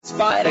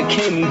Spider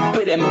came and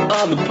bit him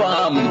on the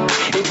bum.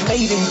 It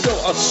made him go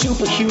all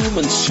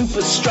superhuman,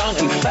 super strong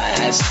and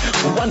fast.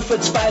 1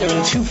 foot spider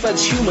and 2 foot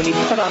human, he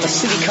put on a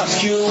city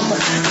costume.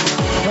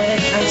 When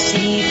I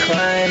see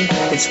crime,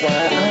 it's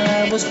why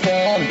I was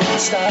born.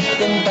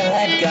 Stopping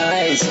bad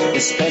guys,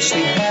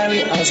 especially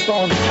Harry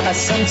Osborn. I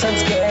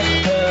sometimes get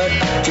hurt,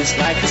 just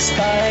like a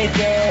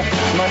spider.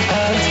 My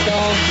arms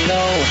don't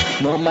know,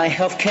 nor my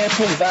healthcare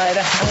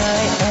provider.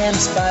 I am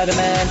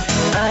Spider-Man,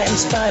 I am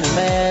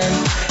Spider-Man,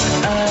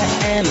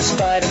 I am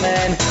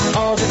Spider-Man.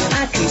 All that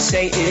I can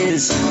say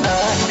is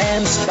I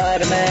am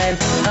Spider-Man,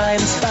 I am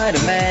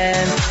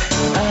Spider-Man,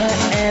 I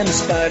am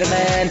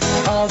Spider-Man.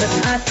 All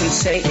that I can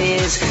say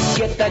is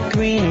get that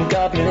Green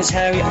Goblin as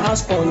Harry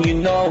Osborn, you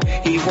know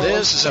he won't.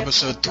 This is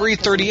episode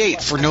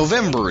 338 for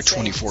November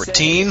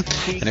 2014,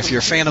 and if you're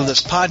a fan of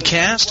this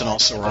podcast and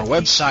also our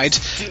website,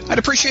 I'd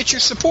appreciate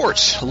your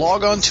support.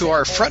 Log on to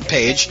our front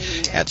page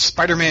at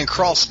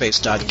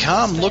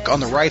SpidermanCrawlspace.com. Look on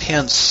the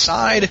right-hand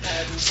side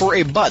for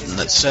a button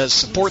that says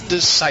support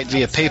this site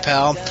via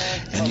PayPal,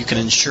 and you can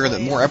ensure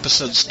that more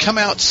episodes come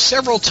out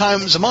several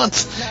times a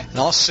month, and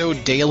also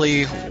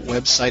daily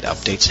website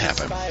updates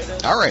happen.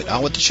 All right,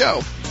 on with the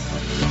show.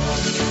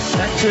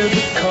 Back to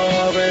the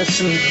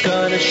chorus, I'm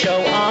gonna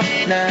show off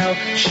now.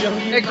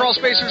 Hey, Crawl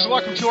Spacers,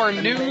 welcome to our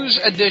news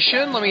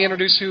edition. Let me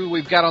introduce who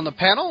we've got on the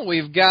panel.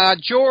 We've got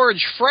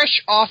George,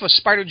 fresh off of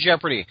Spider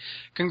Jeopardy.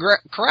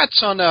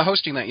 Congrats on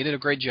hosting that. You did a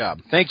great job.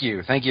 Thank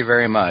you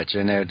very much.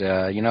 And it,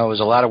 it was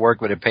a lot of work,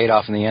 but it paid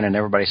off in the end, and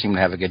everybody seemed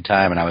to have a good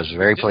time, and I was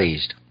very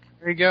pleased.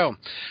 There you go.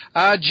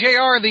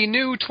 JR, the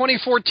new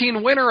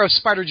 2014 winner of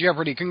Spider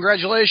Jeopardy.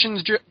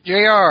 Congratulations,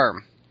 JR.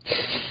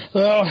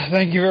 Well,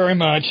 thank you very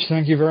much.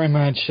 Thank you very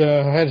much.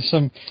 I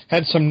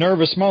had some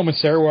nervous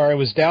moments there where I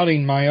was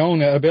doubting my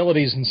own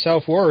abilities and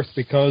self-worth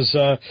because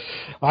I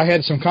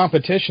had some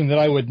competition that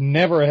I would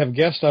never have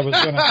guessed I was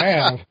going to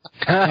have.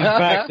 In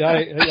fact,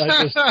 I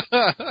just,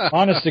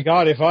 honest to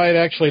God, if I had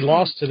actually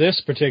lost to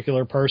this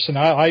particular person,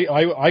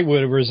 I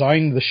would have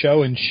resigned the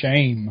show in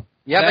shame.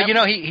 Yeah,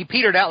 but he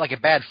petered out like a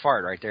bad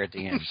fart right there at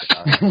the end.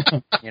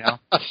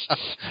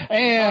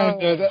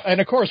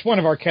 And of course, one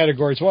of our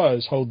categories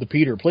was hold the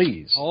Peter,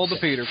 please. Hold the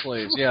Peter,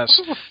 please.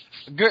 Yes,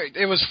 good.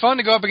 It was fun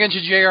to go up against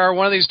you, JR.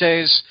 One of these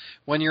days,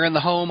 when you're in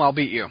the home, I'll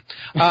beat you.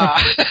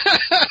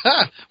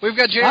 We've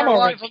got JR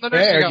live from the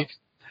nursing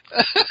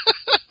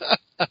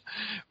home.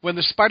 When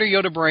the Spider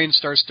Yoda brain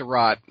starts to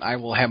rot, I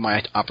will have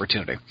my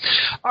opportunity.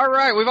 All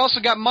right, we've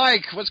also got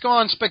Mike. What's going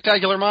on,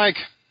 Spectacular Mike?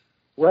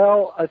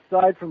 Well,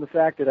 aside from the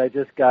fact that I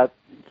just got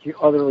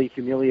utterly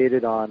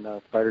humiliated on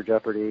Spider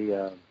Jeopardy,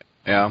 you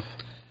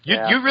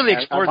really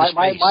explored the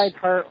space.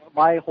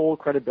 My whole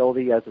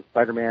credibility as a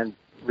Spider-Man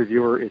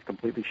reviewer is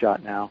completely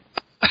shot now.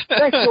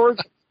 Thanks, George.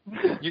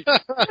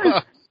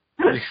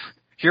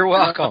 You're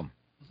welcome.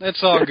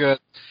 That's all good.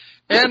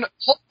 And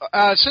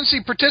since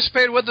he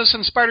participated with us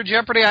in Spider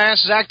Jeopardy, I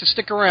asked Zach to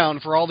stick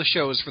around for all the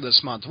shows for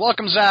this month.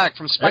 Welcome, Zach,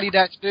 from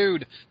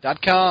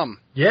Spidey-Dude.com.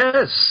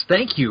 Yes,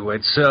 thank you.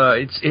 This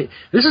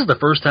is the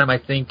first time I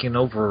think in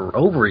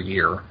over a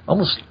year,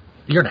 almost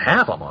a year and a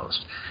half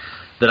almost,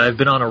 that I've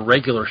been on a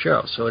regular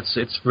show. So it's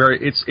very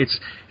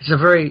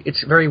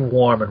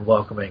warm and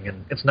welcoming,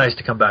 and it's nice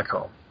to come back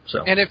home.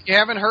 So. And if you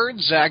haven't heard,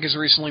 Zach is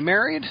recently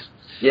married.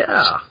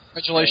 Yeah. So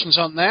congratulations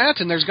on that.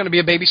 And there's going to be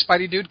a baby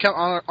Spidey Dude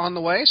on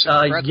the way.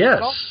 So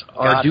yes.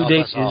 Our due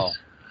date is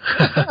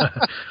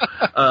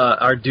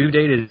our due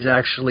date is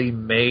actually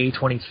May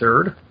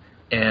 23rd,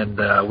 and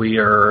we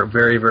are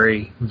very,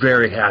 very,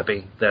 very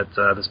happy that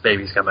this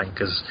baby's coming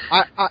because.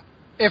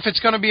 If it's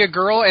going to be a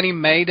girl, any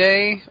May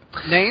Day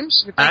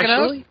names? You're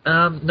thinking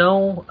of?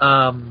 No.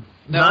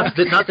 Not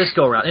this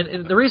go around.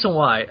 And the reason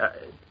why.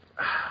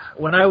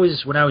 When I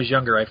was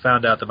younger, I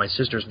found out that my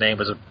sister's name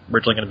was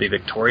originally going to be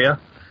Victoria.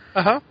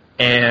 Uh-huh.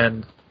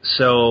 And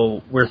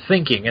so we're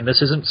thinking, and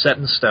this isn't set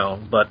in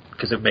stone, but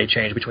because it may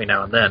change between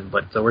now and then,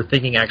 but we're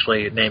thinking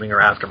actually naming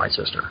her after my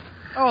sister.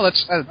 Oh,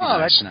 that's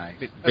nice.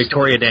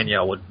 Victoria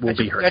Danielle will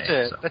be her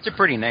name. That's a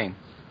pretty name.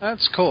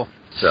 That's cool.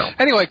 So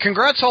anyway,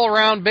 congrats all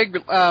around. Big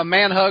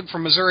man hug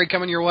from Missouri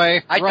coming your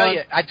way. I tell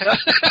you,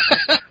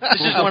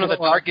 this is one of the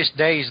darkest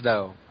days,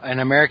 though, in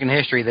American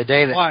history. The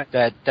day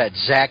that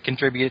Zach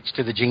contributes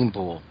to the gene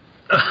pool.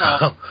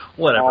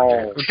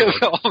 Whatever.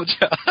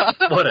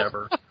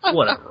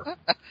 Whatever.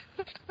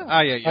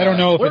 I don't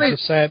know if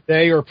it's a sad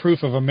day or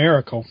proof of a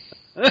miracle.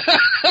 A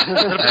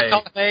little bit of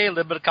column A, a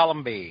little bit of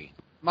column B.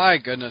 My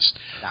goodness.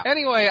 No.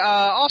 Anyway,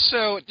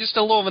 also, just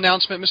a little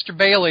announcement. Mr.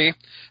 Bailey,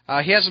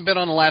 he hasn't been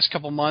on the last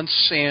couple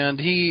months, and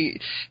he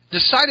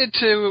decided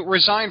to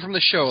resign from the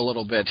show a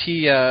little bit.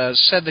 He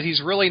said that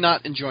he's really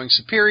not enjoying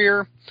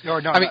Superior.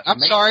 I'm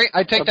sorry,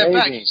 I take that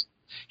back.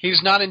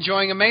 He's not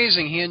enjoying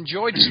Amazing. He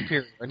enjoyed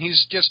Superior, and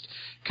he's just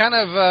kind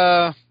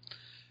of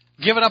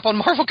given up on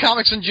Marvel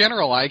Comics in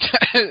general. Like,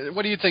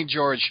 what do you think,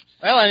 George?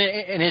 Well,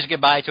 in his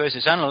goodbye to us,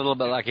 it sounded a little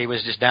bit like he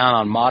was just down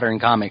on modern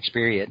comics,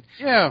 period.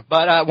 Yeah.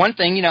 But one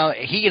thing,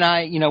 he and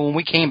I, when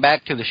we came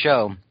back to the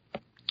show,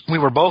 we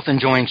were both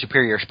enjoying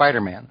Superior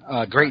Spider-Man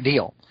a great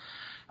deal.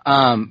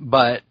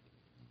 But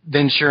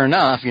then sure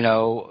enough,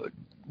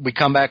 we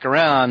come back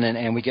around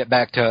and we get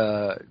back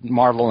to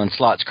Marvel and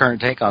Slott's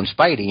current take on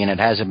Spidey, and it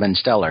hasn't been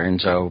stellar. And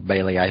so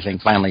Bailey, I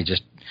think, finally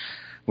just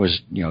was,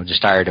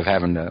 just tired of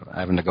having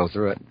to go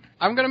through it.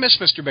 I'm going to miss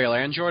Mr. Bailey.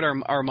 I enjoyed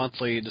our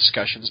monthly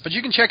discussions. But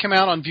you can check him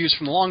out on Views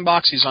from the Long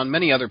Box. He's on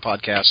many other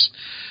podcasts.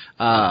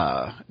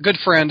 Good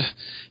friend.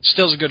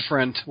 Still's a good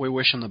friend. We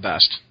wish him the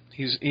best.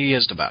 He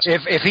is the best.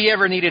 If he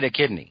ever needed a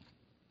kidney.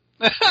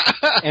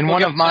 And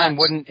one of mine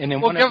wouldn't, and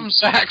then we'll give him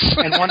Zach's.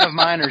 And one of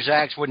mine or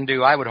Zach's wouldn't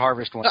do. I would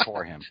harvest one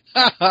for him.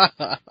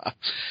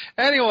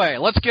 Anyway,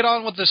 let's get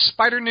on with the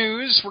Spider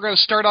News. We're going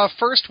to start off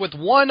first with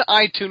one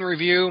iTunes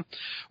review.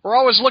 We're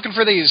always looking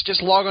for these.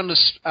 Just log on to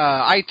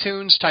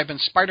iTunes, type in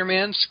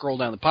Spider-Man, scroll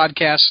down the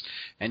podcast,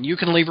 and you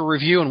can leave a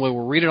review, and we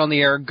will read it on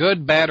the air,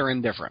 good, bad, or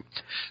indifferent.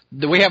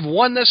 We have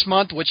one this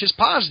month, which is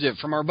positive,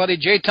 from our buddy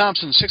Jay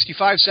Thompson,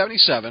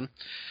 6577.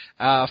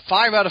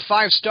 5 out of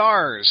 5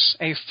 stars.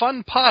 A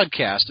fun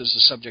podcast is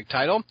the subject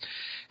title.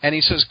 And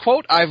he says,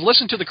 quote, I've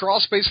listened to the Crawl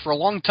Space for a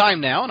long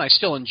time now, and I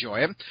still enjoy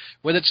it.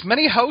 With its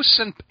many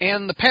hosts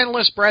and the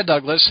panelist Brad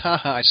Douglas,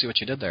 I see what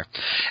you did there.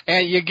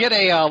 And you get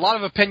a lot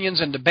of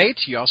opinions and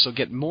debates. You also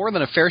get more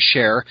than a fair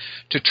share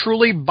to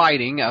truly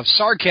biting of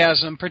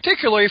sarcasm,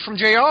 particularly from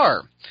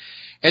JR.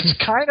 It's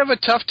kind of a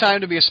tough time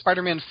to be a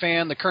Spider-Man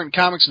fan. The current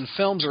comics and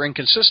films are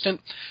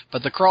inconsistent,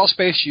 but the Crawl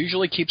Space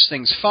usually keeps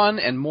things fun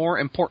and, more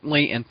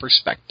importantly, in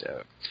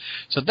perspective.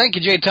 So thank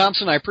you, Jay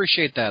Thompson. I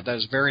appreciate that. That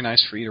is very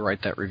nice for you to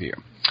write that review.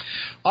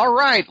 All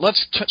right,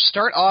 let's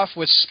start off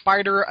with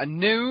Spider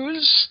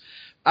News.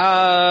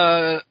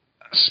 Spider-Man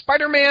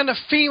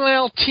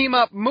female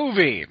team-up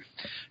movie.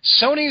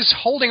 Sony's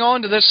holding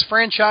on to this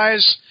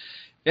franchise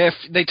if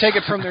they take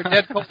it from their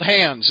dead cold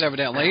hands,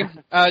 evidently.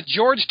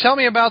 George, tell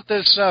me about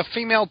this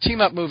female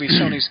team-up movie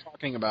Sony's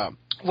talking about.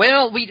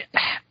 Well,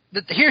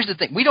 here's the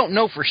thing. We don't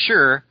know for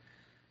sure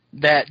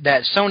that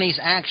Sony's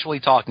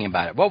actually talking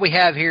about it. What we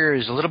have here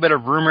is a little bit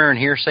of rumor and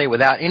hearsay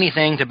without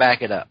anything to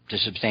back it up, to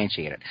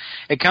substantiate it.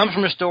 It comes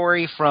from a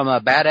story from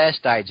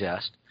Badass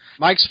Digest.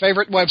 Mike's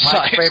favorite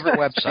website.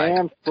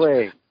 Damn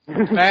straight.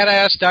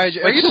 Badass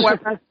Digest. Are you the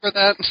website for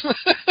that?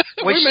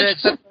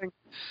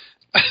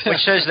 Which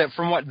says that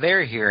from what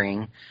they're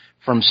hearing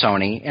from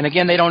Sony, and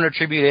again, they don't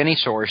attribute any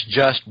source,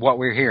 just what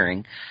we're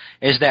hearing,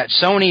 is that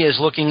Sony is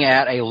looking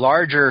at a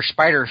larger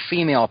Spider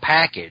female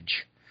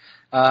package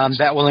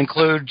that will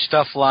include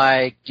stuff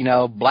like,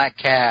 Black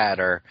Cat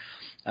or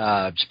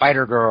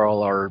Spider-Girl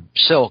or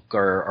Silk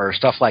or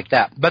stuff like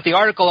that. But the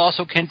article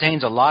also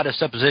contains a lot of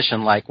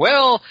supposition like,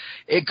 well,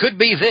 it could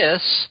be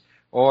this,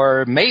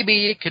 or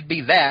maybe it could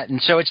be that,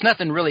 and so it's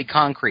nothing really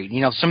concrete.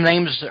 Some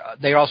names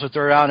they also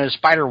throw around as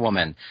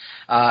Spider-Woman,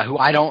 who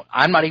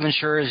I'm not even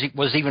sure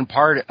was even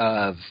part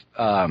of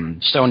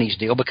Sony's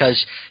deal,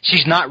 because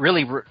she's not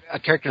really a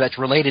character that's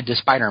related to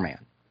Spider-Man.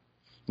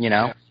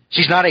 Yeah.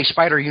 She's not a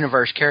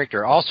Spider-Universe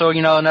character. Also,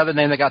 another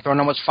name that got thrown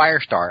on was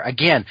Firestar.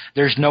 Again,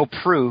 there's no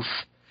proof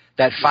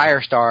that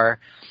Firestar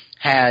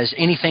has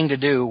anything to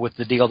do with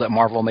the deal that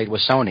Marvel made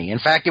with Sony. In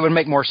fact, it would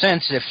make more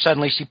sense if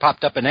suddenly she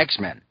popped up in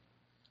X-Men.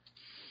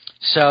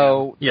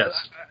 So, yes.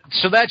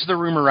 So that's the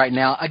rumor right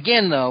now.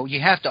 Again, though,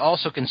 you have to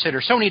also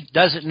consider Sony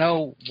doesn't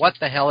know what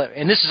the hell,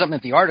 and this is something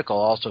that the article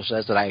also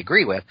says that I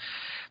agree with.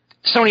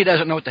 Sony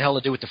doesn't know what the hell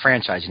to do with the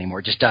franchise anymore.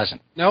 It just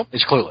doesn't. Nope.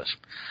 It's clueless.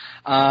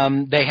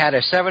 They had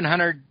a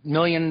 $700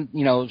 million,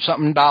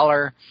 something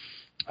dollar,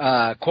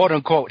 quote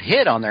unquote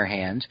hit on their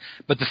hands.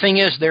 But the thing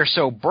is, they're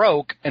so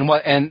broke, and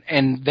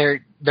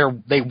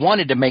they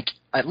wanted to make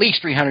at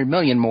least $300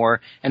 million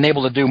more and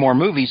able to do more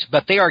movies,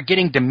 but they are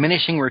getting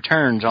diminishing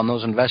returns on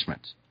those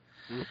investments.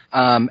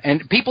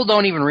 And people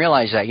don't even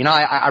realize that.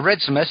 I read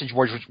some message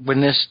boards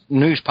when this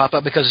news popped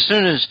up, because as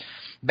soon as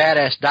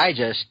Badass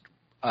Digest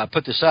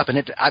put this up,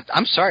 and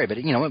I'm sorry, but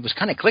it was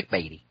kind of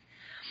clickbaity.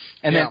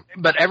 And then,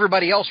 but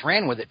everybody else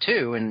ran with it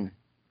too, and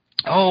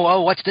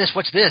what's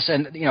this?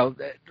 And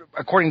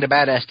according to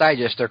Badass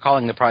Digest, they're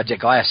calling the project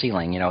Glass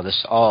Ceiling.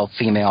 This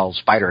all-female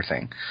spider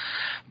thing,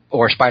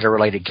 or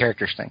spider-related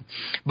characters thing.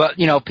 But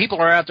people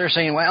are out there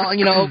saying, well,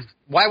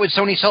 why would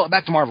Sony sell it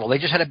back to Marvel? They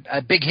just had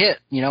a big hit.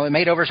 It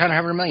made over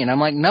 $700 million. I'm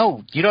like,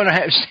 no, you don't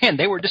understand.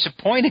 They were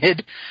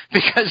disappointed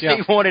because they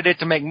wanted it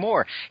to make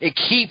more. It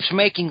keeps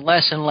making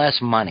less and less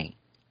money.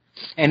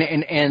 And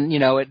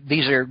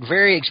these are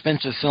very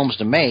expensive films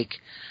to make.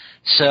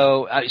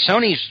 So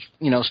Sony's,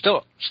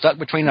 still stuck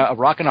between a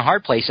rock and a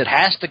hard place. It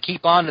has to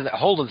keep on to the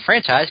hold of the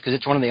franchise because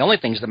it's one of the only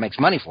things that makes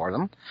money for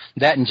them,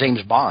 that and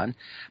James Bond.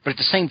 But at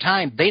the same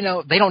time, they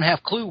don't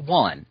have clue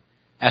one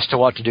as to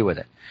what to do with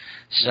it.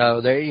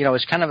 So they,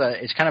 it's kind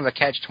of a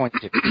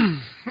catch-22.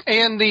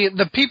 And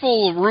the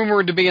people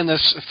rumored to be in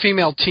this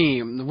female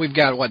team, we've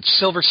got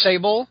Silver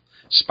Sable,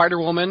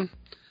 Spider-Woman,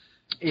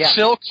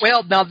 Silk.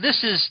 Well, now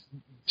this is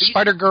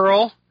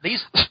Spider-Girl.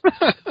 These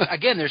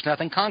again, there's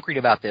nothing concrete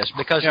about this,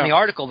 because in the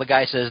article the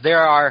guy says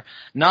there are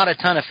not a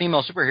ton of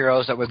female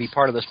superheroes that would be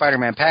part of the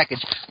Spider-Man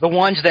package. The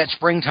ones that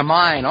spring to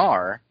mind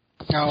are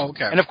Oh,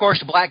 okay. And of course,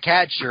 the Black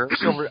Cat, sure.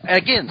 Silver.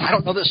 Again, I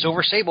don't know that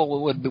Silver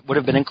Sable would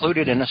have been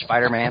included in a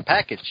Spider-Man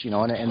package, in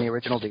the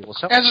original deal.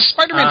 So, as a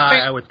Spider-Man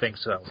fan, I would think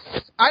so.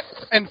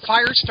 And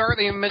Firestar,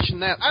 they even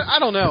mentioned that. I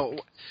don't know.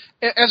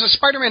 As a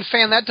Spider-Man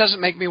fan, that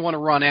doesn't make me want to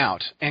run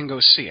out and go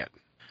see it.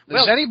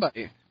 Does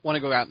anybody want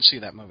to go out and see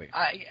that movie?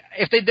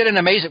 If they did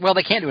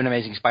they can't do an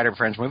Amazing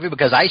Spider-Friends movie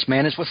because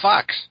Iceman is with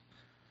Fox.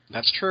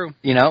 That's true.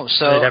 So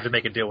they'd have to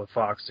make a deal with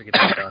Fox to get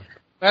that done.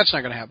 That's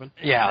not going to happen.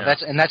 Yeah,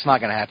 that's not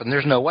going to happen.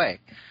 There's no way.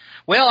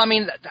 Well, I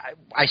mean,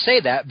 I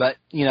say that, but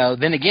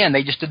then again,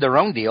 they just did their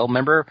own deal.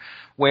 Remember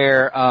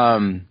where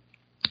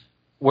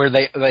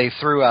they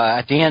threw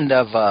at the end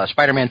of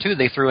Spider-Man 2,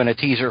 they threw in a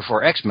teaser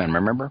for X-Men.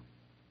 Remember?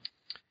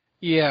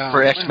 Yeah.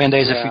 For X-Men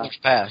Days of Futures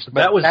Past.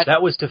 But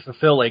that was to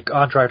fulfill a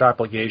contract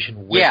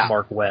obligation with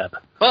Mark Webb.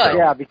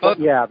 But because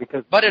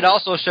it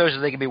also shows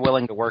that they can be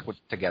willing to work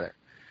together.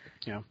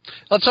 Yeah.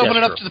 Let's open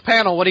it up to the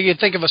panel. What do you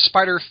think of a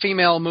Spider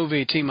female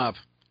movie team up?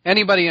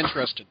 Anybody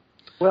interested?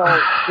 Well,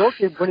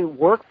 it wouldn't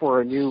work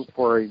for this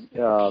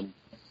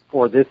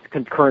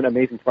concurrent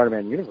Amazing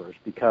Spider-Man universe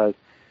because,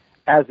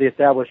 as they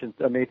established in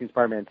Amazing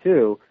Spider-Man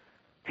 2,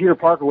 Peter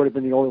Parker would have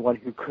been the only one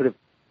who could have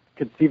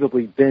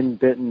conceivably been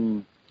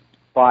bitten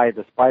by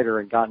the spider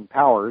and gotten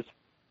powers,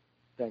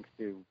 thanks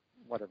to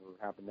whatever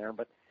happened there.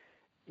 But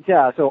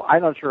yeah, so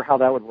I'm not sure how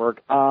that would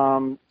work.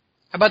 How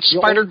about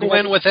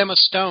Spider-Gwen with Emma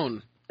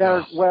Stone?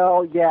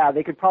 Well, yeah,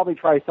 they could probably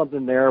try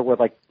something there with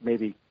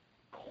maybe.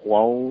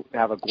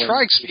 Have a Gwen.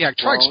 Try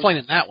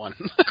explaining that one.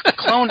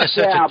 Clone is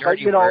such a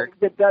dirty word.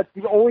 That's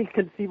the only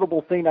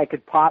conceivable thing they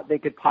could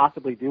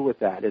possibly do with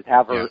that is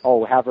have her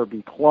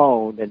be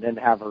cloned and then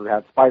have her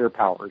have spider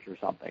powers or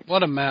something.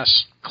 What a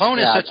mess. Clone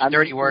is such a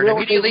dirty word.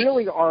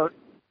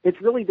 It's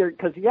really there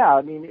because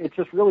it's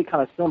just really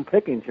kind of slim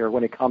pickings here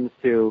when it comes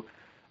to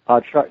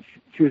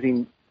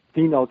choosing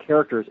female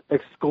characters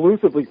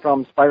exclusively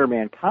from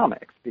Spider-Man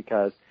comics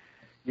because.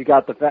 You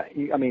got there's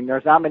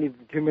not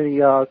too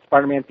many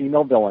Spider-Man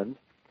female villains.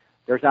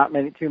 There's not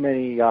too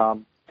many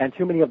of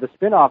the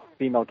spin-off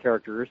female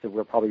characters that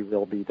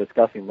we'll be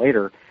discussing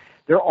later.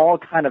 They're all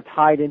kind of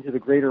tied into the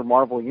greater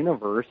Marvel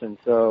universe, and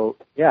so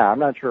I'm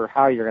not sure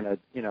how you're going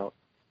to,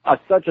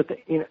 such a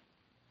thing,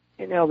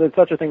 that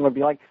such a thing would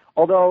be like.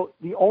 Although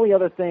the only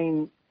other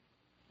thing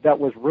that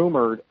was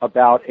rumored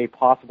about a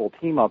possible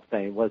team-up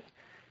thing was.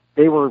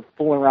 They were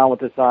fooling around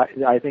with this.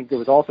 I think it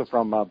was also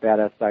from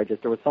Badass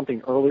Digest. There was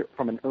something earlier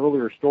from an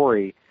earlier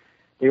story.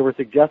 They were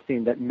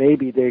suggesting that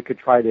maybe they could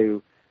try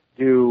to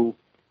do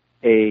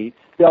a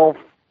stealth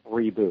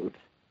reboot,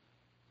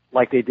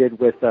 like they did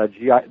with the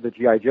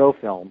G.I. Joe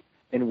film,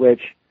 in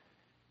which,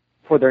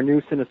 for their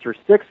new Sinister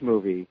Six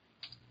movie,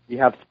 you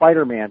have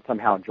Spider-Man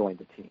somehow join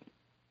the team,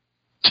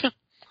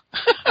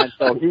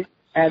 so he's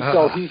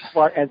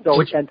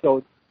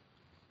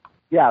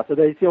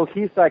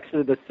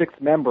actually the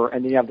sixth member,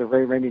 and then you have the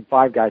remaining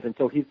five guys, and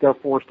so he's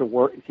forced to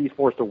work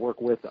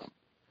with them.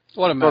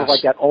 What a mess! Sort of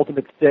like that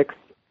Ultimate Six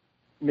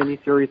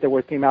miniseries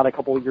that came out a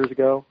couple of years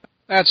ago.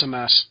 That's a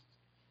mess.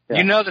 Yeah.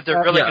 You know that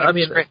they're really going to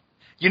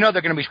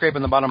be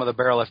scraping the bottom of the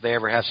barrel if they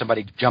ever have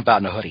somebody jump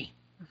out in a hoodie.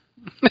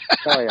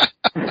 Oh yeah.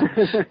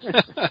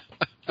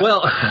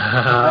 Well,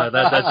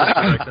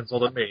 that's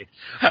insulted me,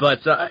 but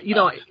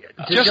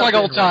just like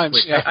old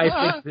times. Quick,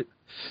 I think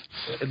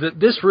that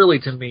this really,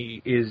 to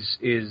me,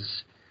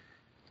 is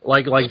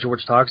like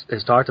George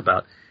has talked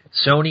about.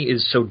 Sony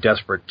is so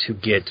desperate to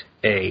get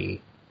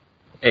a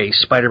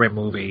Spider-Man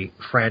movie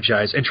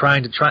franchise and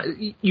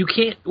you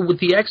can't with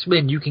the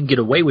X-Men you can get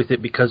away with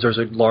it because there's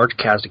a large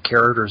cast of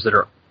characters that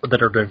are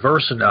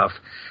diverse enough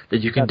that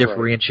you can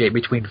differentiate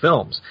between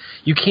films.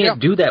 You can't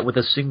do that with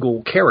a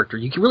single character.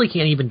 You really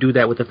can't even do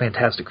that with the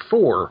Fantastic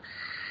Four.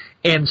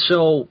 And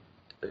so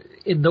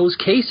in those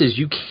cases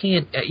you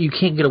can't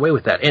get away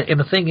with that. And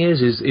the thing is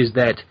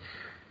that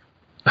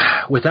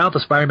without the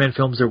Spider-Man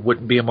films there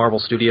wouldn't be a Marvel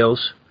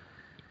Studios.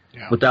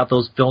 Yeah. Without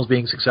those films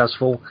being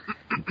successful.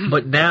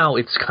 But now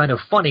it's kind of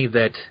funny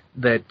that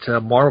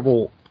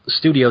Marvel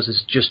Studios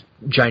is just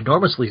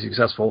ginormously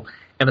successful,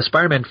 and the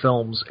Spider-Man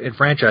films and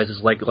franchises,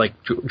 like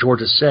George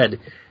has said,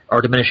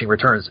 are diminishing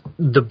returns.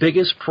 The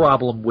biggest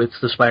problem with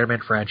the Spider-Man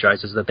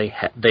franchise is that they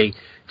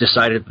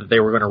decided that they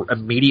were going to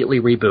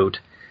immediately reboot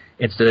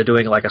instead of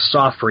doing like a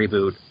soft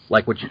reboot,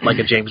 like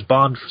a James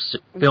Bond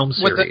film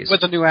series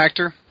with a new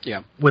actor.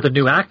 Yeah, with a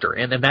new actor,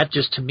 and then that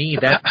just to me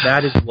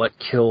that is what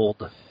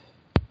killed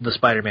the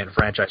Spider-Man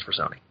franchise for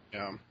Sony.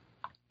 Yeah.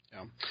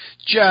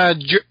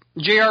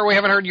 JR, we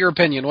haven't heard your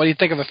opinion. What do you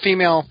think of a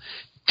female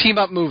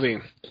team-up movie?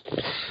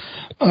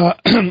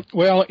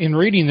 Well, in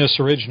reading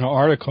this original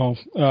article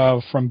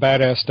from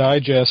Badass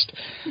Digest,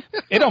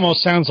 it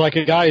almost sounds like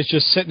a guy is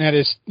just sitting at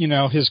his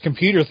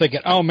computer thinking,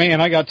 "Oh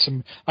man, I got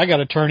to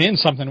turn in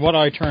something. What do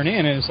I turn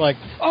in?" And it's like,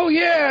 "Oh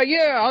yeah,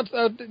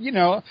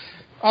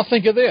 I'll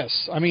think of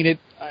this." I mean, it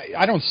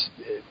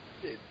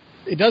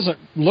doesn't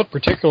look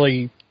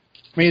particularly.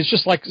 I mean, it's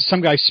just like some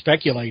guy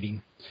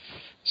speculating.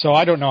 So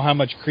I don't know how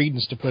much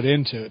credence to put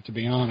into it, to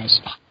be honest.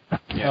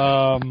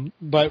 Yeah.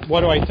 But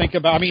what do I think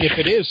about? I mean, if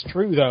it is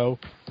true, though,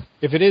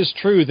 if it is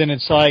true, then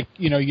it's like,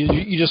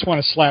 you just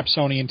want to slap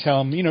Sony and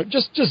tell them,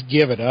 just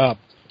give it up.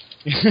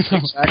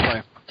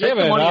 Exactly. Give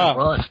it up.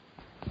 Run.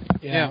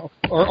 Yeah.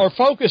 Or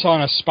focus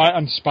on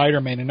on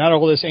Spider-Man and not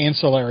all this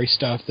ancillary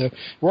stuff.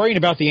 Worrying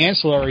about the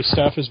ancillary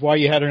stuff is why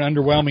you had an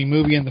underwhelming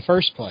movie in the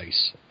first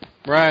place.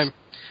 Right.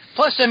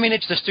 Plus, I mean,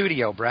 it's the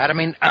studio, Brad. I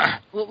mean,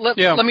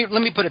 let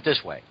me put it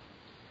this way.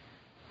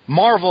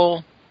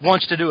 Marvel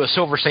wants to do a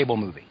Silver Sable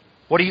movie.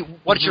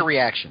 What's your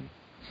reaction?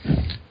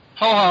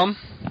 Ho-hum.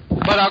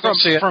 But I'll go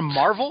see it. From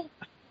Marvel?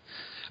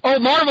 Oh,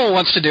 Marvel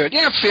wants to do it.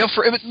 Yeah, feel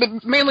for it,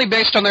 but mainly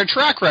based on their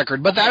track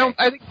record. But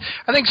I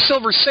think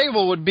Silver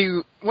Sable would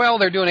be, well,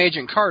 they're doing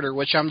Agent Carter,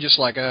 which I'm just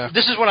like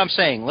This is what I'm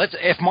saying.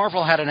 If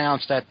Marvel had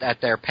announced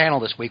at their panel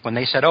this week when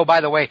they said, "Oh,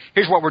 by the way,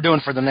 here's what we're doing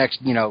for the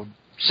next,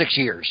 6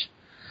 years."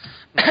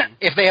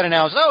 If they had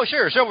announced, "Oh,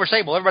 sure, Silver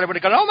Sable," everybody would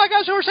have gone, "Oh my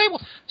God, Silver Sable!"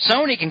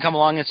 Sony can come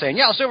along and say,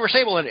 "Yeah, Silver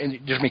Sable,"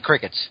 and just be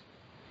crickets.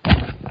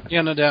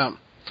 Yeah, no doubt.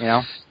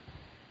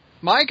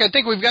 Mike, I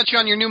think we've got you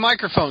on your new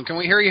microphone. Can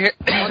we hear you?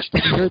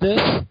 Hear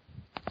this?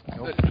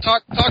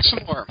 Talk some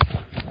more.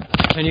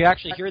 Can you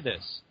actually hear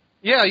this?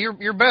 Yeah,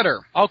 you're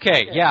better.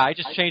 Okay, yeah, I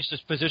just changed this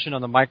position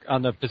on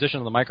the position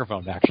of the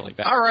microphone actually.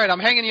 All right, I'm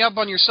hanging you up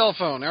on your cell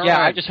phone. All yeah,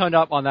 right. I just hung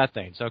up on that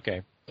thing. So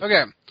okay.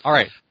 Okay. All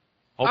right.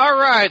 All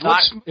right.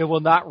 It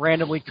will not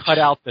randomly cut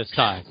out this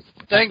time.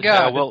 Thank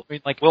God. We'll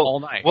all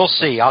night. We'll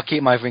see. I'll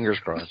keep my fingers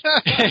crossed.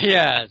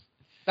 Yes.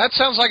 That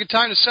sounds like a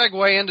time to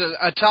segue into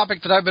a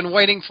topic that I've been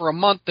waiting for a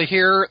month to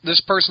hear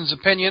this person's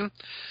opinion.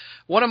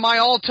 One of my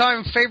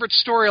all-time favorite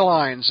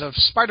storylines of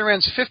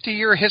Spider-Man's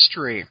 50-year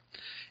history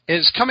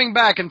is coming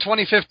back in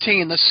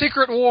 2015. The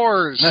Secret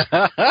Wars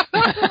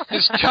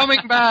is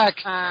coming back.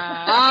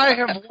 I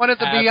have wanted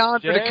the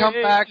Beyonder to come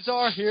back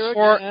for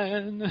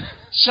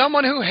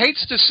someone who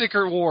hates the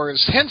Secret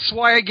Wars, hence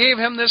why I gave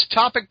him this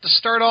topic to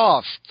start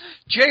off.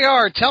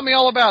 JR, tell me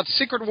all about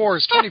Secret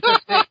Wars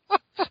 2015.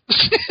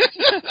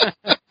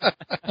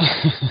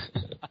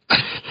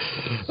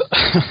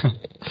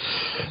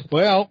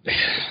 Well,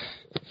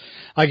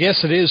 I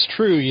guess it is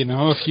true.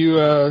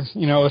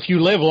 If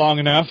you live long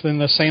enough, then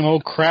the same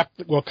old crap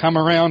will come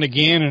around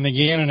again and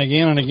again and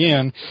again and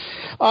again.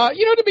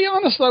 To be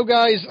honest though,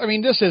 guys, I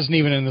mean, this isn't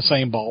even in the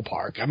same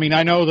ballpark. I mean,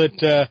 I know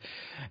that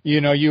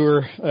you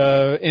were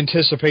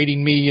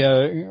anticipating me,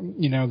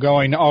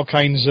 going all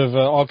kinds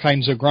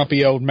of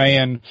grumpy old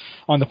man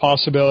on the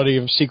possibility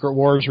of Secret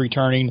Wars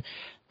returning,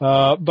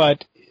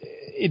 but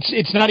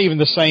it's not even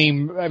the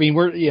same. I mean,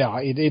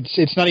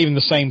 it's not even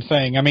the same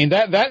thing. I mean,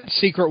 that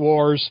Secret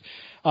Wars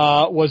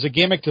was a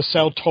gimmick to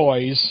sell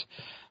toys.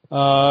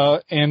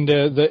 And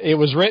it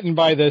was written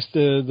by the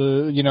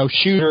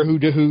shooter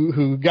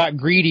who got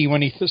greedy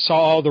when he saw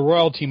all the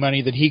royalty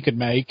money that he could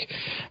make,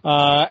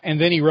 and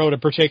then he wrote a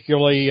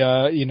particularly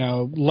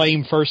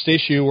lame first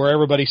issue where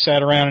everybody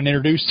sat around and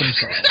introduced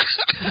themselves.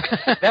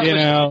 That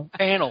was 2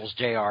 panels,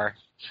 JR.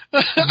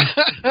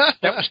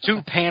 That was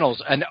 2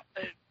 panels, and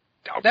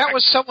that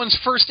was someone's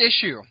first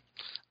issue.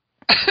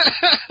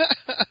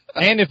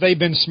 And if they'd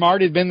been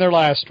smart, it'd been their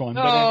last one.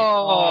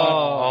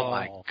 Oh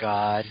my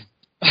God.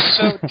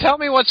 So tell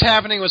me what's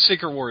happening with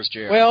Secret Wars,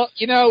 JR. Well,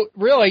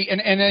 really,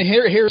 and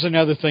here's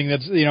another thing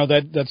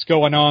that's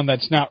going on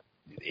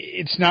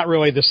it's not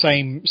really the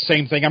same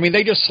thing. I mean,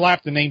 they just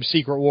slapped the name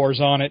Secret Wars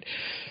on it.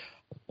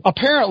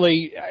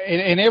 Apparently,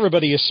 and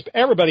everybody is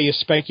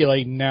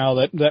speculating now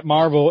that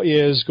Marvel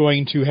is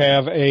going to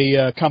have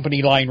a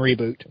company line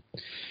reboot.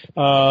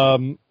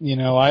 I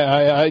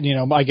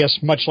guess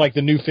much like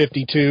the New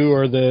 52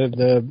 or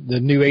the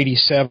New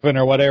 87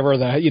 or whatever,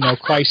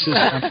 Crisis.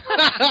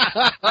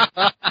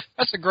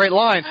 That's a great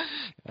line.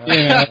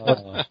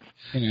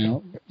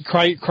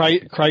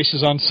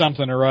 Crisis on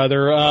something or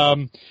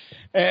other.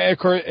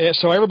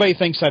 So everybody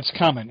thinks that's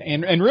coming,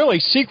 and really,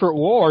 Secret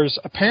Wars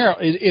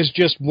apparently is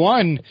just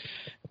one,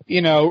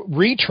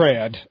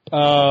 retread.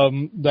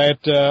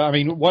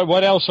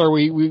 What else are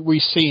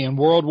we seeing?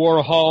 World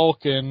War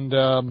Hulk, and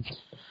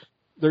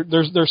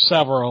there's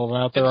several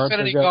out there.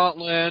 Infinity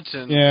Gauntlet,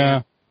 and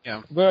yeah.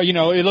 Well,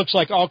 it looks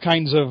like all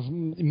kinds of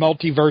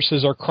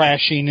multiverses are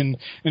crashing, and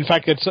in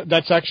fact,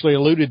 that's actually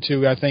alluded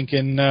to, I think,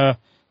 in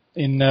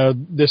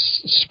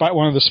this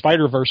one of the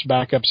Spider-Verse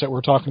backups that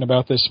we're talking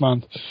about this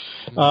month. This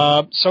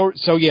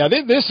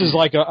is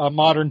like a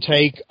modern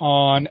take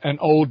on an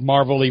old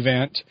Marvel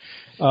event,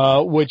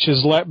 which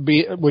is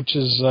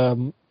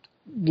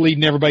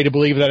leading everybody to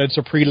believe that it's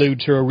a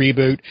prelude to a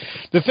reboot.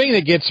 The thing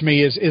that gets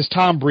me is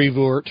Tom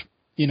Brevoort,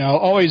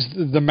 always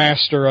the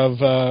master of,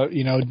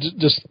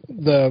 just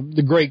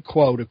the great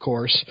quote, of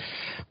course,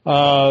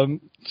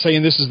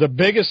 saying this is the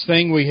biggest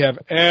thing we have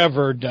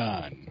ever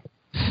done.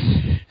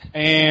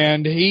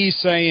 And he's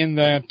saying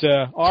that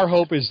our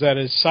hope is that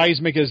as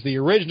seismic as the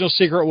original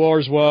Secret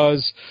Wars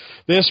was,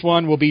 this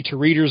one will be to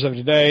readers of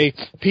today.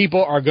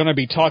 People are going to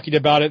be talking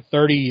about it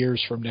 30 years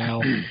from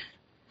now.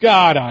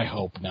 God, I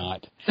hope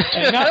not.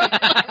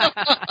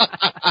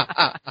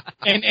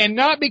 And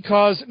not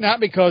because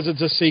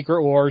it's a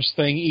Secret Wars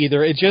thing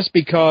either. It's just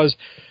because,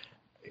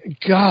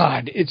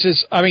 God, it's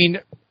just, I mean,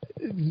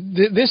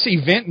 this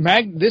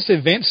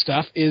event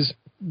stuff is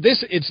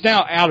it's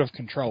now out of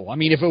control. I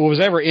mean, if it was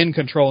ever in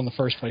control in the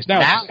first place, now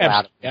it's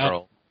out of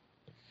control.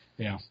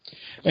 Yeah,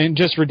 and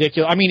just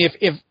ridiculous. I mean,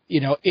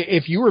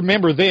 if you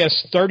remember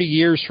this 30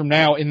 years from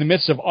now, in the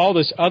midst of all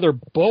this other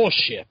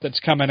bullshit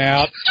that's coming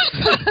out,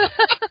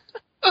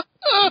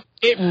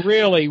 it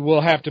really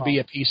will have to be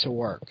a piece of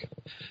work.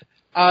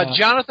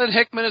 Jonathan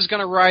Hickman is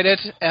going to write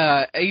it.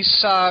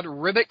 Asad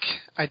Ribic,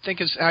 I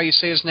think is how you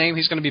say his name.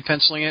 He's going to be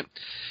penciling it.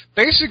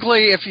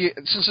 Basically,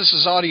 since this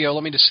is audio,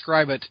 let me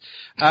describe it.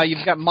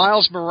 You've got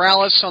Miles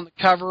Morales on the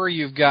cover.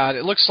 You've got,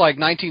 it looks like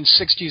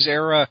 1960s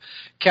era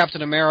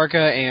Captain America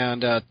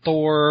and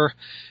Thor.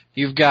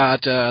 You've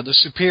got the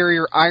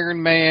superior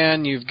Iron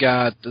Man. You've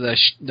got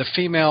the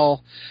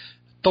female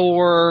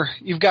Thor.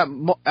 You've got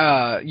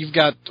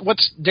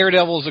what's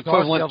Daredevil's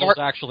equivalent?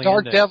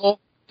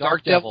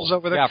 Dark Devil's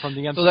over there. Yeah, from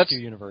the MCU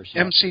universe.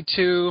 Yeah.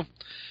 MC2.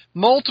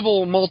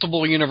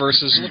 Multiple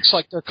universes. It looks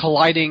like they're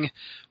colliding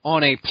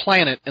on a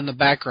planet in the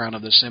background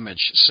of this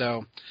image.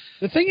 So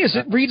the thing is,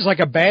 it reads like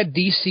a bad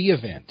DC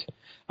event.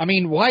 I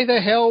mean, why the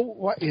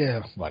hell?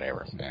 Yeah,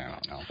 whatever. I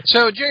don't know.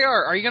 So, JR,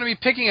 are you going to be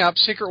picking up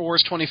Secret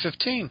Wars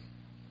 2015?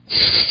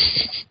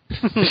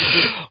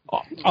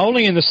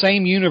 Only in the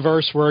same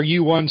universe where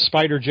you won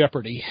Spider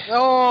Jeopardy.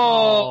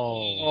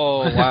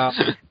 Oh wow.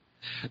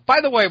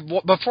 By the way,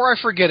 before I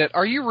forget it,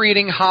 are you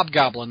reading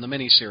Hobgoblin, the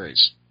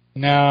miniseries?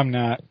 No, I'm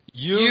not.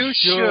 You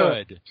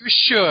should. You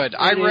should.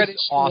 I read it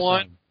awesome.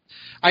 one.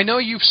 I know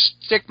you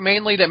stick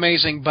mainly to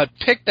Amazing, but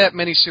pick that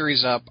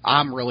miniseries up.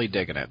 I'm really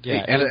digging it.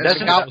 Yeah, and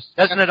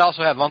doesn't it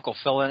also have Uncle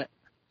Phil in it?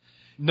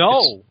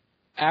 No.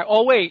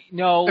 Oh wait,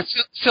 no.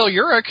 Phil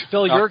Urich.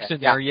 Phil Urich's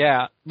in there.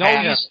 Yeah. No,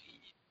 he's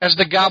as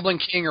the Goblin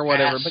King or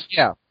whatever. But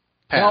yeah.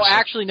 No,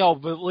 actually, no.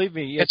 Believe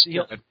me,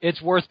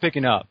 it's worth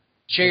picking up.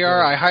 JR,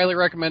 I highly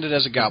recommend it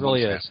as a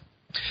Goblin. It really is.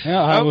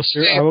 Yeah, I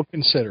will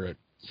consider it.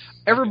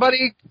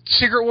 Everybody,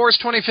 Secret Wars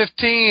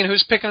 2015.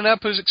 Who's picking it up?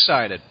 Who's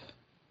excited?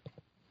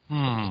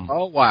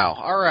 Oh wow!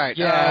 All right.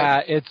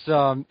 Yeah,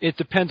 it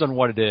depends on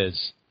what it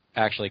is,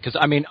 actually, because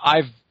I mean,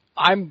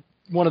 I'm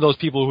one of those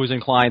people who's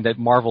inclined that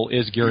Marvel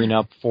is gearing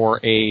up for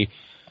a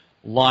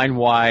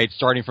line-wide,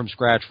 starting from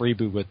scratch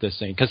reboot with this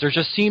thing, because there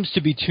just seems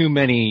to be too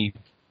many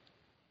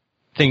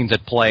things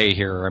at play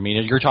here. I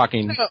mean, you're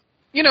talking.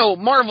 You know,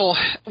 Marvel.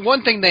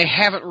 One thing they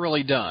haven't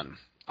really done.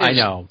 I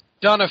know.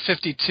 Done a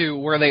 52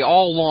 where they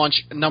all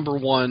launch number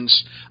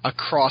ones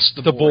across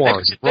the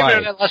board. They've been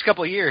in the last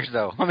couple of years,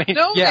 though. I mean,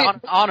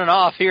 on and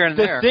off here and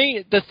there.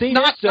 The thing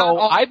is,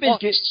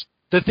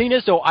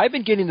 I've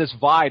been getting this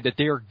vibe that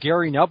they are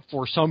gearing up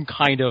for some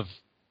kind of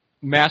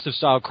massive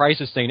style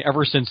crisis thing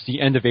ever since the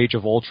end of Age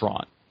of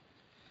Ultron.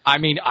 I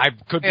mean, I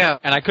could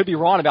be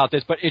wrong about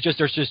this, but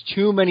there's just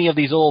too many of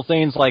these little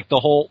things, like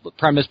the whole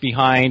premise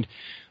behind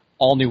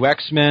All New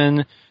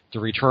X-Men, the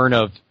return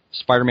of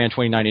Spider-Man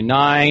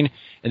 2099.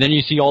 And then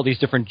you see all these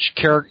different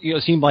characters. You know,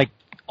 it seemed like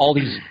all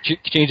these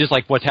changes,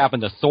 like what's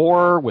happened to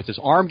Thor with his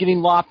arm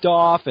getting lopped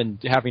off, and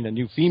having a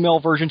new female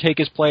version take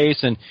his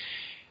place, and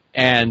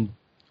then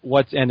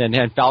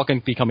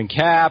Falcon becoming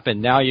Cap,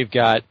 and now you've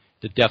got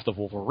the death of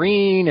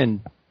Wolverine, and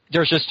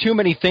there's just too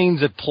many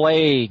things at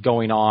play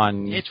going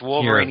on. It's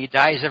Wolverine. Here. He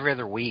dies every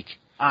other week.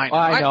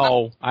 I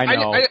know.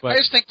 I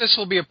just think this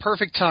will be a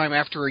perfect time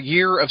after a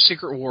year of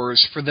Secret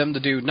Wars for them to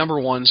do number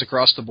ones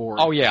across the board.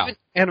 Oh yeah,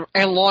 and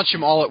launch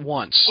them all at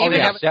once. They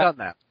haven't done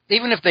that.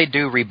 Even if they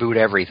do reboot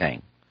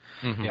everything,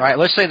 mm-hmm. Right?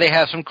 Let's say they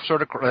have some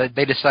sort of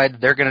they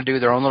decide they're going to do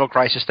their own little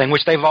crisis thing,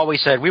 which they've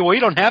always said we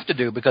don't have to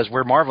do because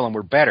we're Marvel and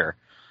we're better.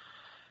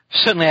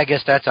 Suddenly, I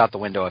guess that's out the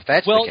window if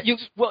that's the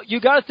case.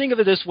 You got to think of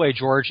it this way,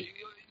 George.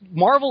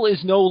 Marvel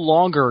is no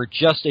longer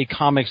just a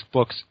comics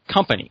books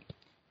company.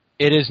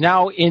 It is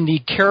now in the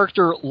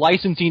character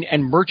licensing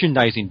and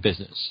merchandising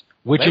business,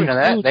 which they've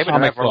been doing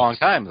that for a long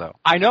time, though.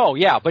 I know,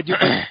 yeah, but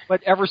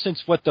ever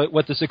since what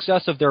the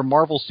success of their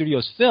Marvel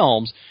Studios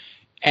films,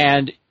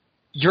 and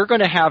you're going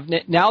to have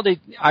now.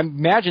 I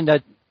imagine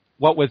that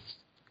what with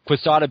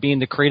Quesada being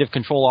the creative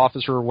control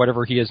officer or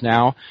whatever he is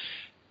now,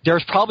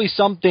 there's probably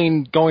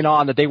something going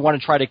on that they want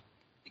to try to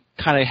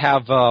kind of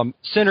have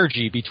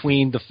synergy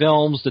between the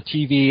films, the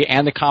TV,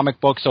 and the comic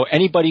book. So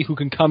anybody who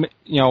can come,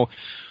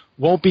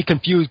 won't be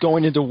confused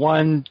going into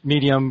one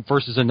medium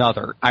versus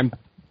another. I'm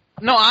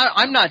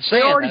not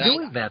saying they're already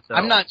doing that, though.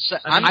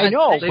 I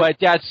know, but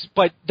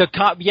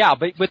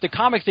with the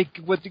comics,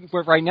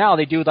 right now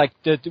they do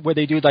where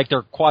they do like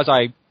their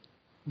quasi.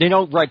 They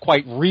don't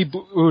quite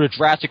reboot it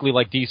drastically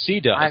like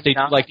DC does. I'm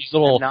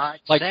not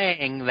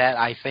saying that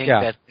I think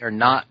that they're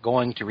not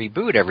going to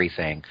reboot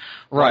everything.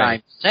 Right. What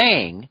I'm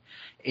saying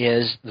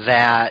is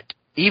that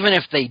even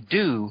if they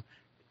do,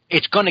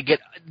 it's going to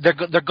get. They're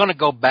going to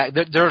go back.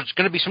 There's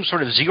going to be some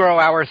sort of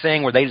 0-hour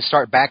thing where they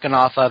start backing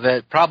off of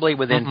it, probably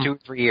within 2 or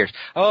 3 years.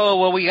 Oh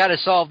well, we got to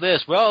solve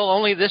this. Well,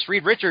 only this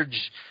Reed Richards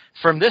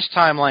from this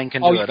timeline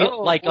can do it.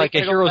 Like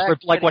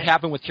what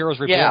happened with Heroes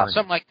Reborn. Yeah,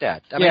 something like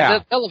that. I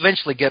mean, they'll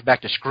eventually get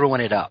back to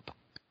screwing it up.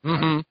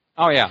 Mm-hmm.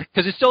 Oh yeah,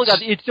 because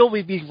it'd still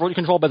be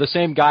controlled by the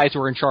same guys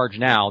who are in charge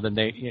now. Then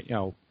they,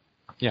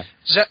 Yeah.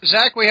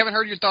 Zach, we haven't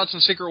heard your thoughts on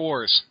Secret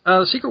Wars.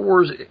 Secret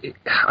Wars,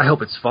 I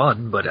hope it's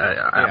fun, but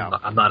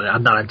I'm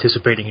not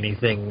anticipating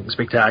anything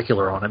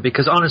spectacular on it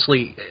because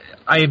honestly,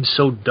 I am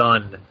so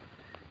done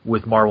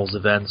with Marvel's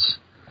events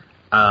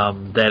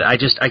that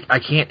I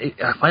can't.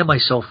 I find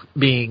myself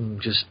being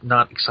just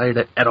not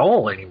excited at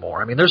all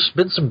anymore. I mean, there's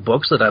been some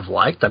books that I've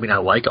liked. I mean, I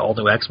like All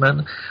New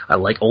X-Men. I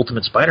like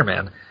Ultimate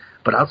Spider-Man,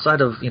 but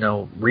outside of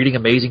reading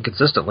Amazing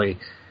consistently,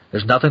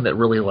 there's nothing that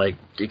really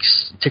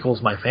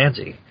tickles my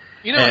fancy.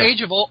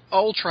 Age of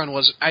Ultron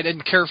I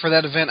didn't care for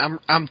that event.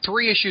 I'm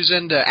 3 issues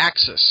into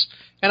Axis,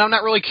 and I'm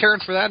not really caring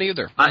for that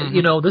either.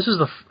 Axis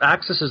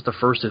is the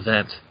first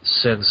event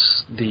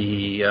since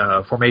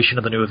the formation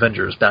of the New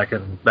Avengers back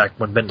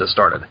when Bendis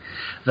started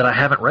that I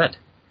haven't read,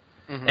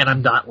 and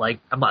I'm not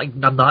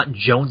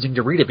jonesing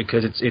to read it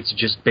because it's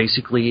just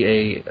basically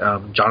a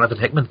Jonathan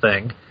Hickman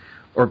thing.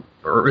 Or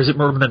is it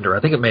Remender? I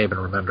think it may have been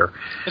Remender.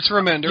 It's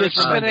Remender. It's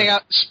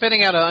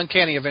spinning out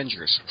Uncanny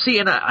Avengers. See,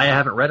 and I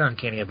haven't read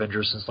Uncanny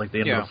Avengers since the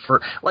end of the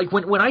first.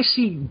 when I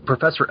see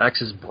Professor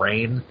X's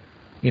brain,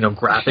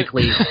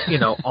 graphically,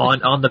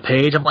 on the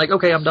page, I'm like,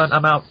 okay, I'm done.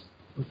 I'm out.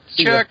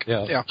 Check.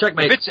 Yeah.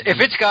 Checkmate. If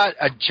it's got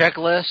a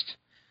checklist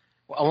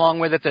along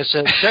with it that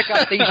says check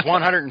out these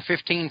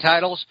 115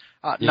 titles,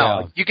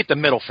 no, you get the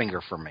middle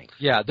finger from me.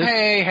 Yeah.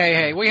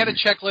 Hey! We had a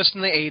checklist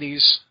in the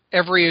 '80s.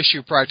 Every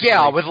issue practically.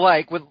 Yeah, with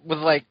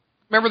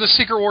remember the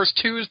Secret Wars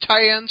 2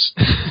 tie-ins?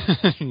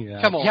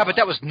 Yeah. Come on. Yeah, but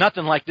that was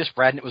nothing like this,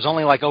 Brad. And it was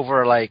only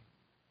over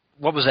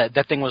what was that?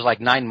 That thing was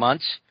 9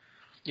 months.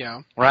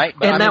 Yeah. Right?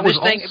 But and that was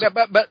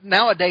but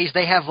nowadays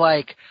they have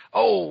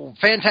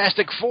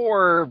Fantastic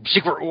Four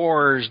Secret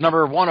Wars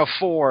number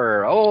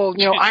 104.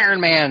 Iron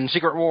Man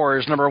Secret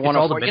Wars number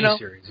 104. All the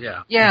miniseries,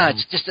 yeah. Yeah,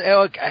 it's just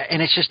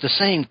and it's just the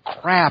same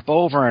crap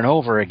over and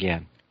over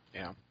again.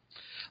 Yeah.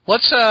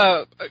 Let's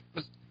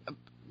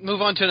move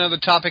on to another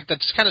topic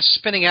that's kind of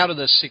spinning out of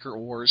this Secret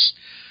Wars.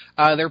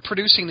 They're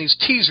producing these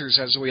teasers,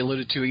 as we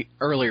alluded to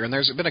earlier, and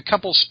there's been a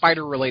couple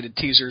Spider-related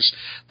teasers.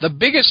 The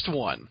biggest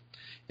one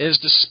is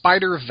the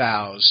Spider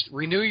Vows.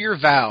 Renew your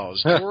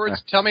vows. George,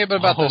 tell me a bit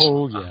about this.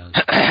 Oh,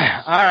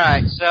 yeah. All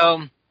right,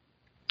 so,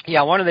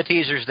 one of the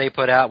teasers they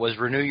put out was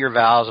Renew Your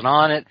Vows, and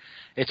on it,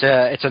 it's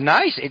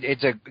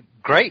a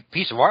great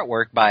piece of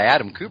artwork by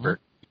Adam Kubert.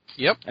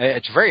 Yep.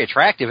 It's very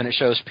attractive, and it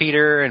shows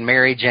Peter and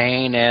Mary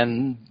Jane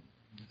and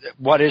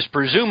what is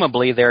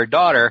presumably their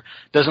daughter.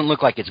 Doesn't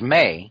look like it's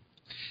May.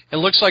 It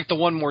looks like the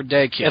One More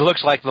Day kid. It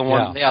looks like the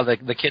one,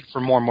 the kid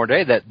from One More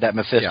Day that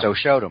Mephisto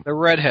showed him. The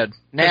redhead.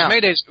 Now,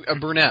 Mayday's a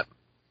brunette,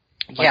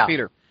 like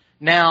Peter.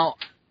 Now,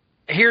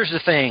 here's the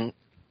thing.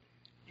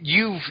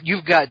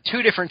 You've got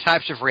 2 different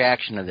types of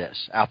reaction to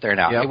this out there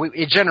now. Yep.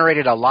 It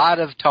generated a lot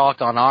of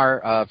talk on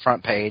our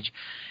front page.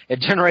 It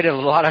generated a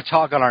lot of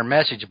talk on our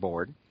message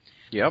board.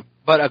 Yep.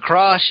 But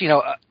across,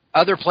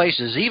 other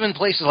places, even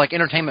places like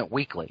Entertainment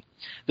Weekly,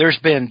 there's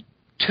been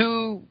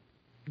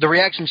the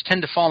reactions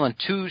tend to fall on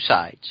 2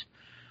 sides.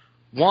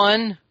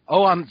 One,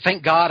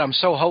 thank God, I'm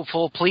so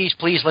hopeful. Please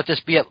let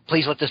this be it.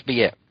 Please let this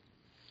be it.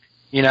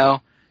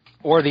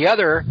 Or the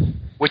other,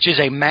 which is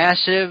a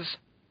massive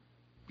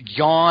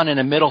yawn and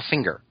a middle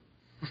finger.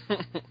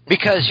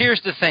 Because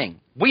here's the thing.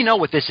 We know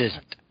what this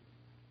isn't.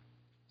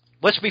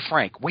 Let's be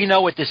frank. We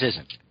know what this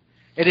isn't.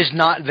 It is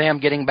not them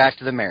getting back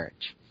to the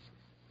marriage.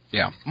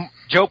 Yeah.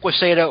 Joe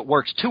Quesada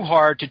works too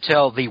hard to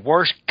tell the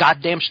worst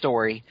goddamn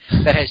story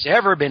that has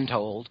ever been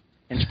told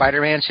in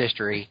Spider-Man's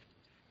history,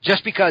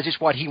 just because it's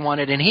what he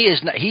wanted, and he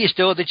is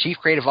still the chief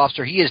creative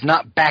officer. He is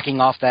not backing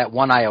off that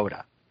one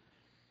iota.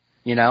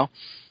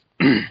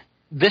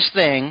 This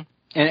thing,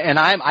 and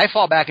I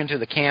fall back into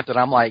the camp that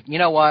I'm like, you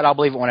know what? I'll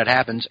believe it when it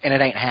happens, and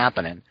it ain't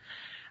happening.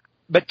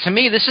 But to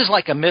me, this is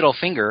like a middle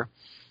finger,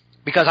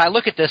 because I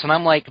look at this and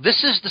I'm like,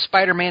 this is the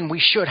Spider-Man we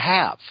should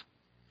have.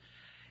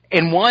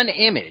 In one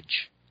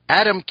image,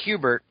 Adam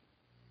Kubert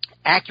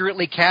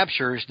accurately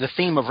captures the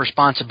theme of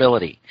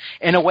responsibility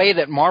in a way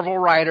that Marvel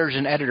writers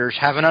and editors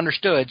haven't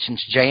understood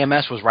since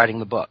JMS was writing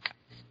the book.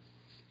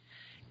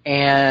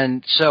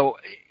 And so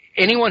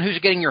anyone who's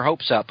getting your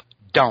hopes up,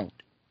 don't.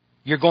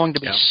 You're going to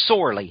be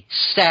sorely,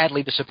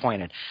 sadly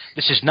disappointed.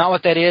 This is not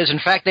what that is. In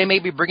fact, they may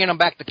be bringing them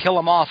back to kill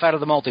them off out of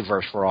the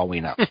multiverse for all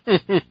we know.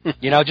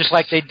 Just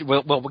like they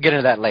we'll get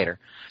into that later.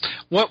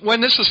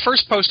 When this was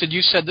first posted,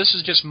 you said this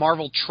is just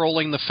Marvel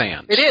trolling the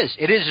fans. It is.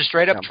 It is a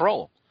straight-up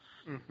troll.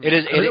 Mm-hmm. It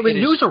is.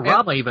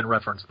 Newsarama even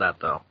referenced that,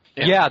 though.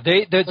 Yeah,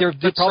 they're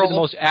probably the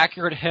most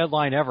accurate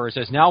headline ever. It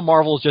says, now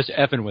Marvel's just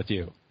effing with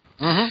you.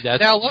 Mm-hmm.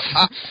 Now, look,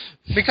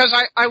 because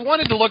I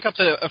wanted to look up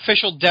the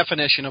official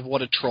definition of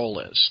what a troll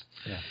is.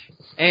 Yeah.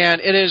 And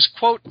it is,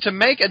 quote, to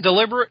make a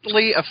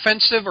deliberately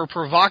offensive or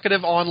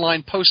provocative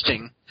online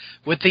posting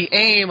with the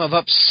aim of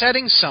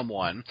upsetting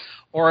someone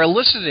or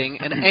eliciting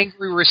an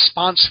angry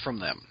response from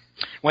them.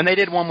 When they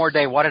did One More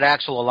Day, what did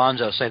Axel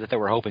Alonso say that they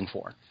were hoping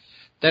for?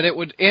 That it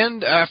would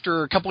end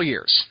after a couple of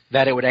years.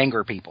 That it would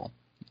anger people.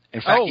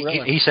 In fact,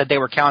 really? he said they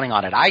were counting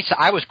on it.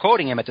 I was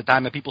quoting him at the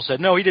time, and people said,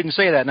 no, he didn't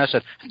say that. And I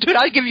said, dude,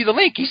 I'll give you the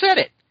link. He said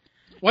it.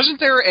 Wasn't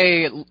there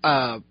a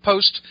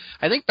post,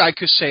 I think by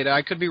Cuseda,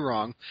 I could be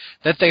wrong,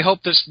 that they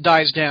hope this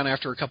dies down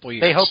after a couple of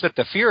years? They hope that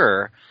the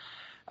Fuhrer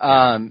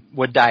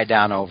would die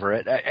down over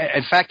it.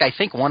 In fact, I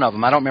think one of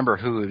them, I don't remember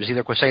who, it was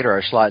either Quesada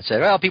or Slott,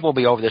 said, well, people will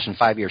be over this in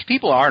 5 years.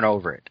 People aren't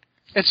over it.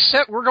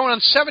 We're going on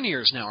 7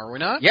 years now, are we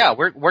not? Yeah,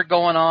 we're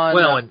going on.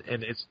 Well, and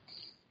it's.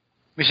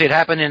 We see it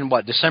happen in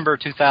what, December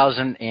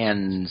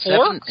 2007?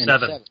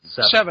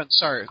 Seven,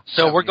 sorry.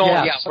 So we're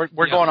going.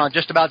 We're going on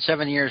just about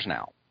 7 years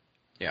now.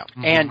 Yeah,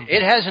 and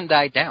it hasn't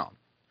died down.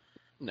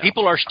 No.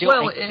 People are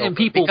still and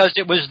people because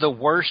it was the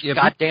worst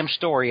goddamn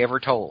story ever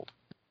told.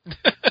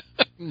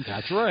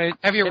 That's right.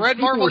 Have you read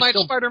Marvel Knight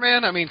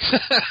Spider-Man? I mean,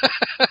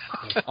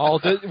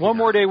 One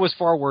More Day was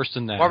far worse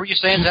than that. What were you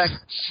saying, Zach?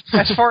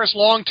 As far as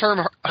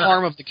long-term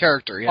harm of the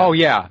character, yeah. Oh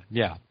yeah.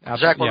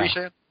 Zach, what were you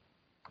saying?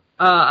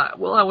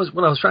 What I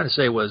was trying to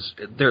say was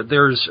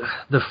there's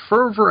the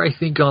fervor, I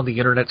think, on the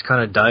internet's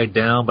kind of died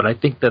down, but I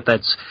think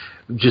that's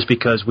just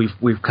because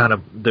we've kind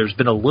of, there's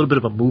been a little bit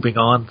of a moving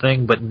on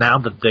thing, but now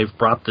that they've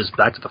brought this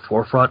back to the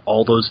forefront,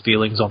 all those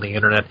feelings on the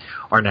internet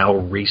are now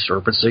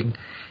resurfacing,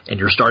 and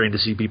you're starting to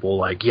see people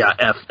like, yeah,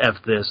 F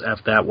this, F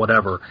that,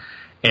 whatever,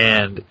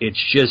 and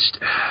it's just,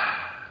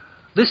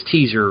 this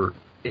teaser,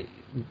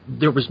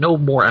 there was no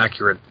more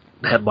accurate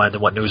headline than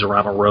what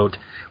Newsarama wrote.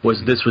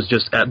 This was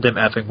just them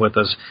effing with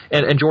us,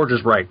 and George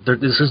is right.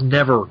 This is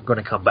never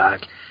going to come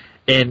back,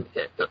 and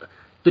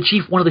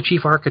one of the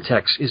chief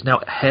architects is now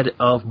head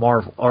of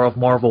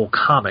Marvel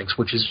Comics,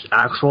 which is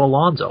Axel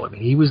Alonso. I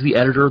mean, he was the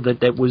editor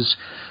that was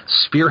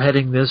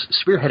spearheading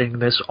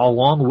this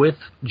along with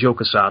Joe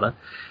Quesada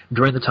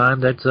during the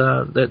time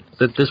that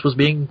this was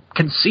being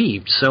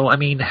conceived. So, I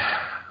mean,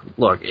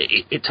 look,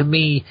 to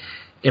me,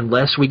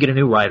 unless we get a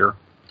new writer,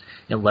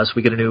 unless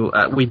we get a new,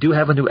 we do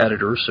have a new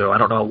editor, so I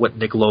don't know what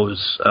Nick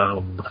Lowe's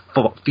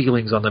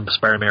feelings on the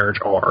Spider Marriage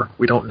are.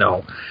 We don't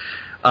know.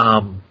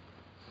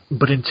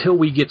 But until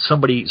we get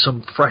some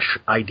fresh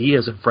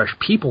ideas and fresh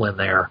people in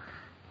there,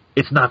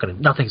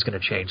 nothing's going to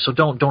change. So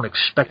don't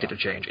expect it to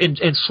change.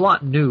 And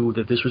Slott knew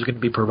that this was going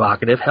to be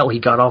provocative. Hell, he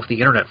got off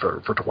the internet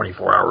for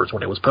 24 hours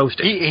when it was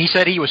posted. He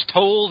said he was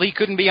told he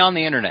couldn't be on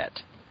the internet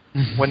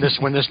when this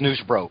news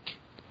broke.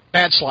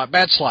 Bad Slott.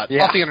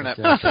 Yeah. Off the internet.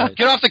 Right.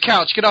 Get off the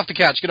couch. Get off the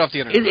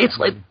internet. It's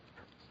like,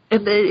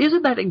 and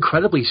isn't that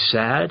incredibly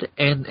sad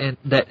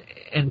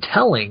and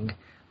telling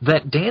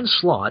that Dan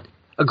Slott,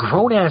 a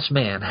grown-ass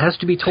man, has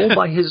to be told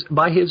by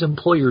his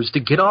employers to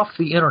get off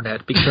the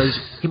internet because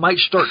he might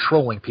start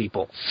trolling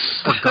people.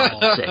 For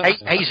God's sake.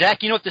 Hey,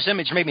 Zach, you know what this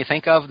image made me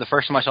think of the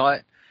first time I saw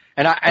it?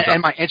 And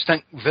my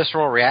instant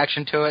visceral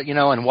reaction to it,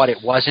 and what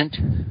it wasn't?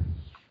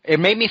 It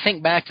made me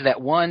think back to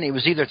that one, it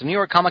was either at the New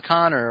York Comic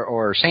Con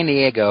or San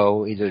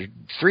Diego, either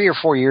 3 or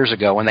 4 years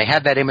ago, when they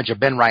had that image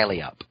of Ben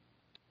Reilly up.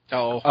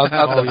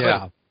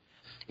 Yeah.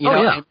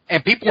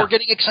 And people were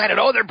getting excited.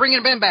 Oh, they're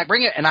bringing Ben back,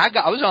 bring it. And I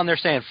was on there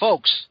saying,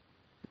 folks,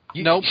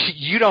 you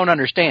don't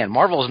understand.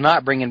 Marvel's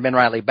not bringing Ben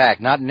Reilly back,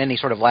 not in any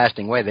sort of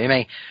lasting way. They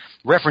may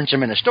reference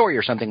him in a story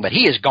or something, but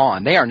he is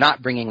gone. They are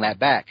not bringing that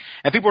back.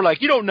 And people are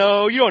like, you don't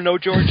know,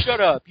 George, shut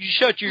up. You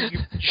shut your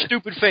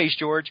stupid face,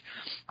 George.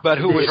 But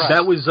who was right?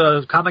 That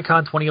was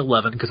Comic-Con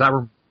 2011, because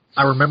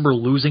I remember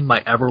losing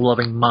my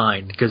ever-loving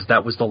mind, because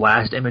that was the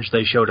last image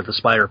they showed at the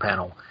Spider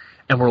panel.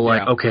 And we're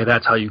like, okay,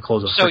 that's how you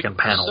close a freaking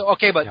panel. So,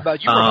 okay,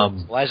 but you were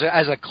hopeful.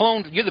 As a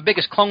clone, you're the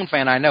biggest clone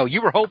fan I know.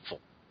 You were hopeful.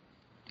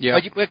 Yeah.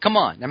 But come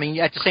on. I mean,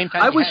 at the same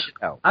time, I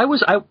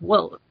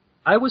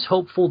was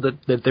hopeful that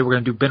they were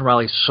going to do Ben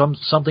Reilly,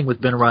 something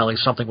with Ben Reilly,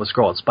 something with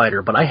Scarlet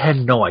Spider, but I had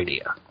no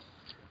idea.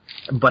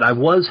 But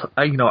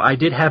I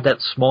did have that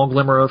small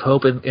glimmer of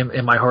hope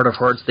in my heart of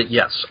hearts that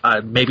yes,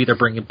 maybe they're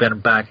bringing Ben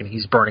back and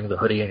he's burning the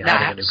hoodie and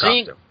having a new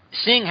costume.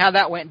 Seeing how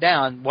that went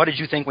down, what did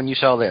you think when you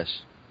saw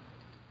this?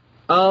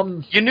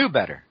 You knew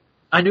better.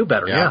 I knew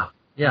better. Yeah,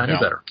 I knew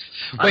better.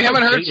 We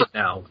haven't heard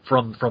now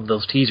from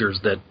those teasers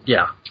that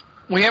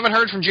We haven't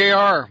heard from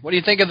JR. What do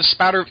you think of the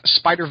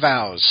Spider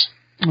Vows?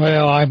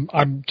 Well,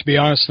 I'm to be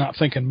honest, not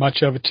thinking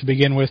much of it to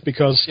begin with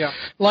because,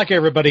 like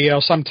everybody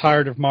else, I'm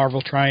tired of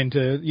Marvel trying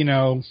to,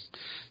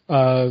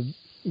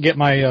 get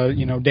my,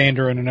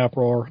 dander in an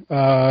uproar.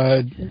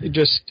 I'm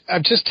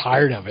just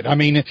tired of it. I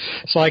mean,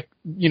 it's like,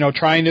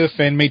 trying to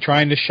offend me,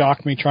 trying to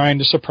shock me, trying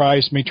to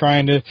surprise me,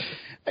 trying to,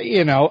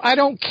 I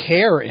don't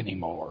care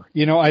anymore.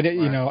 I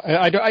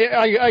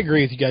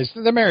agree with you guys.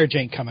 The marriage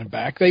ain't coming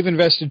back. They've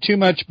invested too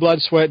much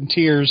blood, sweat, and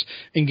tears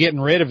in getting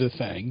rid of the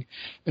thing,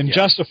 and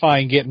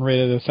justifying getting rid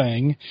of the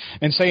thing,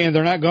 and saying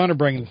they're not going to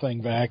bring the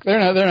thing back. They're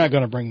not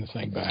going to bring the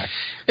thing back.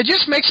 It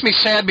just makes me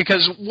sad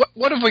because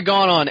what have we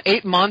gone on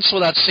 8 months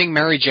without seeing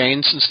Mary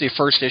Jane since the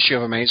first issue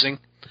of Amazing?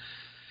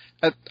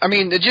 I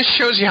mean, it just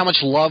shows you how much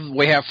love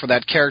we have for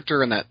that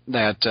character and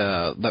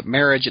that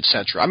marriage,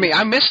 etc. I mean,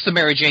 I miss the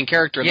Mary Jane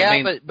character.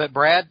 But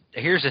Brad,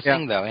 here's the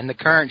thing, though. In the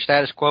current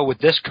status quo, with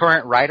this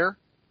current writer,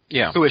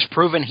 who has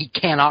proven he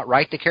cannot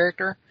write the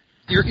character,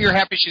 you're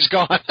happy she's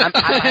gone. I'm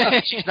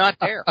happy she's not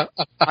there.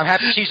 I'm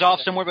happy she's off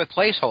somewhere with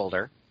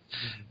placeholder.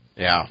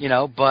 Yeah.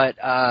 But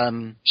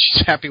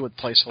she's happy with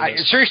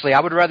placeholders. Seriously, I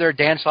would rather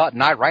Dan Slott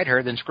not write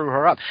her than screw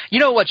her up.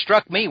 What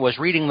struck me was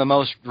reading the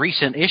most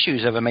recent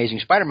issues of Amazing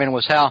Spider-Man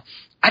was how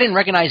I didn't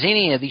recognize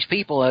any of these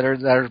people that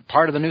are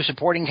part of the new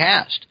supporting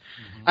cast.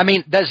 Mm-hmm. I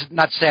mean, that's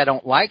not to say I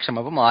don't like some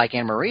of them. I like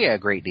Anne Maria a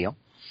great deal.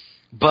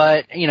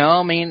 But,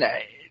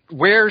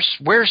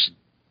 where's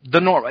the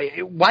norm?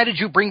 Why did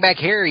you bring back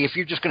Harry if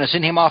you're just going to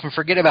send him off and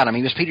forget about him?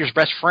 He was Peter's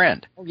best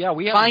friend. Oh, yeah,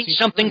 we find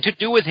something to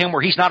do with him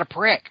where he's not a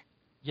prick.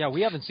 Yeah,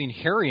 we haven't seen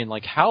Harry in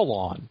how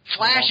long?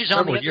 Flash is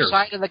on the other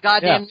side of the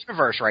goddamn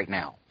universe right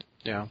now.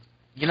 Yeah.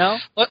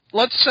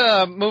 Let's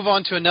move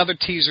on to another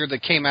teaser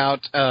that came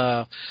out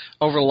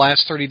over the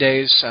last 30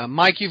 days.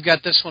 Mike, you've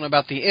got this one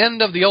about the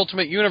end of the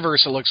Ultimate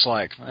Universe, it looks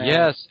like.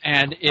 Yes,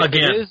 and if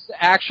it is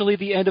actually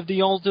the end of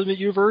the Ultimate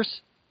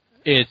Universe,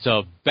 it's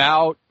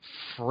about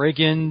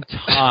friggin'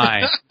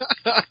 time.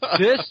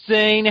 This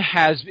thing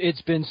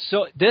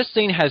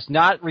has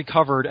not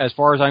recovered, as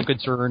far as I'm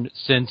concerned,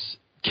 since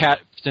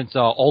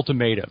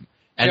Ultimatum.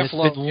 And it's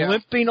been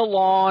limping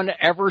along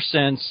ever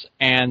since,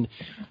 and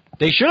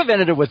they should have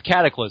ended it with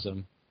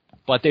Cataclysm,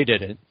 but they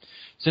didn't.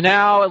 So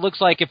now it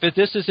looks like if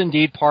this is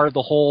indeed part of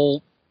the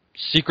whole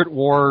Secret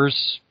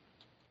Wars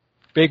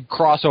big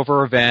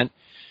crossover event,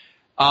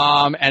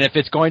 and if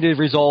it's going to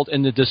result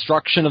in the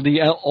destruction of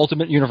the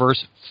Ultimate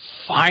Universe,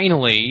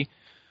 finally...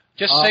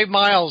 Just save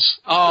Miles.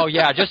 Oh,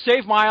 yeah, just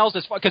save Miles.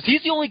 Because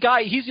he's the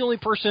only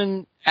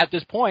person at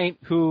this point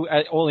who,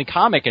 only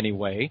comic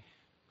anyway,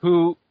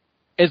 who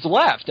is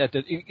left.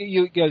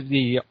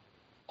 The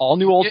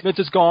all-new Ultimates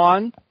is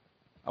gone,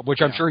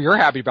 which I'm sure you're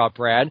happy about,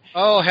 Brad.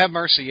 Oh, have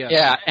mercy, yes.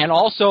 Yeah, and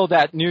also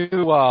that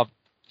new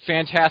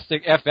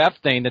Fantastic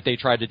FF thing that they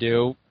tried to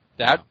do,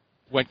 that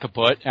went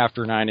kaput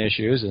after 9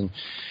 issues.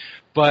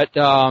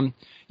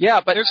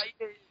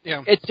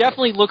 It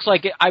definitely looks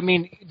like it. I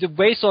mean,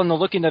 based on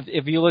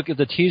if you look at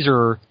the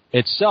teaser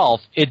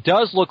itself, it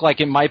does look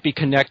like it might be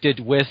connected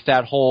with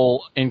that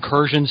whole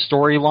Incursion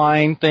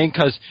storyline thing.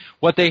 Because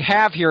what they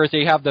have here is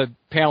they have the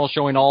panel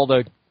showing all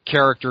the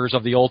characters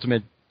of the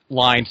Ultimate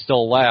line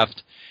still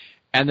left,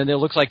 and then it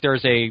looks like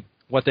there's a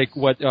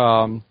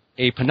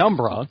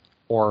penumbra,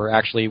 or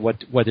actually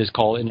what is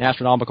called in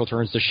astronomical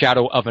terms the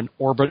shadow of an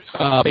orbit,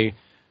 a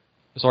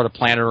sort of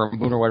planet or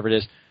moon or whatever it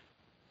is,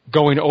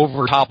 going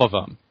over top of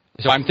them.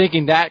 So I'm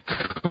thinking that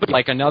could be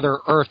like another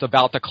Earth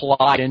about to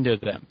collide into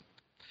them.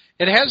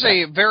 It has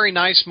a very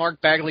nice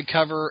Mark Bagley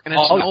cover, and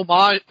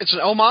it's an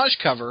homage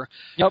cover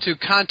to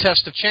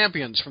Contest of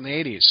Champions from the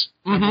 80s,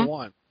 number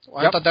 1. So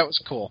I thought that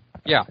was cool.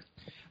 Yeah.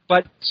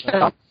 But,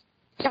 I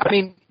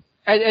mean,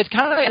 it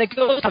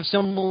goes kind of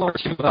similar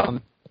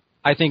to,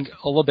 I think,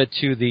 a little bit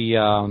to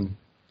the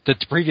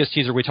previous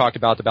teaser we talked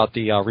about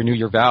the Renew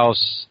Your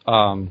Vows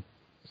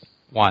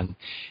one.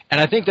 And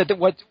I think that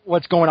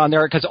what's going on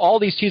there, because all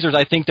these teasers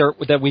I think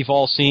that we've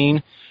all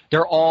seen,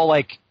 they're all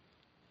like,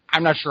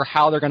 I'm not sure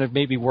how they're going to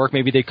maybe work.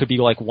 Maybe they could be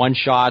like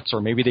one-shots,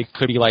 or maybe they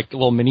could be like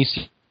little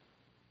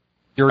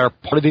you're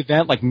part of the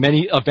event, like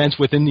many events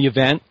within the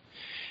event,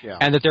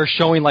 and that they're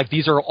showing like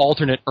these are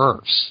alternate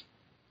Earths.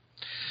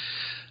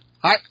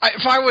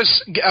 If I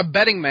was a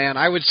betting man,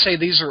 I would say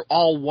these are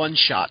all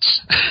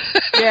one-shots.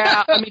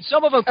 Yeah, I mean,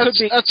 some of them could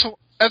be... That's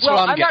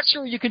what I'm not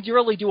sure you could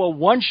really do a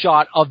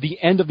one-shot of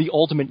the end of the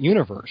Ultimate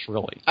Universe,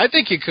 really. I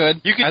think you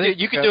could. You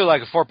could do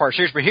like a 4-part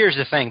series, but here's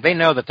the thing. They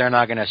know that they're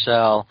not going to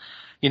sell...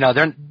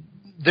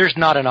 there's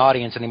not an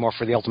audience anymore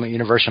for the Ultimate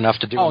Universe enough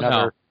to do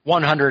another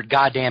 100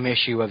 goddamn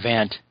issue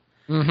event.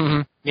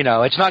 Mm-hmm.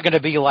 It's not going to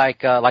be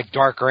like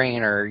Dark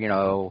Reign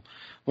or,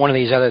 one of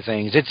these other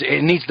things.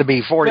 It needs to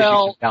be 40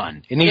 issues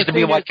done. It needs to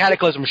be what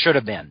Cataclysm should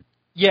have been.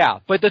 Yeah,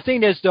 but the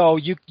thing is, though,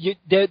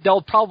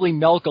 they'll probably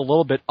milk a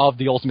little bit of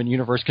the Ultimate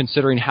Universe,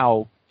 considering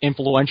how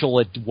influential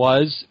it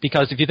was.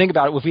 Because if you think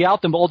about it,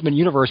 without the Ultimate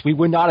Universe, we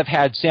would not have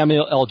had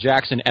Samuel L.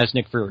 Jackson as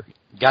Nick Fury.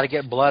 Got to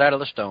get blood out of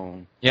the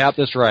stone. Yeah,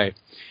 that's right.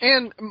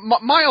 And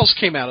Miles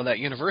came out of that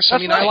universe. I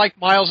like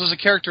Miles as a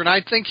character, and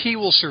I think he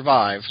will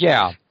survive.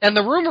 Yeah. And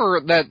the rumor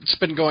that's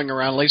been going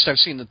around, at least I've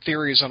seen the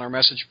theories on our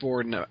message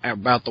board and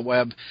about the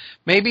web,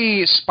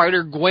 maybe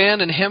Spider-Gwen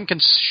and him can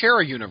share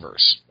a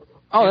universe.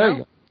 Oh, there you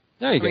go.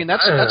 I mean,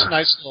 that's a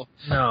nice little...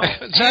 No.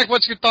 Zach,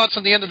 what's your thoughts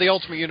on the end of the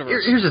Ultimate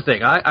Universe? Here's the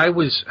thing. I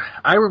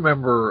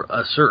remember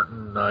a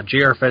certain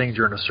J.R.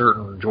 Fettinger and a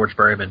certain George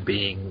Berryman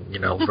being,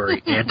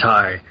 very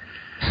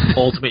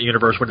anti-Ultimate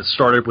Universe when it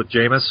started with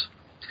Jameis.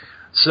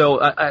 So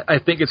I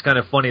think it's kind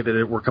of funny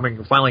that we're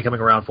finally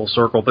coming around full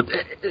circle. But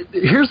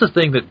here's the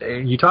thing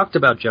that you talked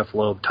about Jeff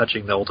Loeb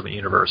touching the Ultimate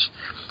Universe.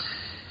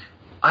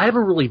 I have a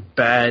really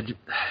bad...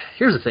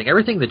 Here's the thing.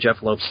 Everything that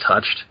Jeff Loeb's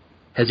touched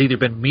has either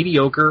been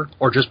mediocre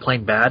or just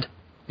plain bad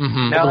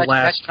over the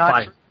last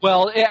 5.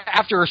 Well,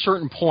 after a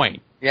certain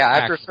point. Yeah,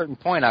 after a certain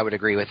point, I would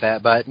agree with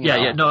that. But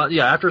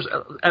after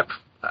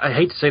I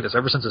hate to say this,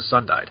 ever since his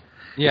son died,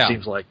 it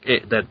seems like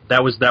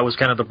that was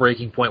kind of the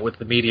breaking point with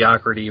the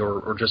mediocrity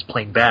or just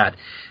plain bad.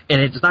 And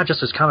it's not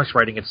just his comics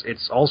writing;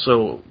 it's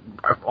also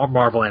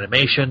Marvel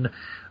animation,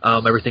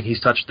 everything he's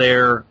touched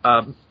there.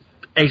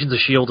 Agents of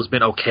S.H.I.E.L.D. has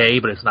been okay,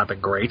 but it's not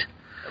been great.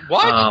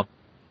 What?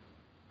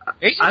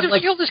 Agents of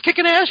S.H.I.E.L.D. is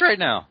kicking ass right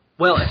now.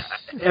 Well,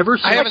 ever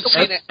since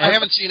I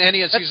haven't seen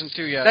any of season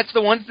 2 yet. That's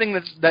the one thing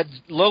that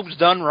Loeb's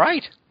done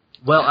right.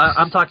 Well,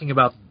 I'm talking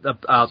about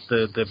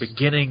the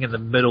beginning and the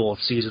middle of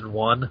season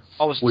 1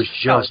 was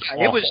just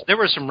awful. There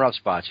were some rough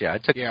spots. Yeah,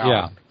 it took.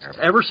 Yeah.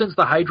 Ever since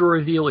the Hydra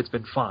reveal, it's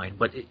been fine,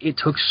 but it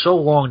took so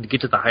long to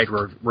get to the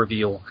Hydra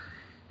reveal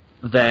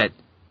that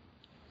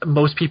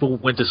most people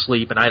went to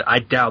sleep, and I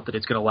doubt that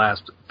it's going to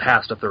last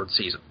past a third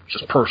season.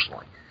 Just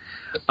personally,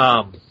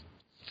 I'm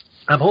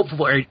hopeful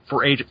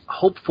for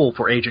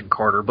Agent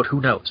Carter, but who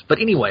knows? But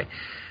anyway.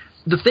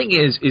 The thing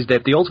is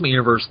that the Ultimate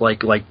Universe,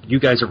 like you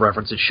guys have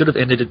referenced, it should have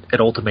ended at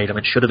Ultimatum.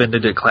 It should have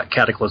ended at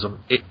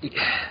Cataclysm.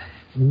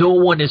 No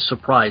one is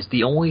surprised.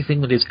 The only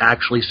thing that is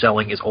actually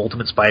selling is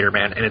Ultimate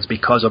Spider-Man, and it's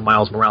because of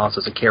Miles Morales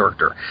as a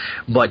character.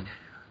 But,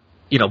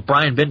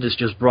 Brian Bendis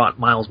just brought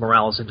Miles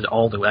Morales into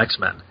All New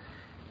X-Men.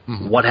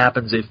 Mm-hmm. What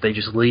happens if they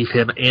just leave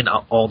him in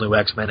All New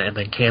X-Men and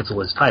then cancel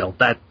his title?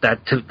 That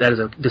is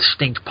a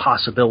distinct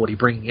possibility,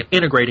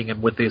 integrating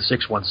him with the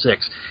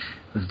 616.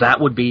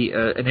 That would be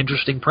an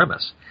interesting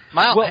premise.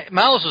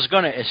 Miles is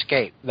going to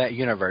escape that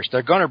universe.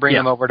 They're going to bring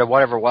him over to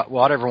whatever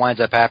winds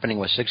up happening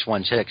with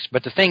 616.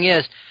 But the thing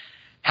is,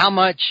 how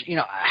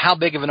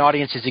big of an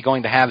audience is he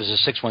going to have as a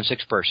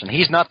 616 person?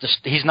 He's not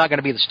going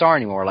to be the star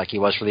anymore like he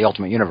was for the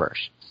Ultimate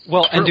Universe.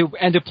 Well,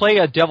 and to play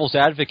a devil's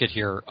advocate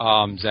here,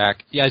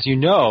 Zach, as you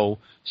know,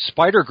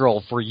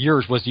 Spider-Girl for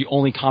years was the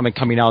only comic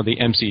coming out of the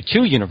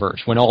MC2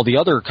 universe when all the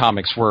other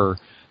comics were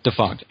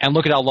defunct. And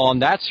look at how long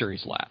that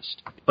series lasts.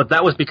 But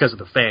that was because of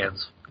the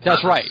fans.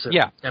 That's right.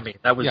 Yeah. I mean,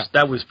 that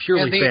was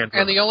purely fan.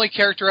 And the only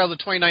character out of the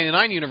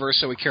 2099 universe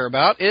that we care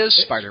about is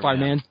Spider-Man.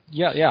 Spider-Man.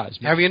 Yeah.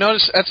 Have you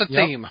noticed? That's a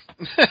theme.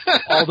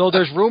 Although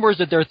there's rumors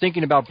that they're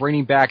thinking about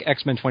bringing back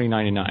X-Men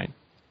 2099.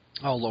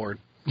 Oh Lord.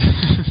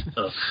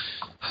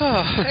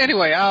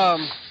 Anyway,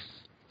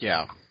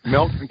 yeah.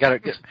 Milk, got to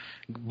get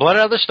blood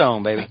out of the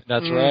stone, baby.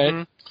 That's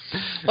right.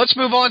 Let's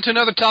move on to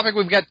another topic.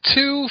 We've got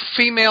 2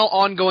 female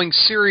ongoing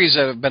series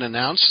that have been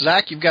announced.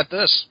 Zach, you've got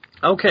this.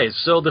 Okay,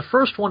 so the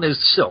first one is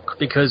Silk,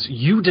 because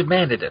you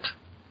demanded it.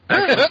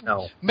 Actually,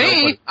 no. Me?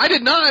 Nobody. I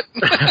did not.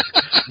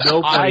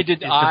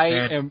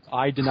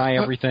 I deny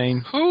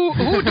everything.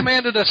 Who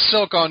demanded a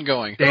Silk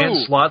ongoing?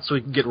 Dan Slott, so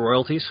we can get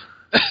royalties.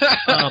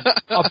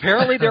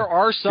 Apparently there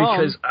are some.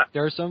 Because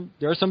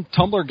there's some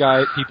Tumblr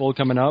guy people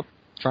coming up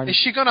trying. Is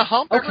she going to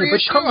hump every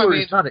issue? Tumblr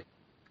is not.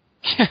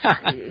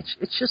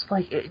 It's just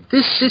like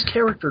this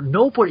character.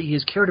 Nobody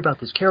has cared about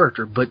this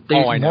character, but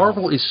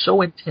Marvel is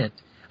so intent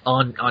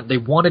on they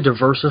want to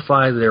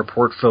diversify their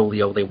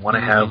portfolio. They want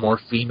to have more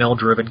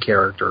female-driven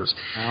characters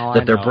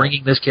that they're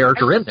bringing this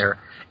character in there.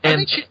 And I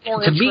think she's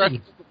more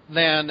interesting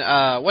than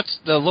what's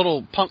the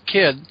little punk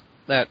kid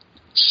that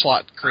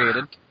Slott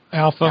created?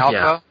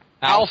 Alpha.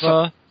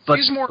 Alpha. But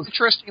she's more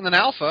interesting than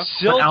Alpha.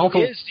 Silk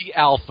is the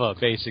Alpha,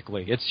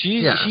 basically.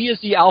 She is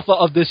the Alpha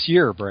of this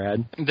year,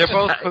 Brad. They're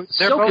both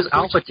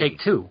Alpha Take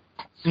 2.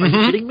 Are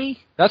you kidding me?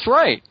 That's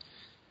right.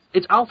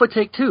 It's Alpha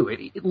Take 2.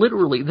 It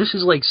literally, this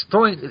is like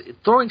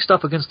throwing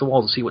stuff against the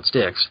wall to see what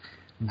sticks.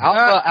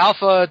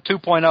 Alpha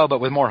 2.0, but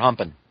with more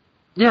humping.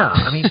 Yeah,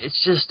 I mean,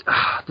 it's just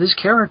this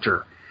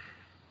character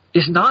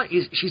she's not.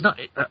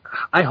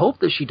 I hope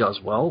that she does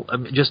well. I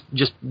mean,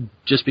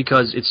 just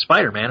because it's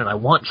Spider-Man, and I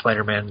want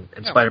Spider-Man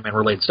and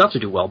Spider-Man-related stuff to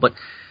do well. But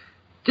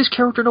this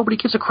character, nobody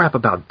gives a crap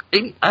about.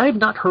 I have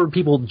not heard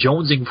people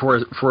jonesing for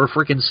a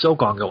freaking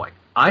Silk ongoing.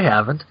 I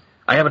haven't.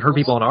 I haven't heard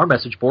people on our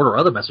message board or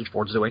other message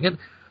boards doing it.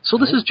 So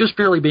this is just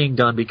barely being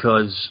done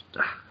because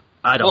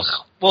I don't know.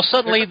 Well,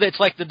 suddenly it's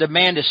like the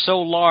demand is so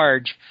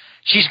large.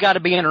 She's got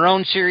to be in her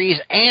own series,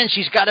 and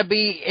she's got to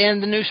be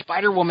in the new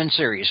Spider-Woman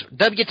series.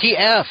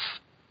 WTF?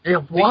 Yeah,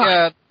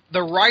 why?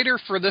 The writer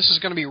for this is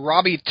going to be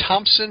Robbie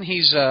Thompson.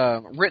 He's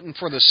written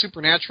for the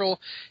Supernatural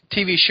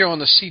TV show on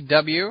the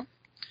CW.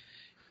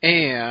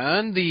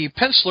 And the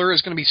penciler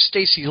is going to be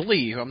Stacey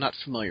Lee, who I'm not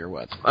familiar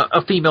with.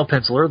 A female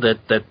penciler that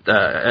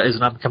is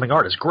an up-and-coming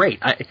artist. Great.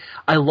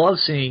 I love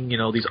seeing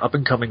these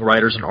up-and-coming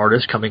writers and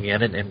artists coming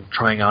in and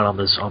trying out on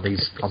these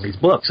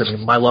books. I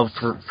mean, my love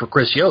for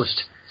Chris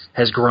Yost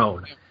has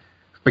grown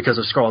because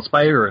of Scarlet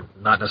Spider and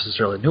not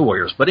necessarily New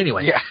Warriors. But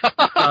anyway. Yeah.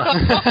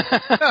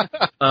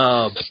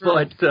 By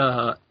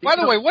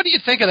the way, what do you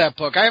think of that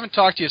book? I haven't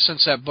talked to you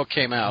since that book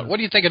came out. What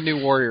do you think of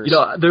New Warriors?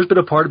 There's been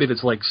a part of me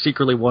that's like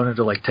secretly wanted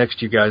to like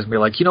text you guys and be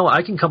like,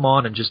 I can come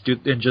on and just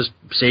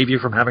save you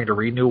from having to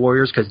read New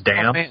Warriors because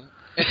damn. Oh, man.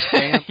 It's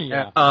damn.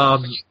 Yeah.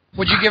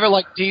 Would you give it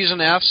like D's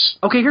and F's?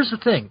 Okay, here's the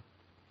thing.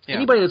 Yeah.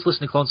 Anybody that's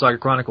listened to Clone Saga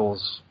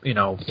Chronicles,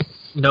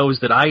 knows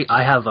that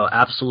I have an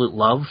absolute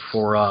love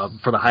for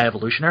the High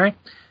Evolutionary,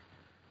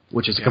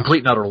 which is a complete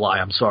and utter lie.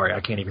 I'm sorry, I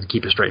can't even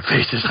keep a straight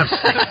face as I'm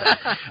saying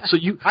that. So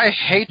I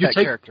hate that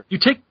character. You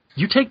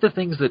take the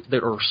things that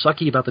are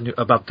sucky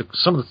about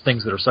some of the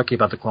things that are sucky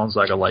about the Clone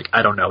Saga, like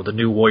I don't know, the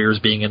New Warriors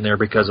being in there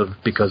because of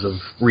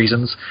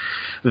reasons,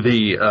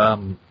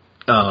 the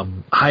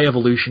High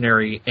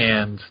Evolutionary,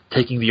 and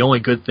taking the only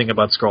good thing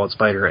about Scarlet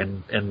Spider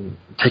and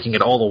taking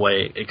it all the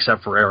way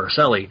except for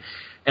Araceli,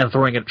 and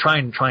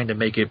trying to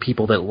make it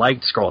people that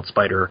liked Scarlet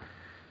Spider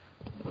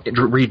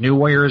read New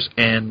Warriors,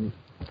 and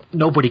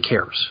nobody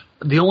cares.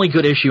 The only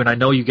good issue, and I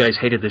know you guys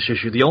hated this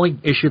issue, the only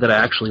issue that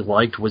I actually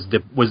liked was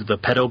the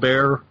pedo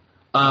bear.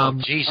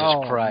 Jesus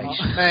Christ.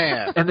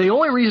 Man. And the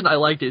only reason I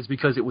liked it is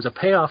because it was a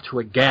payoff to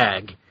a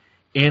gag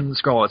in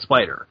Scarlet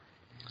Spider.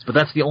 But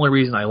that's the only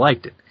reason I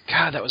liked it.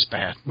 God, that was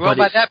bad. Well,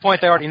 by that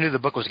point, they already knew the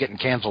book was getting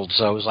canceled,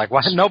 so it was like,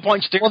 no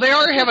point sticking. Well, they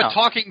already have a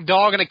talking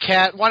dog and a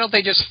cat. Why don't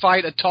they just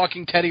fight a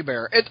talking teddy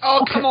bear?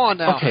 Come on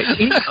now.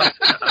 Okay,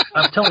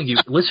 I'm telling you,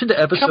 listen to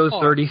episode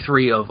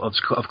 33 of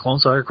Clone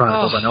Saga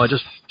Chronicles. I know I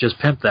just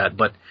pimped that,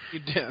 but you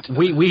did.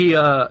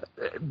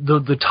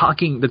 The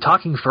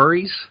talking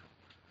furries,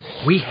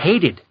 we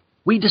hated,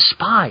 we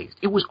despised.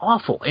 It was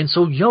awful, and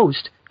so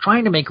Yost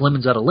trying to make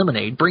lemons out of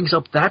lemonade brings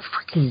up that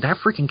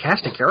freaking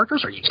cast of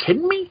characters. Are you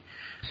kidding me?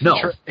 No.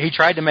 He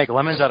tried to make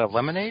lemons out of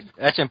lemonade?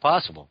 That's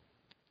impossible.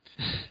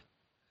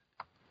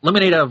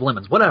 Lemonade out of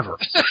lemons, whatever.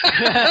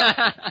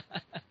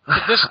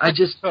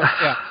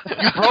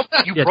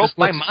 You broke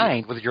my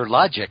mind with your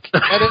logic.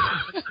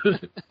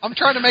 I'm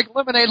trying to make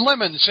lemonade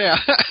lemons, yeah.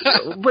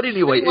 But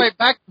anyway,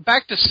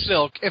 back to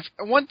Silk. If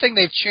one thing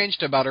they've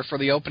changed about her for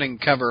the opening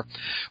cover,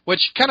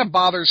 which kind of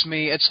bothers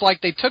me, it's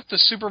like they took the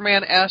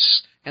Superman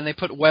S and they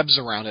put webs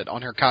around it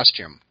on her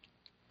costume.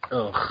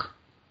 Ugh.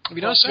 Have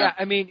you noticed that?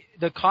 Yeah,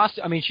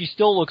 I mean, she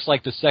still looks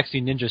like the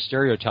sexy ninja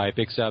stereotype,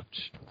 except,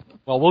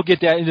 well, we'll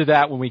get into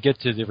that when we get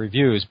to the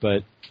reviews,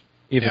 but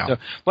so.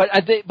 But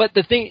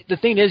the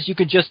thing is, you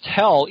can just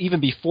tell, even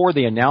before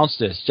they announced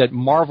this, that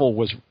Marvel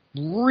was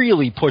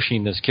really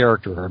pushing this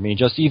character. I mean,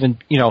 just even,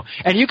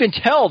 and you can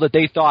tell that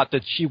they thought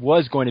that she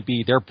was going to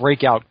be their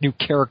breakout new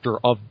character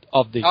of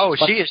the... Oh,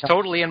 she is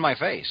totally in my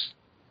face.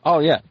 Oh,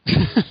 yeah.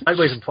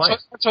 Sideways and twice.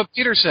 That's what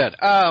Peter said.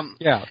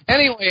 Yeah.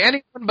 Anyway,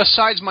 anyone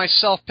besides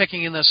myself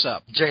picking this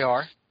up?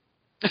 JR.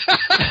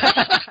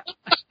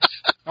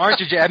 Aren't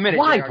you, admit it,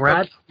 Why, JR?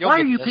 Brad? Why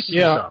are you picking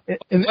this up?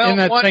 In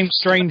that same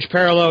strange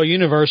parallel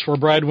universe where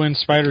Brad wins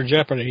Spider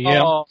Jeopardy,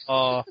 yeah.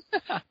 Why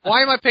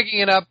am I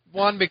picking it up?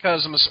 One,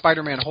 because I'm a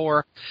Spider-Man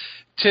whore.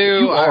 Two,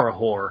 you are a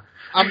whore.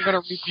 I'm going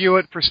to review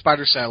it for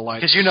Spider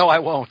Satellite. Because you know I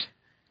won't.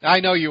 I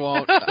know you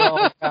won't.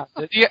 Now,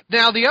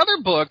 the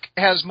other book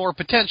has more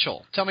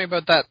potential. Tell me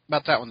about that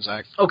one,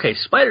 Zach. Okay,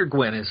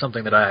 Spider-Gwen is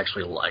something that I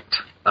actually liked.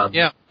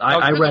 Yeah.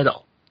 I read...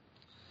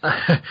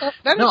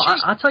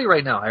 I'll tell you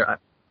right now,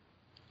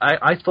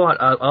 I thought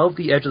of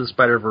the Edge of the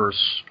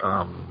Spider-Verse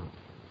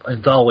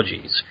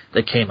anthologies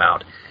that came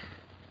out,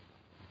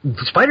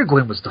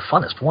 Spider-Gwen was the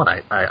funnest one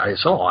I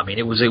saw. I mean,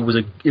 it was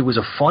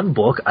a fun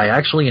book. I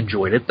actually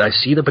enjoyed it. I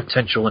see the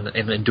potential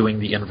in doing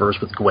the inverse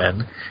with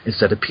Gwen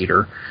instead of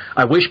Peter.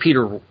 I wish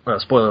Peter,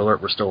 spoiler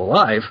alert, were still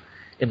alive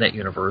in that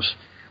universe,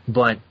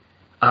 but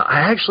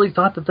I actually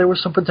thought that there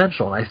was some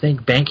potential. And I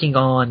think banking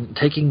on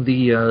taking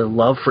the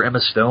love for Emma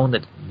Stone,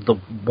 that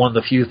one of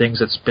the few things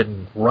that's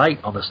been right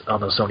on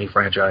the Sony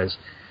franchise,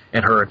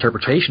 and her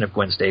interpretation of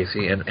Gwen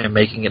Stacy, and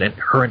making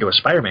her into a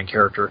Spider-Man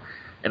character,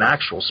 an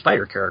actual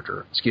Spider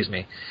character,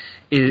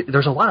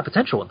 there's a lot of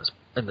potential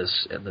in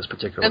this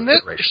particular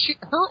iteration.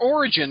 Her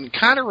origin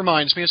kind of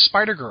reminds me of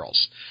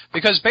Spider-Girls,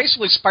 because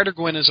basically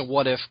Spider-Gwen is a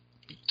what-if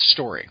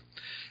story.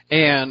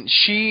 And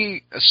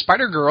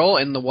Spider-Girl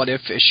in the What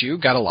If issue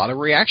got a lot of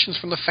reactions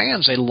from the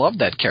fans. They loved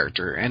that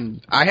character.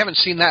 And I haven't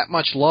seen that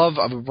much love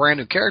of a brand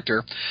new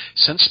character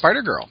since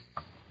Spider-Girl.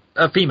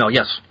 Female,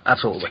 yes,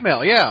 absolutely.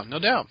 Female, yeah, no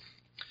doubt.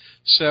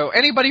 So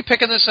anybody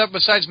picking this up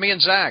besides me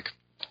and Zach?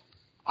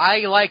 I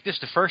liked this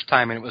the first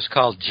time, and it was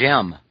called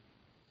Gem.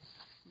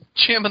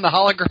 Jim and the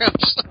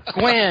Holograms.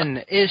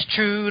 Gwen is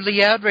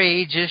truly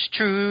outrageous,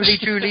 truly,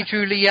 truly,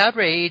 truly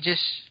outrageous.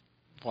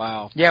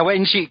 Wow. Yeah,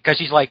 because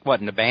she's like,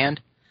 what, in the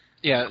band?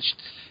 Yeah.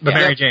 The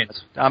Mary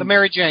Janes. The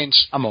Mary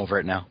Janes. I'm over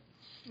it now.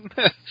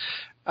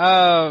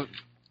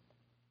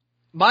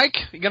 Mike,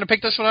 you going to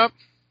pick this one up?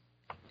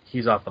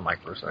 He's off the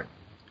mic for a second.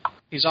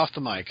 He's off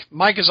the mic.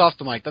 Mike is off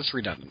the mic. That's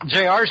redundant.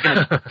 JR's going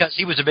to, because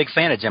he was a big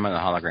fan of Gem and the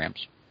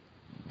Holograms.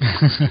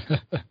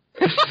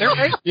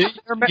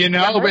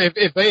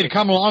 If they had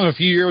come along a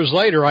few years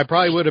later, I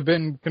probably would have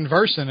been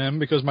conversing them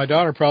because my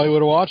daughter probably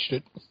would have watched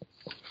it.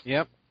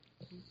 Yep.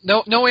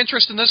 No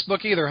interest in this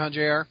book either, huh,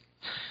 JR?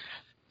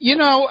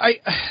 I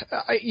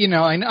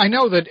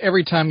know that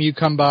every time you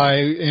come by,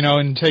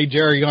 and say,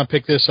 Jerry, you're going to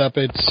pick this up,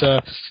 it's,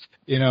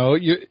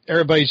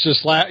 everybody's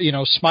just,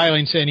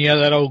 smiling, saying, yeah,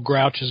 that old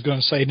grouch is going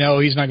to say, no,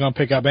 he's not going to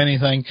pick up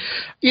anything.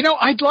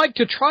 I'd like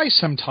to try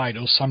some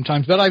titles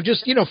sometimes, but I've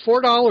just,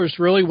 $4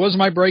 really was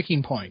my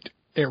breaking point.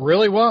 It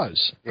really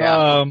was.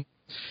 Yeah.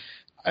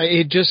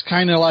 It just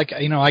kind of like,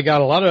 I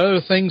got a lot of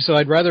other things that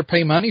I'd rather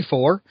pay money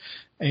for.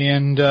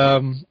 And,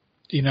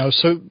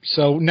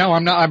 so no,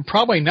 I'm not, I'm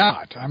probably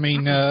not. I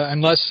mean,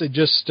 unless it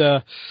just,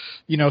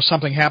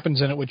 something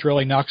happens in it which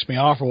really knocks me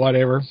off or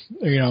whatever,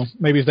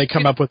 maybe if they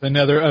come up with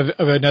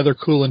another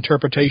cool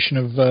interpretation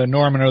of,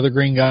 Norman or the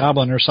Green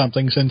Goblin or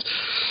something, since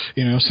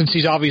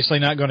he's obviously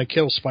not going to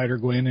kill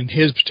Spider-Gwen in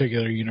his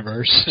particular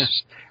universe.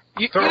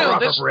 Throw her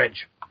off a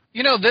bridge.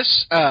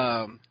 This,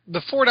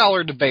 the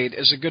 $4 debate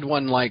is a good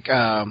one, like,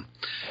 that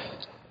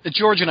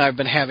George and I have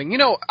been having.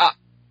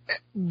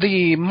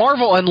 the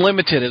Marvel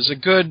Unlimited is a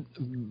good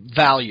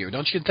value,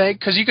 don't you think?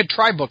 Because you could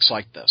try books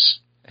like this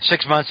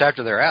 6 months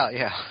after they're out.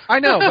 Yeah, I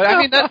know, but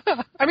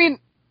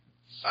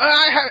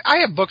I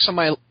have books on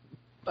my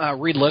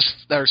read list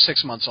that are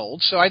 6 months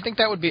old, so I think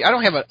that would be. I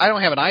don't have an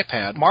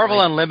iPad.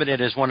 Marvel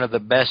Unlimited is one of the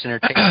best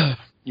entertainment,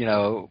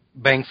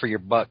 bang for your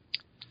buck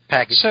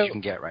packages you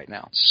can get right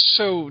now.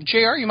 So,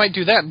 JR, you might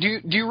do that.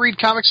 Do you read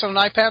comics on an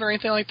iPad or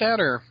anything like that,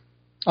 or?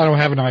 I don't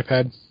have an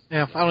iPad.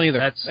 Yeah, I don't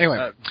either.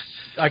 Anyway,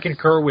 I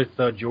concur with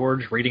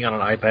George. Reading on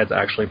an iPad is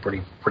actually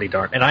pretty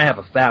darn. And I have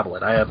a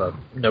phablet. I have a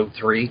Note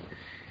 3.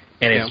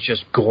 And it's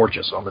just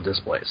gorgeous on the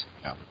displays.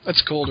 Yeah,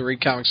 that's cool to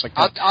read comics like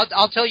that.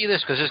 I'll tell you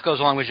this, because this goes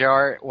along with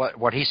JR,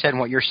 what he said and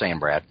what you're saying,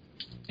 Brad.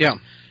 Yeah.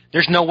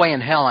 There's no way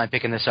in hell I'm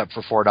picking this up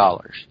for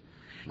 $4.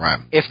 Right.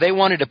 If they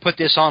wanted to put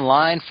this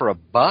online for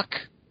 $1,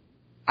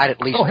 I'd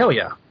at least... Oh, hell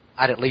yeah.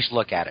 I'd at least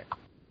look at it.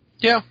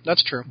 Yeah,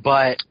 that's true.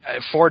 But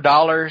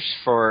 $4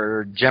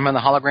 for Gem and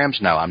the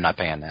Holograms? No, I'm not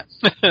paying that.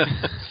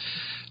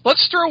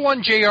 Let's throw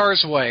one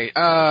JR's way.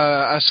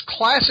 A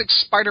classic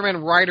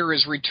Spider-Man writer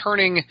is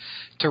returning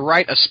to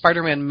write a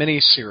Spider-Man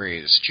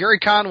miniseries. Jerry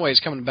Conway is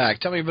coming back.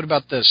 Tell me a bit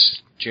about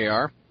this,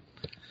 JR.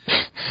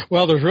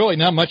 Well, there's really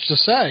not much to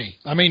say.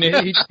 I mean,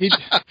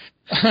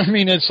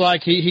 it's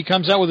like he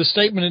comes out with a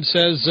statement and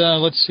says,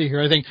 let's see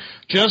here, I think,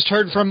 just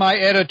heard from my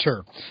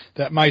editor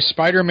that my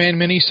Spider-Man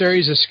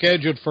miniseries is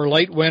scheduled for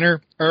late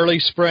winter, early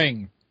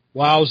spring.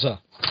 Wowza.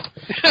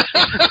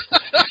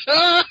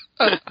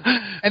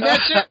 And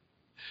that's it.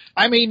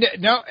 I mean,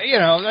 no,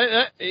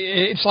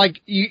 it's like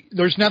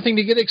there's nothing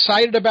to get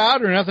excited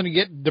about or nothing to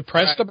get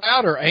depressed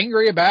about or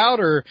angry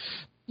about or,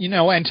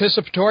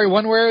 anticipatory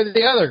one way or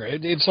the other.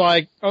 It's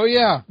like, oh,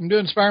 yeah, I'm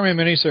doing Spider-Man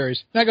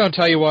miniseries. Not going to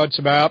tell you what it's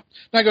about.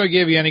 Not going to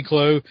give you any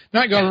clue.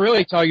 Not going to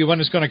really tell you when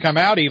it's going to come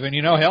out even.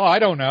 Hell, I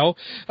don't know.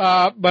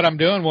 But I'm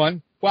doing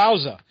one.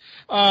 Wowza.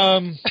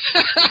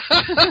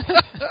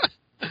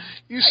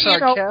 You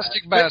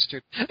sarcastic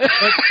bastard.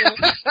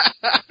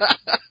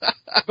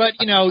 But,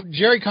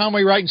 Jerry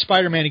Conway writing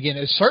Spider-Man again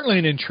is certainly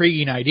an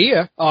intriguing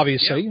idea,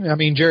 obviously. Yep. I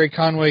mean, Jerry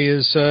Conway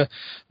is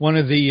one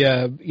of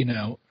the,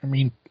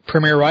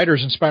 premier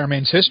writers in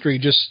Spider-Man's history,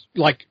 just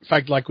like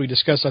we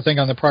discussed, I think,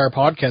 on the prior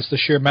podcast, the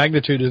sheer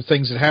magnitude of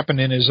things that happened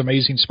in his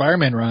Amazing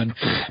Spider-Man run.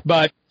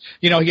 But,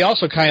 he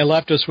also kind of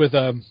left us with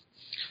a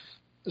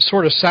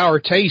sort of sour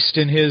taste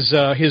in his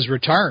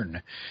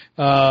return,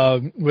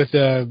 with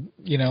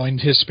in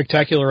his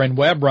Spectacular and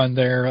Web run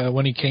there,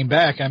 when he came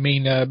back. I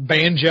mean,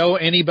 Banjo,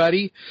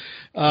 anybody?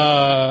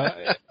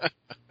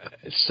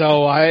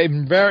 So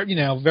I'm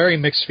very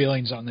mixed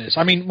feelings on this.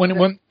 I mean,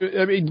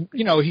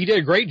 he did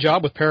a great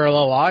job with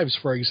Parallel Lives,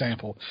 for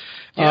example.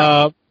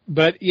 Yeah.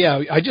 But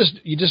yeah,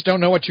 you just don't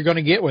know what you're going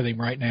to get with him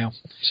right now.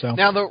 So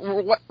now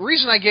the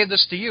reason I gave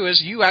this to you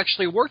is you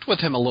actually worked with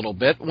him a little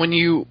bit when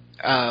you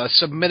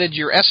submitted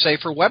your essay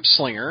for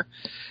Webslinger,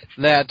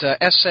 that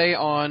essay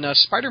on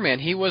Spider-Man.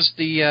 He was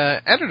the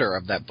editor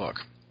of that book.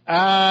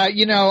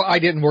 I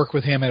didn't work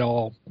with him at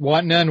all.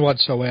 None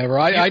whatsoever.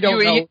 I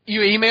don't know.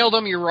 You emailed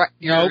him your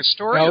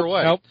story or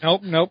what?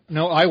 Nope.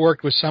 I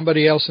worked with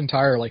somebody else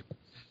entirely.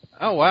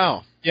 Oh,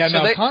 wow. Yeah,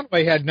 so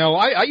Conway had no.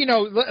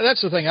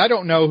 That's the thing. I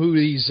don't know who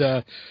these.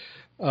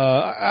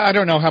 I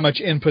don't know how much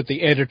input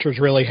the editors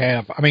really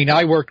have. I mean,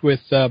 I worked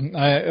with.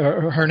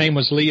 Her name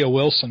was Leah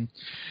Wilson.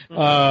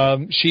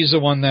 She's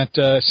the one that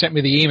sent me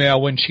the email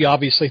when she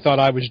obviously thought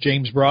I was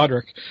James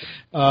Broderick.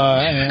 Who's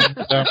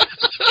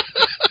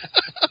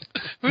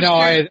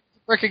James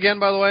Broderick again,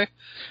 by the way?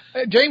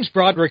 James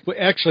Broderick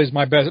actually is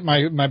my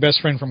best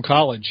friend from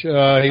college. He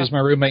was my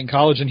roommate in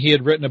college, and he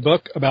had written a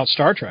book about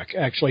Star Trek.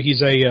 Actually,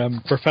 he's a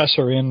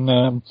professor in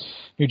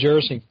New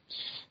Jersey,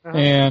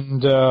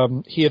 and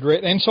he had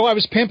written. And so I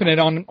was pimping it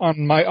on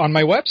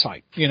my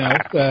website,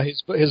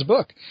 his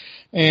book.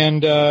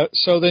 And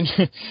so then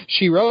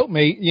she wrote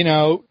me,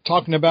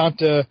 talking about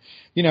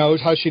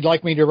how she'd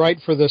like me to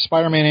write for the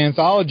Spider-Man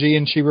anthology,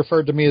 and she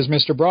referred to me as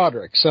Mr.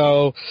 Broderick.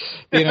 So,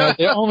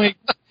 the only,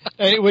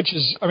 which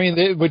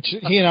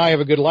he and I have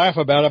a good laugh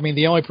about. I mean,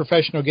 the only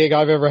professional gig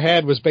I've ever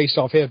had was based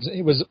off it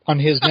was on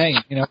his name,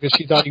 because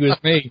she thought he was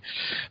me.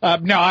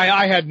 No,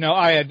 I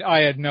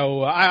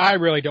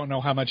really don't know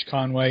how much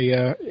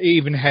Conway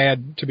even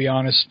had, to be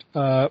honest,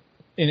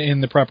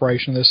 in the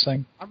preparation of this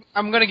thing.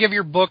 I'm going to give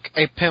your book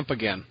a pimp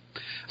again.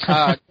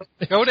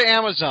 Go to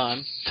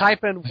Amazon,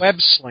 type in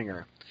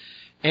Webslinger,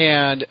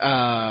 and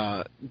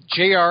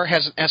JR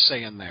has an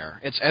essay in there.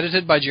 It's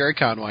edited by Jerry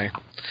Conway.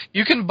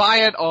 You can buy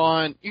it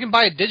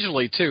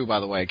digitally too, by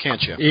the way,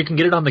 can't you? You can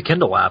get it on the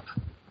Kindle app.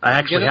 I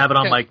actually have it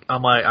on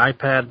my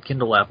iPad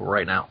Kindle app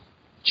right now.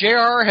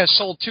 JR has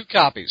sold 2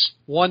 copies,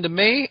 one to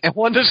me and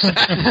one to Sam.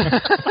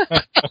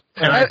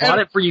 And I bought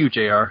it for you,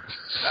 JR.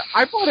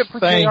 I bought it for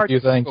JR.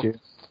 Thank you.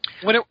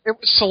 When it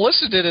was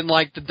solicited in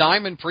like the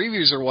Diamond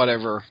previews or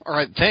whatever, or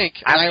I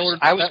think.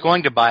 I was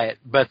going to buy it,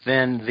 but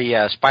then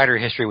the Spider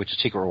History, which is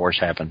Secret Wars,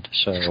 happened.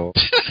 So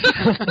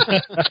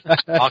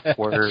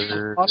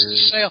awkward. Lost the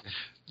sale.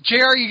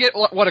 JR, you get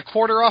what, a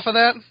quarter off of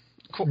that?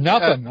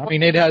 Nothing. I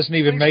mean, it hasn't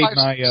even made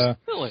my.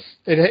 Really?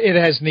 It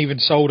hasn't even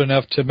sold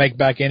enough to make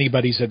back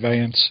anybody's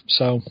advance.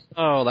 So.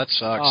 Oh, that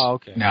sucks. Oh,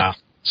 okay. Nah.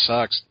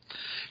 Sucks.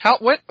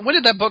 When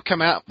did that book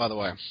come out, by the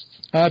way?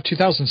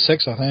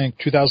 2006, I think.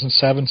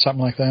 2007,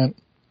 something like that.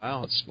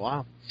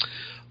 Wow.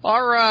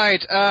 All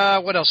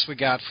right. What else we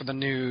got for the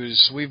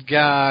news? We've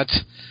got.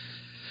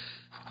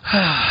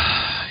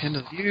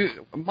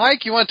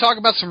 Mike, you want to talk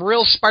about some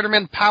real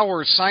Spider-Man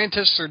powers?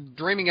 Scientists are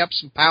dreaming up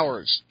some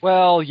powers.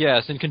 Well,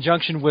 yes, in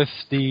conjunction with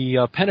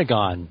the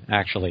Pentagon,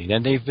 actually,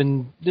 and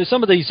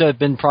some of these have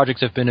been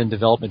projects have been in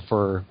development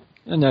for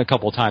a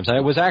couple of times.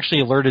 I was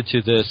actually alerted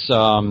to this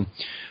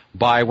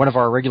by one of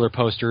our regular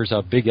posters,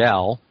 Big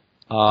Al,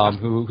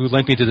 who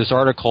linked me to this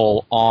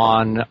article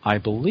on, I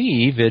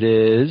believe it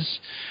is,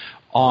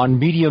 on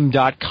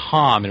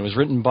Medium.com. It was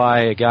written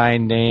by a guy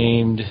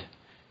named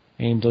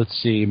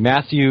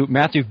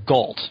Matthew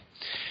Gault.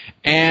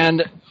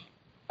 And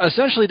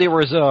essentially there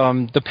was,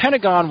 the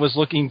Pentagon was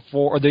looking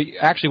for,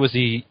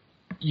 the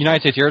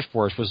United States Air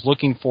Force was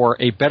looking for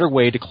a better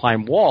way to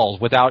climb walls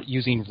without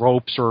using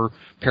ropes or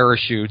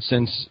parachutes.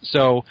 And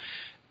so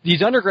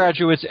these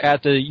undergraduates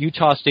at the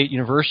Utah State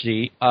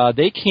University,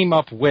 they came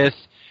up with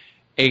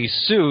a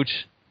suit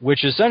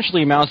which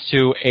essentially amounts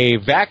to a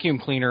vacuum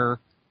cleaner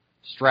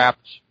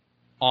strapped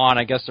on,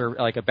 I guess they're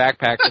like a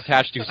backpack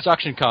attached to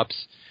suction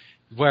cups,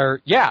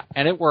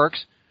 and it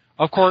works.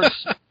 Of course,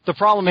 the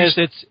problem is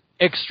it's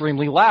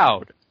extremely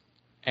loud.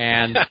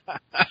 And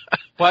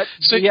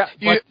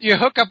you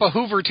hook up a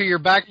Hoover to your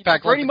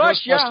backpack, pretty much,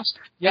 yeah,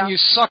 and you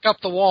suck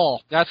up the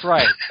wall. That's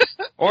right.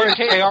 Or as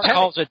KR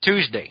calls it,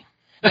 Tuesday.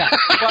 Yeah,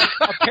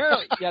 but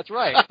apparently, that's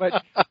right.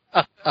 But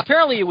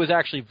apparently, it was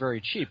actually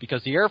very cheap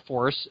because the Air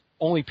Force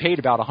only paid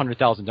about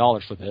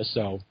 $100,000 for this.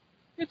 So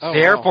the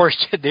Air Force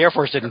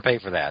didn't pay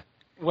for that.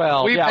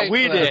 Well, we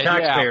did. The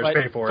taxpayers but,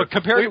 pay for it. But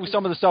compared to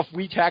some of the stuff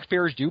we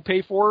taxpayers do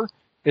pay for,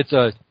 it's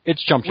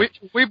jump change.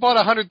 We bought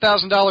a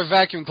 $100,000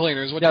 vacuum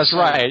cleaner. Is what That's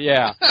right.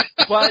 Yeah,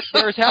 but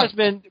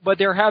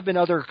there have been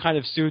other kind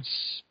of suits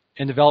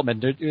in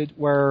development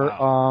where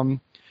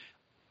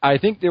I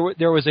think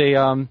there was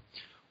a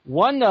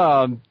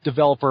one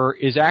developer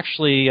is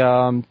actually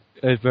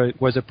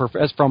was a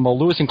professor from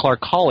Lewis and Clark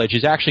College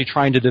is actually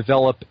trying to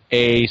develop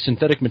a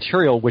synthetic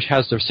material which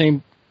has the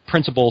same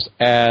principles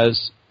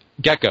as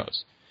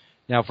geckos.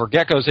 Now, for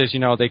geckos, as you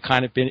know, they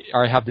kind of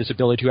have this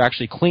ability to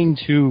actually cling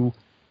to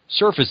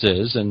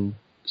surfaces, and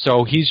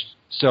so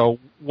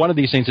one of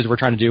these things that we're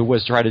trying to do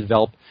was try to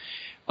develop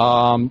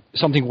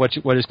something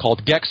what is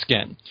called Gek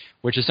Skin,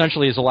 which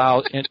essentially is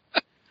allowed.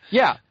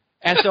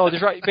 And so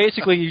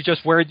basically you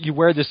just wear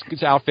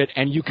this outfit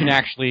and you can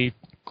actually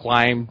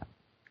climb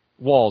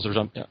walls or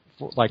something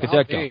like a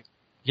gecko.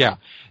 Yeah.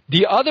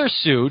 The other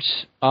suit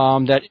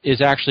that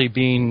is actually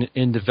being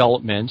in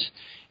development,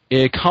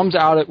 it comes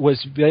out of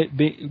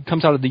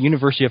the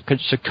University of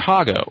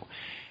Chicago,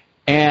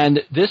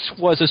 and this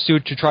was a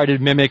suit to try to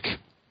mimic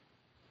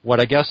what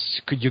I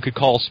guess you could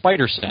call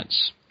spider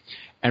sense.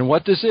 And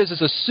what this is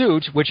a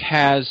suit which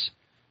has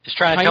it's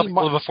trying to help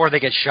people before they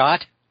get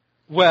shot.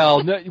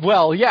 Well,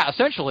 yeah,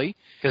 essentially,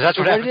 because that's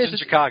what happens in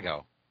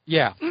Chicago.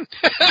 Yeah.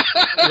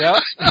 Yeah.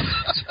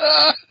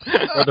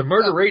 Or the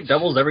murder rate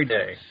doubles every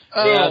day.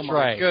 Oh, that's my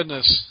right.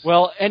 goodness.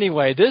 Well,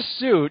 anyway, this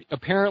suit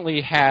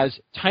apparently has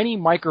tiny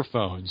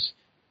microphones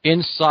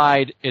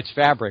inside its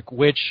fabric,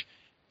 which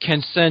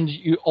can send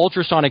you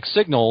ultrasonic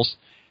signals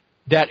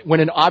that when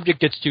an object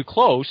gets too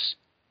close,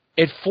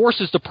 it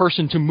forces the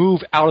person to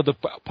move out of the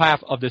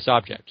path of this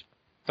object.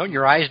 Don't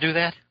your eyes do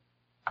that?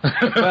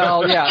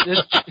 Well, yeah.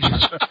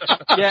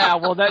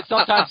 Well, that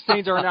sometimes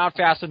things are not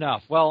fast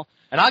enough. Well,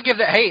 and I'll give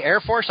that. Hey, Air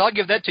Force, I'll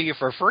give that to you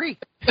for free.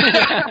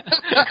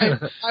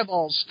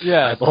 Eyeballs.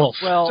 Yeah. Eyeballs.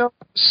 Well,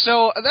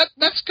 so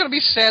that's going to be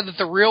sad that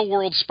the real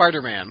world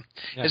Spider-Man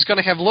is going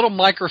to have little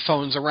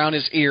microphones around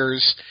his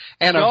ears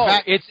and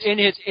it's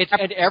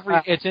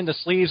in the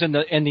sleeves and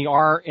the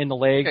arm in the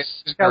legs. Okay.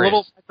 It's got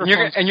little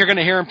and you're going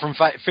to hear him from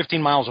 15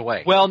 miles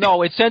away. Well,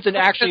 no, it sends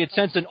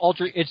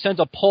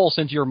a pulse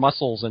into your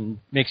muscles and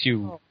makes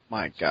you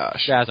my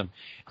gosh spasm.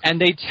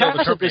 And they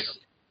tested this.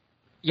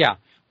 Yeah.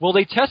 Well,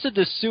 they tested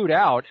this suit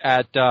out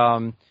at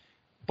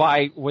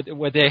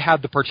where they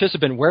had the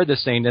participant wear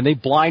this thing, and they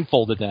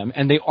blindfolded them,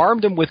 and they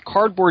armed them with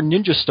cardboard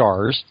ninja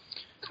stars.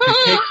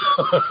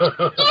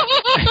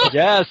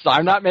 Yes,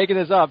 I'm not making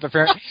this up.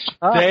 Apparently,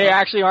 they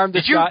actually armed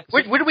this guy.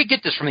 Where did we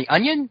get this from? The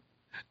Onion?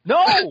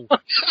 No. Let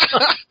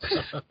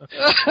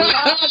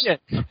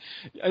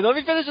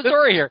me finish the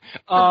story here.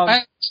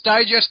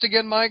 Digest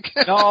again, Mike.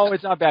 No,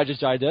 it's not Badger's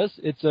Digest.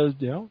 It's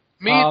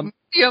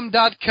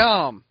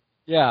Medium.com.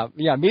 Yeah,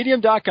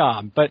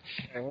 Medium.com. But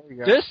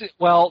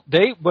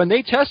when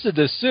they tested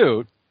this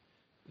suit,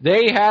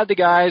 they had the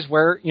guys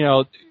wear,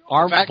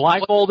 armed,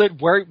 blindfolded,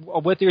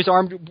 with these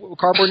armed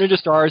cardboard ninja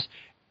stars,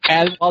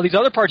 and while these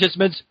other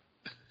participants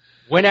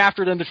went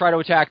after them to try to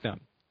attack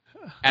them.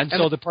 And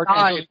so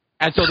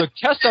the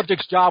test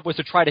subject's job was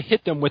to try to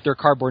hit them with their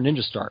cardboard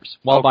ninja stars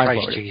while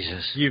blindfolded.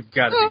 Jesus. You've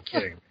got to be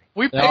kidding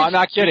me. I'm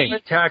not kidding.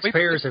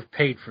 Taxpayers have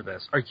paid for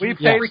this. Are you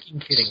freaking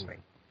kidding me?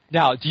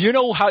 Now, do you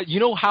know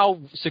how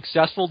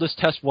successful this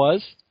test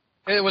was?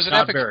 It was an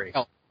Not epic very.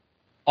 fail.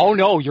 Oh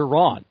no, you're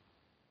wrong.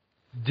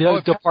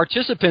 The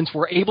participants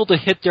were able to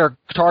hit their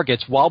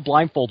targets while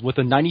blindfolded with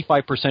a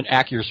 95%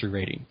 accuracy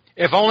rating.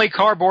 If only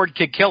cardboard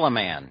could kill a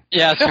man.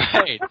 Yeah, that's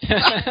right.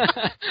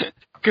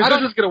 Because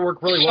this is going to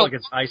work really well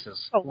against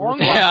ISIS.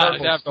 Yeah,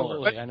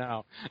 absolutely. I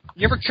know.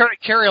 You ever try to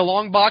carry a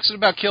long box? It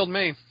about killed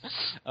me.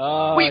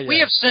 We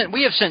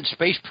have sent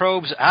space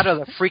probes out of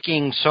the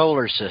freaking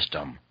solar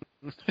system.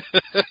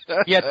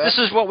 Yet this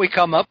is what we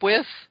come up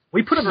with.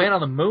 We put a man on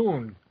the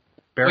moon.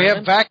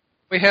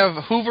 We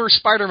have Hoover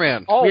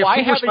Spider-Man. Oh, We have I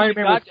Hoover haven't even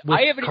Spider-Man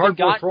with gotten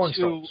cardboard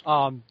throwing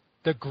to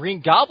the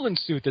Green Goblin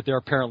suit that they're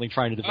apparently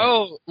trying to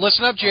develop. Oh,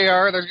 listen up,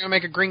 JR. They're going to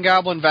make a Green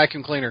Goblin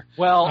vacuum cleaner.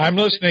 Well, I'm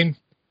listening.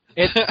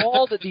 it's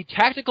called the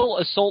Tactical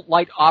Assault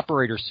Light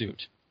Operator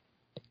Suit,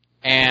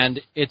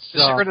 and it's Is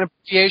there an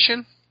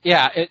abbreviation?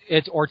 yeah,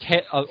 it's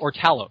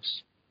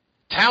Talos.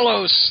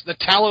 Talos, the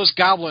Talos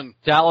Goblin.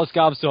 Talos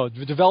Goblin, so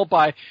developed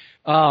by,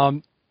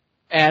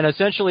 and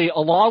essentially,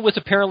 along with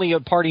apparently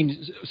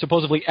imparting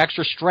supposedly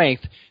extra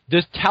strength,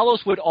 this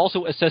Talos would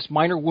also assess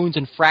minor wounds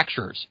and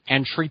fractures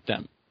and treat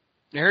them.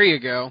 There you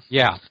go.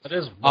 Yeah. That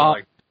is more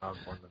like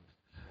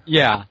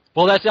Yeah.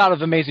 Well, that's out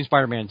of Amazing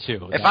Spider-Man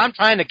 2. If I'm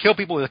trying to kill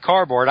people with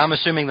cardboard, I'm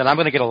assuming that I'm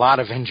going to get a lot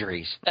of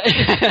injuries.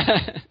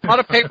 A lot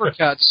of paper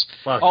cuts.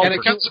 Well, and,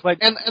 it comes,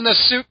 and the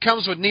suit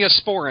comes with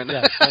Neosporin.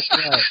 Yes, that's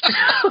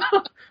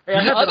right. Hey,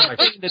 I The have that on other my-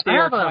 thing that they I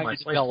are have that on trying my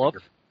to slate develop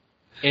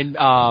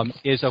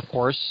figure. is, of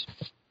course,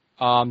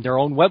 their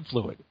own web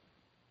fluid.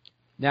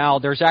 Now,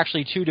 there's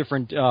actually two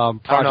different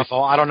projects.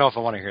 I don't know if I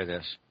want to hear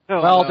this.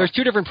 Well, there's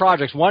two different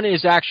projects. One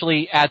is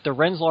actually at the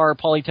Rensselaer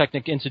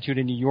Polytechnic Institute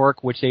in New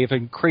York, which they've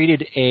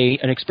created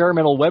an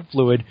experimental web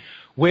fluid,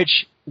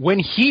 which, when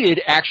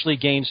heated, actually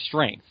gains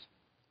strength.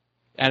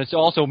 And it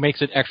also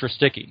makes it extra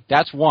sticky.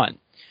 That's one.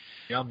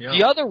 Yum, yum.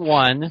 The other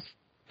one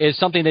is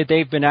something that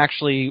they've been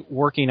actually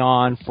working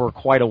on for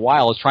quite a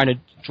while. Is trying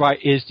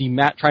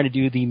to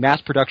do the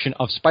mass production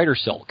of spider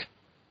silk.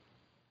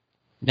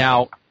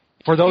 Now,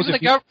 for those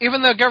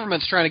even the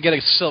government's trying to get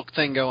a silk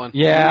thing going.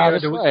 yeah,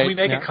 that's Can right. we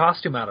make Yeah. a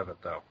costume out of it,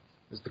 though?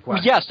 Is the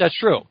question. Yes, that's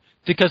true.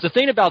 Because the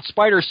thing about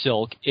spider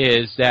silk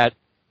is that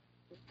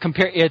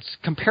it's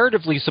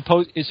comparatively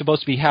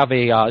supposed to have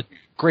a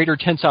greater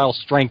tensile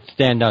strength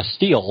than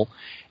steel,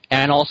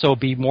 and also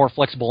be more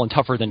flexible and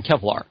tougher than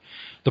Kevlar.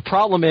 The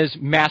problem is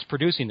mass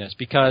producing this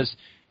because,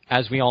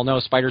 as we all know,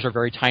 spiders are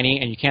very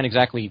tiny, and you can't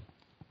exactly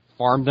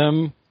farm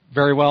them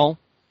very well.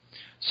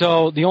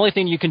 So the only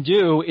thing you can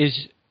do is,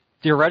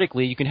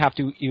 theoretically, you would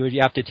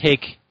have to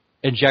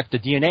inject the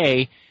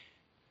DNA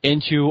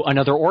into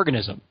another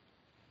organism.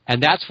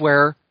 And that's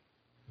where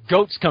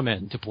goats come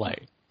into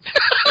play.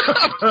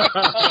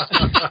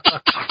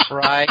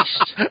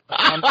 Christ.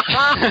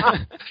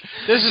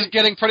 This is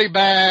getting pretty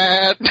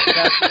bad.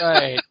 That's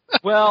right.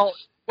 Well,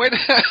 Wait.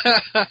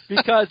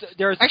 because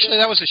there's Actually,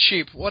 that was a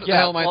sheep. What the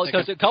hell am I thinking?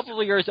 because a couple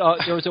of years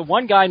there was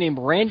one guy named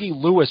Randy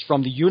Lewis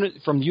from the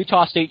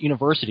Utah State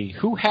University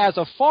who has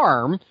a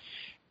farm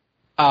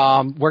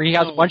where he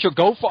has a bunch of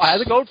goat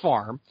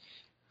farm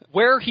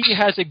where he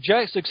has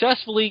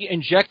successfully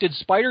injected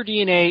spider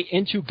DNA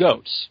into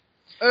goats.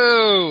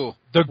 Oh,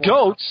 The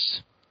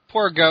goats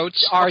poor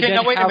goats. are Okay, then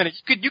now wait a have- minute.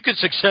 You could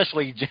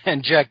successfully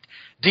inject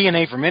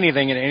DNA from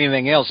anything and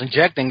anything else.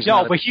 Inject things.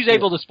 No, but he's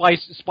able to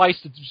splice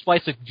the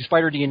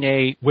spider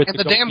DNA with And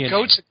the the goat damn DNA.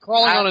 goats are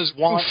crawling on his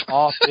want roof.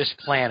 off this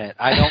planet.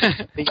 I don't want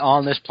to be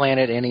on this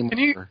planet anymore.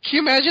 Can you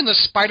imagine the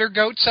spider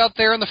goats out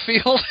there in the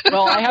field?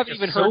 Well, I haven't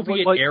even heard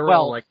Soviet what, era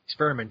well, like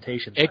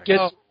experimentation. it thing.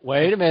 gets.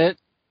 Wait a minute.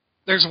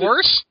 There's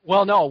worse.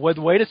 Well, no.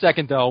 Wait a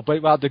second though. But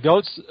about the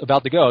goats,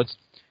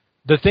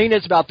 the thing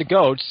is about the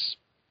goats,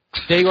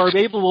 they are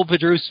able to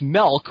produce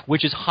milk,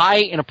 which is high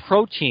in a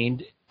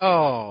protein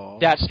Oh,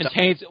 that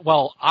contains.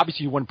 Well,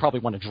 obviously you wouldn't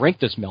probably want to drink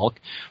this milk,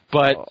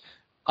 but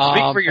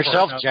Speak for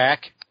yourself,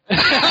 Jack.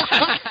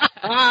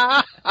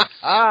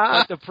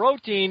 but the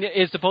protein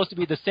is supposed to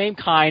be the same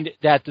kind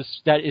that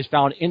is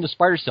found in the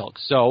spider silk.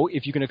 So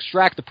if you can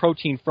extract the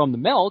protein from the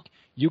milk,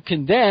 you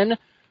can then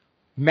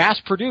mass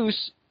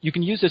produce. You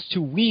can use this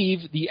to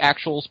weave the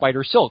actual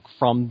spider silk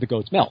from the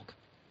goat's milk.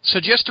 So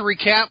just to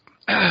recap,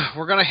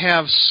 we're going to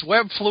have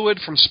web fluid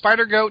from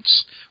spider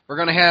goats. We're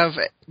going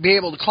to be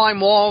able to climb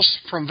walls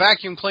from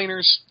vacuum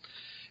cleaners.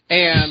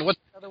 And what's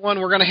the other one?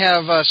 We're going to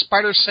have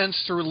spider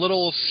sense through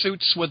little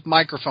suits with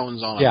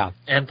microphones on them. Yeah.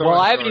 And Well,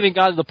 I haven't even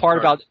gotten to the part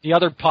about the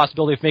other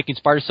possibility of making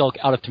spider silk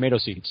out of tomato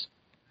seeds.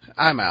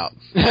 I'm out.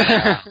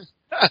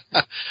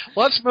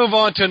 Let's move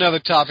on to another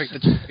topic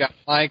that you've got,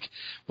 Mike.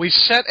 We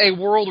set a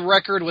world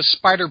record with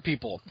spider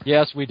people.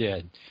 Yes, we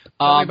did.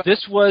 Tell me about-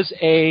 This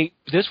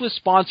was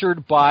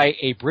sponsored by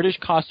a British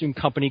costume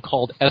company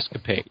called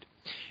Escapade,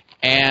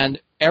 and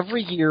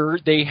every year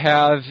they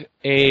have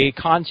a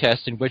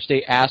contest in which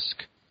they ask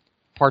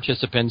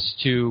participants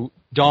to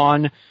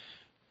don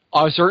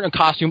a certain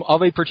costume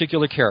of a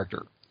particular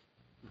character.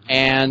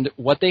 And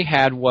what they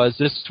had was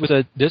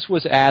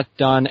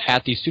done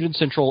at the Student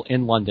Central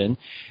in London,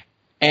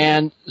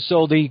 and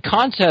so the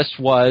contest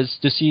was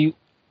to see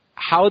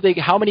how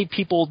many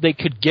people they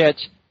could get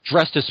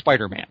dressed as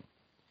Spider-Man.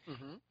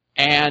 Mm-hmm.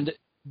 And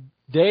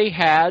they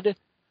had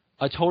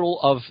a total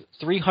of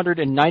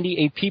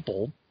 398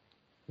 people,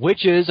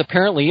 which is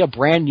apparently a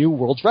brand new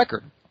world's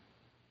record.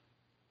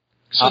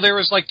 So there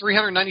was like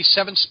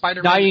 397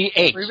 Spider-Man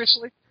 98.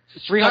 previously?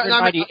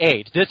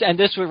 398.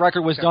 This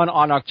record was done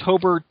on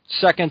October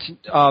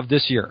 2nd of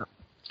this year.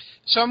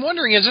 So I'm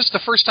wondering, is this the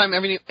first time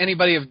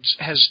anybody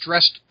has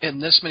dressed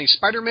in this many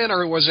Spider-Men,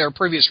 or was there a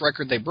previous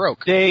record they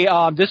broke?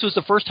 This was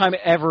the first time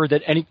ever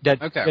that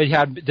they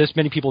had this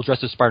many people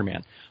dressed as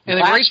Spider-Man. And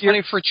they raised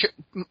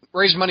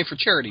money for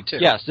charity too.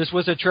 Yes, this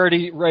was a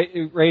charity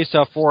raised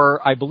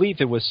for, I believe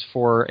it was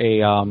for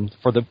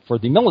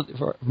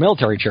the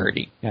military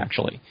charity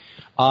actually.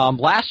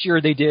 Last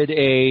year they did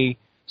a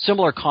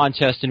similar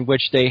contest in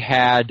which they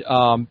had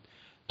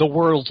the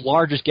world's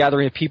largest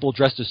gathering of people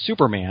dressed as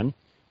Superman,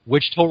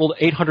 which totaled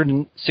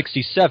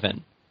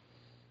 867.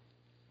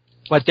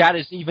 But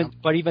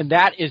even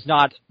that is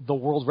not the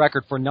world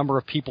record for number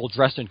of people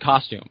dressed in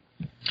costume.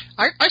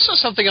 I saw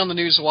something on the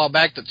news a while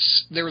back that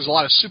there was a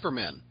lot of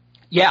Supermen.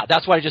 Yeah,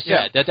 that's what I just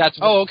said. Yeah. That's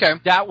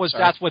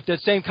what the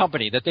same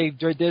company that they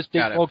did this. They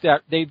broke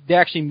that. They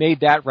actually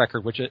made that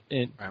record,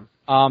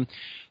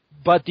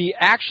 but the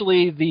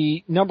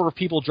number of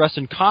people dressed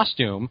in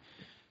costume,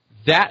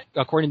 that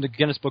according to the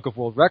Guinness Book of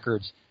World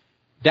Records,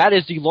 that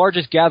is the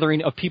largest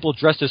gathering of people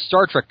dressed as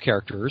Star Trek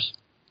characters,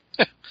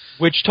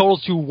 which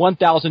totals to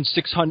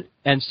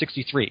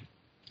 1,663.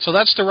 So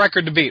that's the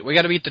record to beat. We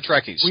got to beat the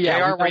Trekkies.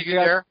 JR, were you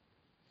there?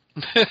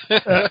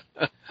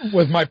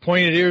 With my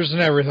pointed ears and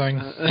everything.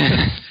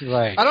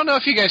 Right. I don't know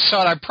if you guys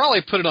saw it. I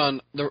probably put it on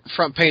the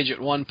front page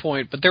at one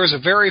point, but there was a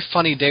very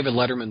funny David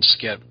Letterman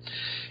skit.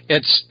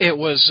 It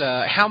was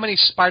how many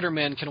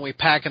Spider-Men can we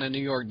pack in a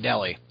New York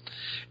deli?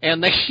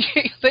 And they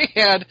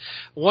had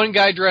one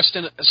guy dressed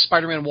in a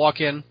Spider-Man walk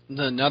in, then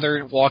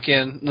another walk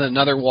in, then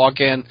another walk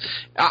in.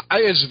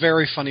 It's a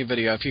very funny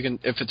video.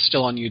 If it's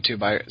still on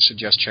YouTube, I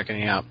suggest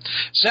checking it out.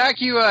 Zach,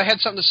 you had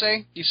something to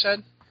say? You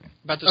said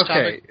about this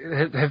topic.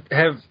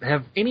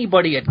 Have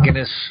anybody at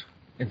Guinness,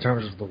 in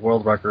terms of the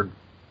world record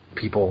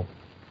people,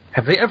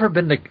 have they ever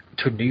been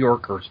to New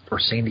York or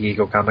San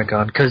Diego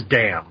Comic-Con? Because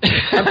damn,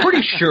 I'm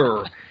pretty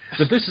sure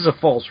that this is a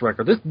false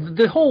record.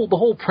 The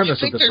whole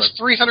premise of this. You think there's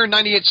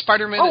 398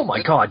 Spider-Man? Oh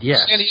my God,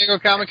 yes. San Diego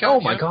Comic-Con. Oh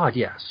my God,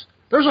 yes.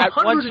 There's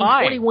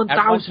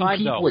 121,000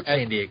 people at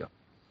San Diego.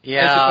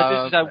 Yeah,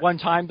 but this is at one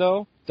time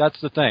though. That's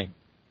the thing.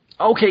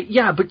 Okay,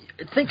 yeah, but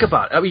think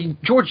about it. I mean,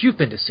 George, you've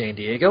been to San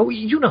Diego.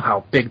 You know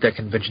how big that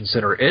convention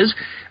center is.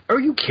 Are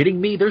you kidding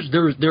me? There's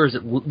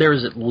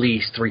at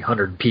least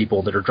 300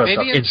 people that are dressed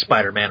up in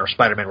Spider-Man or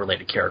Spider-Man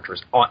related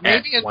characters.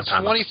 Maybe in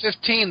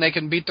 2015 they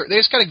can beat. They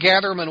just got to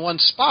gather them in one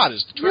spot.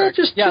 Is the trick?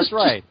 That's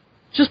right.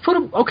 Just put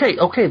them. Okay.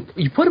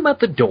 You put them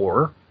at the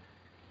door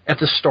at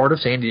the start of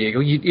San Diego.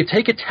 You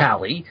take a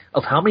tally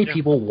of how many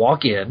people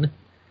walk in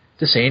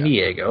to San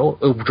Diego,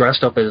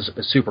 dressed up as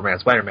Superman,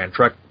 Spider-Man,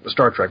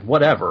 Star Trek,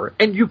 whatever,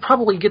 and you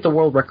probably get the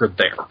world record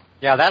there.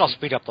 Yeah, that'll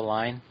speed up the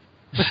line.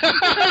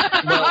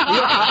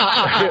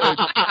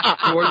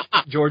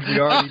 George, we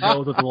already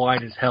know that the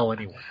line is hell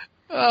anyway.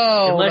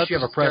 Oh, unless you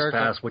have a press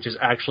pass, which is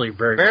actually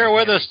very. Bear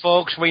with us,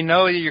 folks. We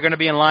know that you're going to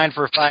be in line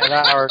for 5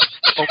 hours,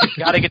 but we've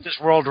got to get this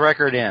world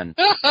record in.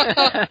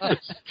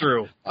 It's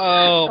true.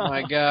 Oh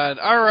my God!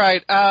 All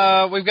right,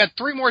 we've got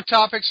 3 more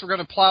topics. We're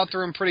going to plow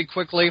through them pretty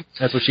quickly.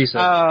 That's what she said.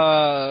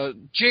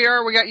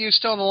 JR, we got you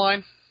still on the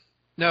line?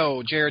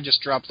 No, JR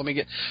just dropped. Let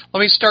me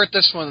start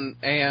this one.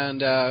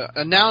 And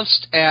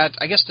announced at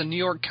the New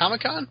York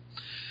Comic-Con.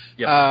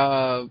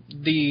 Yep.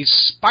 The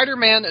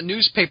Spider-Man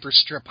newspaper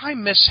strip. I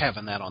miss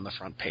having that on the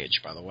front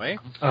page, by the way.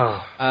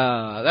 Oh.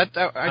 I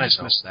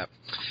just missed that.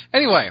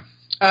 Anyway,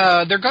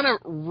 they're going to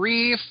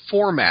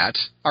reformat,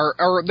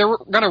 or they're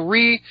going to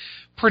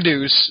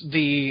reproduce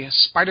the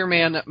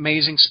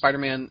Amazing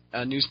Spider-Man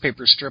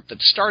newspaper strip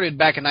that started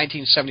back in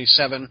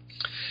 1977,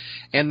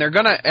 and they're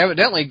going to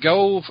evidently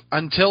go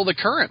until the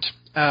current.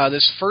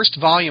 This first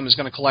volume is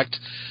going to collect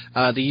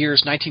the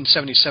years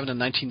 1977 and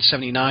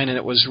 1979, and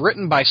it was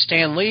written by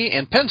Stan Lee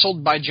and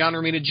penciled by John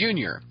Romita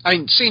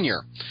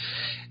Sr.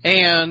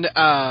 And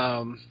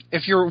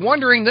if you're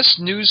wondering, this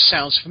news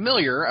sounds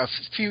familiar. A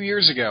few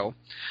years ago,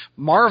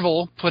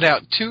 Marvel put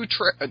out two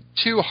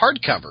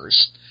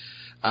hardcovers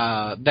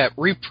that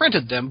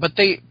reprinted them, but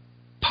they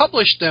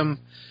published them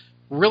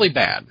really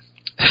bad.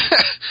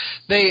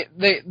 They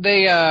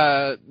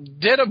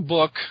did a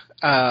book.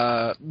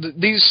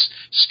 These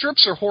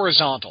strips are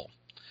horizontal,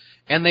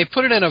 and they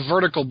put it in a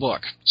vertical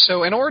book.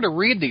 So in order to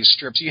read these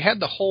strips, you had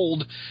to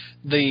hold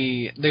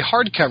the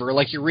hardcover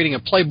like you're reading a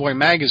Playboy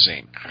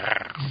magazine.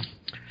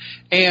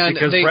 And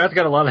because Brad's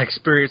got a lot of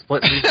experience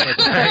putting these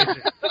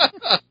magazines.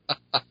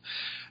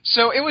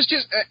 So it was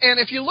just, and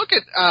if you look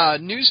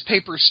at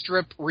newspaper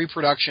strip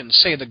reproductions,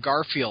 say the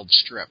Garfield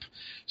strip,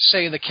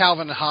 say the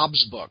Calvin and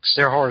Hobbes books,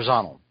 they're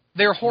horizontal.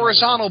 They're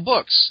horizontal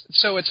books,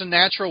 so it's a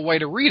natural way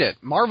to read it.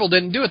 Marvel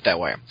didn't do it that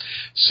way.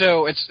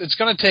 So it's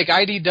going to take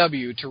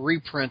IDW to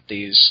reprint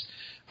these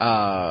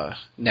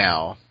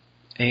now.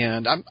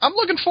 And I'm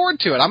looking forward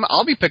to it.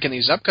 I'll be picking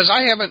these up because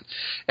I haven't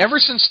ever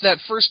since that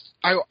first.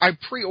 I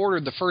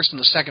pre-ordered the first and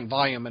the second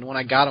volume, and when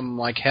I got them, I'm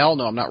like, hell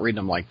no, I'm not reading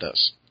them like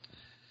this.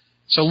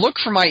 So look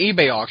for my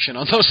eBay auction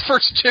on those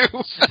first two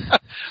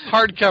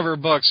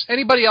hardcover books.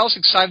 Anybody else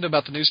excited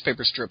about the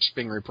newspaper strips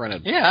being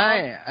reprinted? Yeah,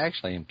 I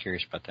actually am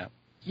curious about that.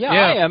 Yeah,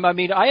 I am. I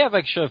mean, I have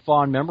actually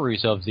fond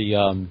memories of the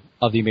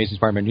Amazing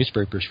Spider-Man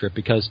newspaper strip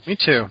because me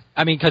too.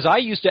 I mean, because I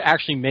used to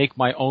actually make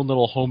my own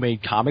little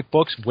homemade comic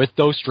books with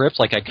those strips.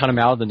 Like I cut them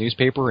out of the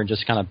newspaper and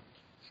just kind of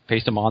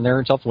paste them on there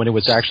and stuff when it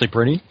was actually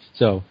printing.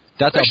 So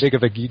that's how big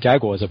of a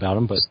gag was about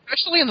them. But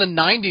especially in the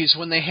 '90s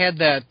when they had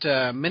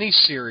that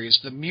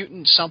mini-series, the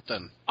Mutant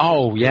something.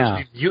 Oh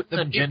yeah,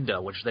 Mutant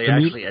Agenda, which they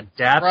actually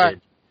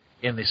adapted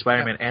in the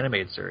Spider-Man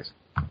animated series.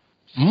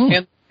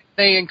 And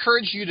they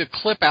encourage you to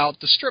clip out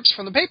the strips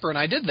from the paper, and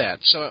I did that.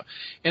 So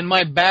in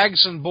my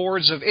bags and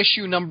boards of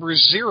issue number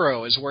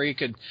 0 is where you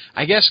could,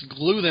 I guess,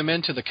 glue them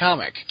into the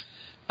comic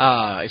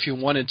if you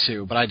wanted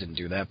to, but I didn't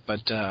do that.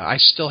 But I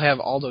still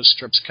have all those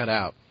strips cut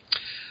out.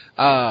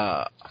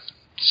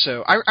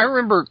 So I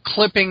remember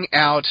clipping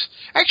out,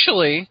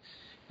 actually,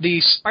 the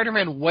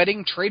Spider-Man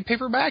Wedding trade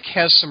paperback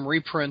has some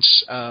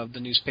reprints of the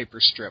newspaper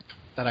strip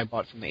that I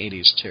bought from the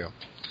 80s, too.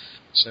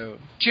 So,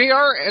 JR,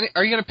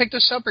 are you going to pick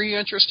this up? Are you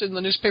interested in the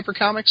newspaper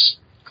comics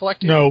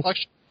collecting? No.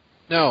 Collection?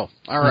 No.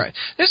 All right.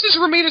 This is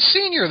Romita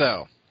Sr.,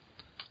 though.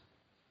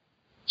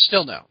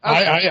 Still no.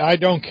 Okay. I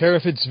don't care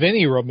if it's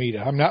Vinny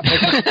Romita. I'm not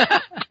making...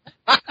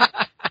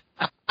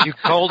 You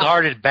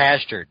cold-hearted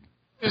bastard.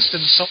 Just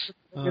insulted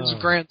his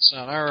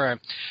grandson. All right.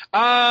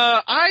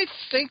 I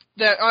think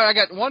that I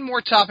got one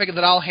more topic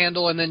that I'll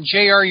handle, and then,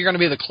 JR, you're going to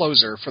be the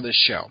closer for this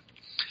show.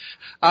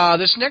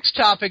 This next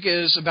topic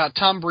is about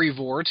Tom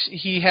Brevoort.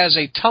 He has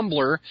a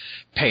Tumblr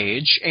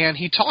page, and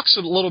he talks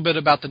a little bit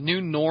about the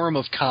new norm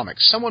of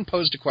comics. Someone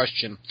posed a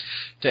question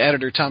to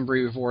editor Tom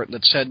Brevoort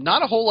that said,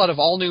 not a whole lot of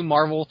all-new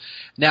Marvel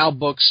Now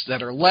books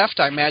that are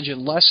left, I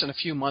imagine less in a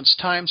few months'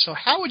 time, so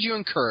how would you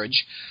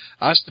encourage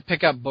us to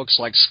pick up books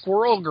like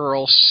Squirrel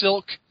Girl,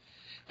 Silk,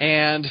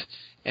 and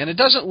it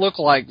doesn't look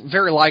like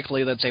very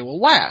likely that they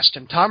will last?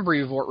 And Tom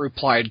Brevoort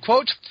replied,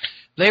 quote,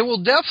 they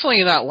will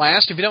definitely not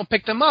last if you don't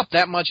pick them up.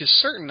 That much is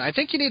certain. I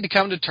think you need to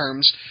come to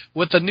terms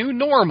with the new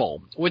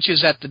normal, which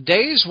is that the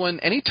days when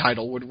any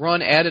title would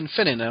run ad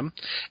infinitum.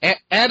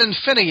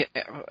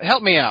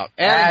 Help me out.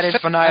 Ad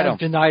infinitum.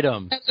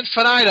 Infinitum. Ad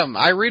infinitum.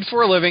 I read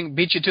for a living.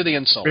 Beat you to the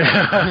insult.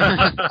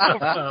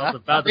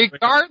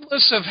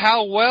 Regardless of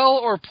how well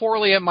or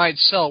poorly it might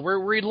sell, we're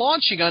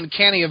relaunching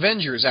Uncanny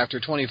Avengers after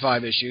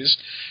 25 issues.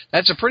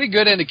 That's a pretty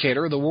good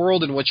indicator of the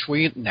world in which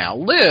we now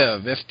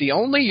live. If the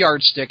only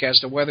yardstick as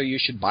to whether you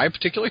should buy a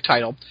particular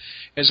title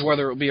is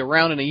whether it will be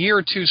around in a year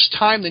or two's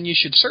time, then you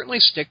should certainly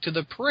stick to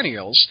the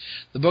perennials,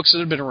 the books that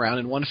have been around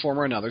in one form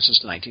or another since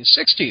the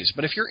 1960s.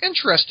 But if you're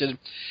interested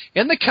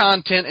in the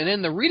content and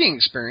in the reading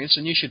experience,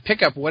 then you should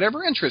pick up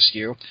whatever interests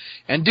you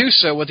and do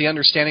so with the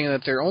understanding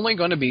that there's only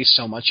going to be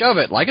so much of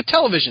it. Like a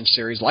television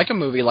series, like a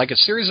movie, like a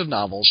series of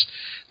novels,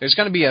 there's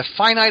going to be a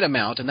finite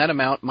amount, and that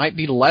amount might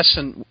be less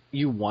than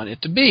you want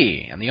it to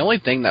be. And the only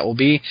thing that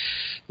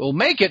will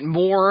make it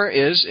more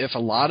is if a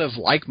lot of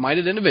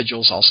like-minded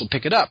individuals also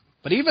pick it up.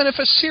 But even if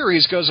a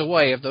series goes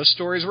away, if those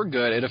stories were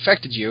good, it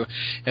affected you,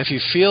 if you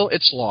feel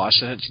it's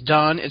lost and it's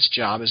done its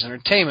job as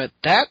entertainment,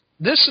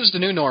 this is the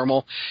new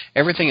normal.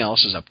 Everything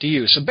else is up to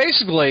you. So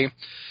basically,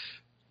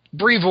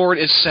 Brevoort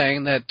is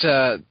saying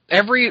that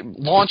every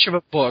launch of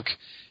a book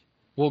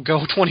will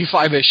go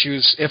 25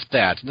 issues, if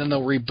that. Then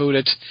they'll reboot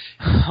it,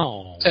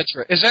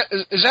 etc. Is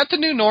that the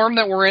new norm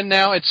that we're in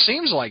now? It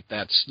seems like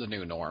that's the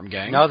new norm,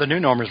 gang. No, the new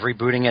norm is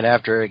rebooting it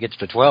after it gets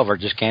to 12 or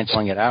just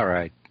canceling it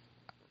outright.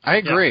 I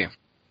agree. Yeah.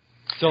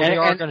 So they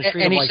are going to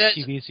treat them like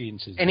TV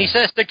seasons. And he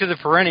says stick to the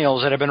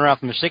perennials that have been around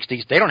from the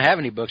 60s. They don't have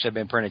any books that have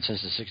been printed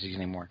since the 60s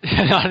anymore.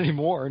 Not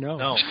anymore, no.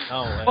 No.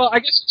 Well, I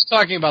guess he's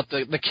talking about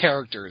the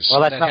characters. Well,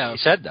 that's not what he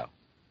said, though.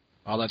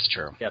 Oh, that's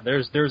true. Yeah, there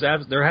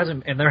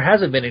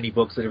hasn't been any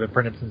books that have been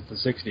printed since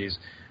the 60s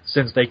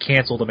since they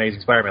canceled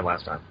Amazing Spider-Man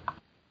last time.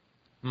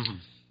 Mm-hmm.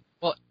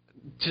 Well,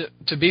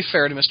 to be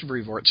fair to Mr.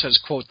 Brevoort, it says,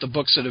 quote, the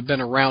books that have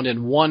been around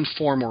in one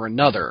form or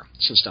another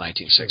since the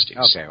 1960s.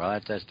 Okay, well,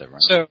 that's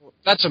different. So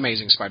that's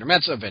Amazing Spider-Man.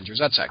 That's Avengers.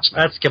 That's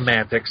X-Men. That's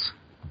semantics.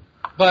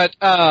 But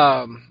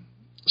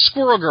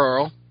Squirrel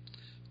Girl,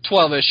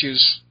 12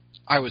 issues,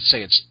 I would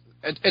say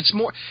it's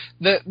more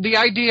the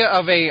idea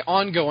of a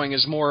ongoing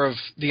is more of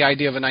the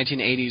idea of a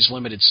 1980s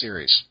limited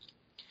series.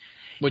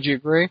 Would you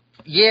agree?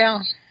 Yeah.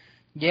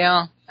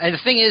 And the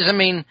thing is, I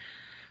mean,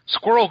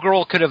 Squirrel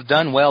Girl could have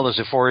done well as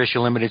a 4-issue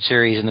limited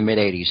series in the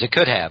mid-'80s. It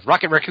could have.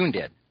 Rocket Raccoon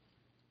did.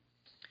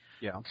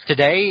 Yeah.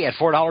 Today, at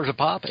 $4 a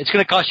pop, it's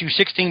going to cost you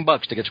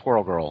 $16 to get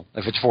Squirrel Girl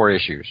if it's 4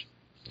 issues.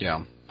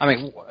 Yeah. I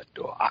mean,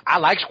 I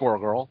like Squirrel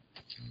Girl.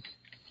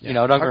 Yeah. You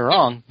know, don't get me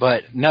wrong,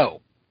 but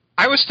no.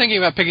 I was thinking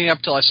about picking it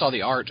up till I saw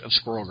the art of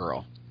Squirrel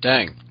Girl.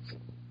 Dang.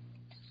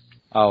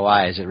 Oh,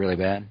 why? Is it really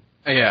bad?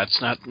 Yeah,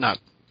 it's not.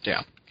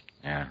 Yeah.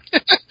 Yeah.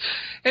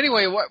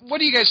 Anyway, what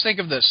do you guys think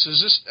of this?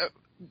 Is this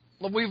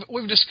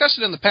we've discussed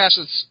it in the past?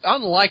 It's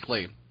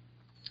unlikely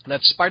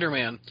that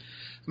Spider-Man,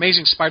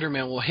 Amazing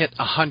Spider-Man, will hit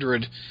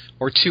 100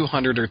 or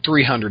 200 or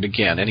 300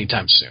 again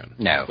anytime soon.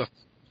 No.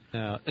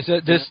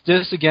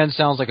 This again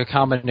sounds like a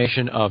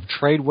combination of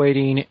trade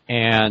waiting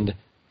and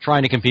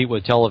trying to compete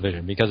with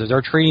television, because if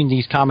they're treating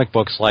these comic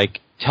books like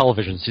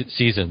television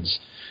seasons,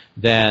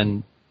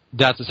 then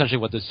that's essentially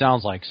what this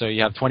sounds like. So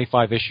you have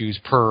 25 issues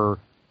per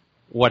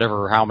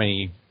whatever, how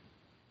many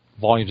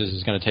volumes this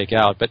is going to take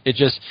out. But it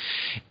just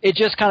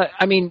kind of,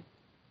 I mean,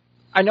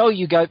 I know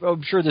you guys,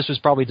 I'm sure this was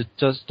probably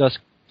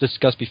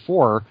discussed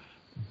before,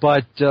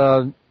 but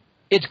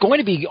it's going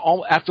to be,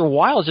 after a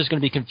while, it's just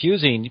going to be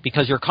confusing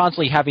because you're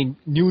constantly having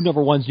new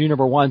number ones.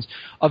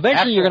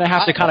 Eventually, you're going to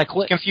have to kind of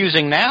click.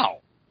 Confusing now.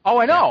 Oh,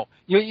 I know.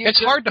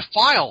 It's hard to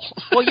file.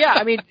 Well, yeah.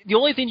 I mean, the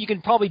only thing you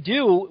can probably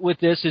do with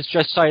this is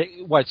just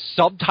put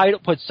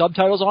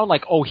subtitles on,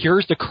 like, oh,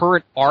 here's the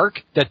current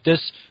arc that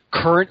this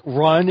current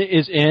run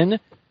is in.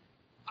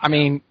 I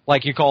mean,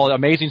 like you call it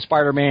Amazing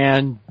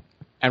Spider-Man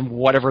and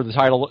whatever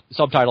the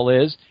subtitle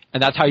is,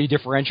 and that's how you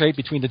differentiate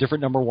between the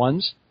different number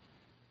ones.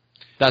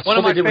 That's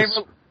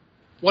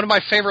one of my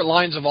favorite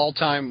lines of all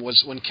time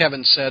was when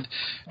Kevin said,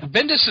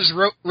 Bendis has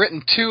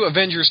written 2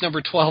 Avengers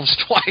number 12s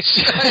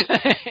twice.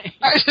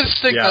 I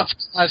just think that's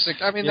classic.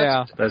 I mean,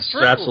 that's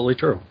true. absolutely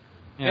true.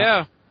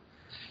 Yeah.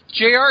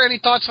 JR, any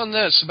thoughts on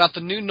this, about the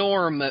new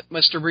norm that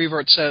Mr.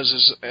 Brevoort says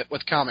is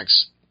with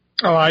comics?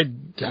 Oh, I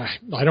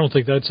don't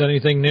think that's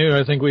anything new.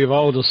 I think we've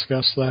all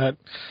discussed that.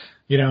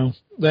 You know,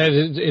 that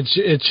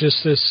it's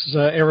just this.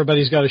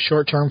 Everybody's got a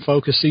short-term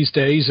focus these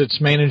days. It's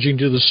managing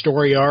to the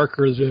story arc,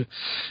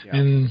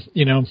 and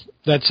you know,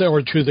 that's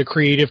or to the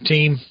creative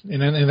team,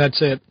 and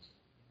that's it.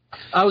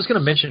 I was going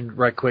to mention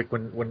right quick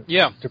when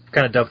to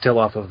kind of dovetail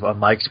off of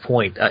Mike's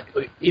point.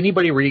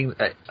 Anybody reading?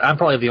 I'm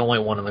probably the only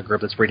one in the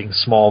group that's reading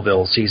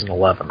Smallville season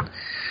 11,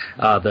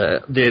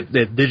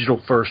 the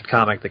digital first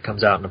comic that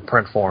comes out in a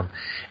print form,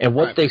 and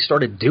what they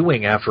started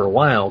doing after a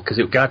while, because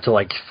it got to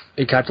like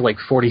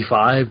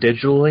 45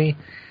 digitally,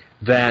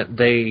 that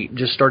they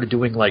just started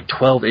doing like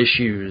 12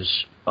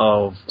 issues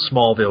of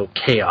Smallville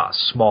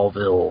chaos,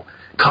 Smallville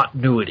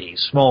continuity,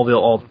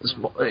 Smallville,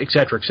 et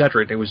cetera, et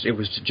cetera. It was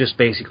to just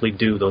basically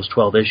do those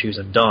 12 issues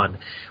and done,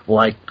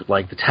 like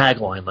the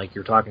tagline, like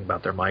you're talking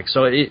about there, Mike.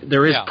 So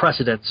there is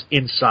precedence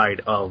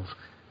inside of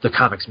the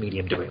comics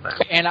medium doing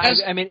that. And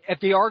I mean, if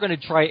they are going to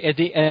try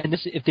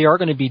if they are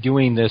going to be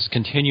doing this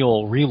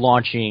continual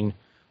relaunching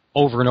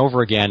over and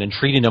over again and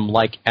treating them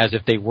like as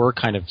if they were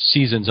kind of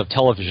seasons of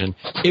television,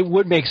 it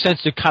would make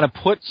sense to kind of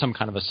put some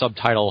kind of a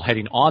subtitle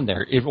heading on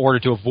there in order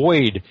to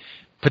avoid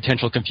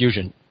potential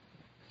confusion.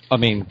 I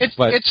mean,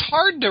 it's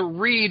hard to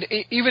read,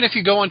 even if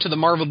you go into the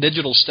Marvel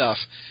Digital stuff.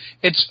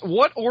 It's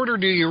what order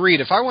do you read?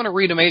 If I want to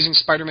read Amazing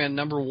Spider-Man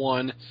number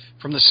 1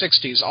 from the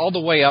 60s all the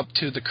way up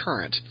to the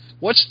current,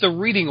 what's the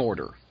reading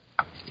order?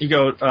 You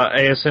go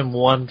ASM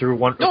 1 through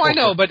 1. No, I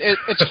know, but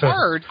it's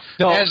hard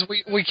as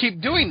we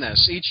keep doing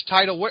this. Each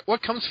title,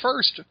 what comes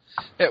first?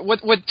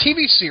 With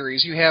TV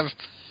series, you have,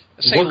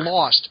 say,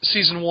 Lost,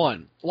 Season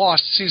 1,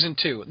 Lost, Season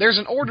 2. There's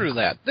an order to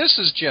that. This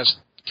is just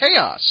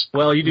chaos.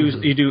 Well,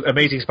 you do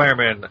Amazing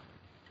Spider-Man,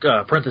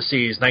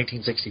 parentheses,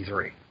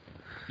 1963.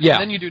 Yeah.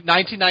 And then you do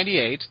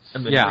 1998,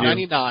 and then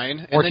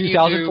 99, or and then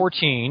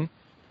 2014.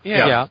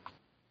 Yeah.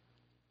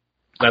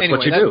 That's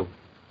what you do.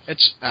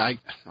 It's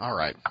all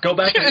right. Go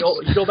back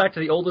to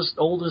the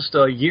oldest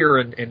year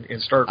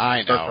and start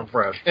from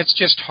fresh. It's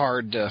just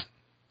hard to.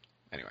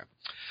 Anyway,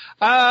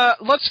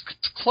 let's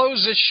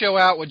close this show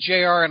out with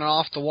JR and an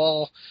off the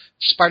wall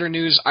Spider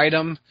News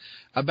item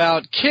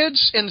about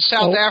kids in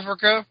South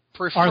Africa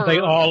prefer. Aren't they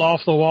all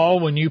off the wall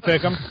when you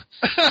pick them?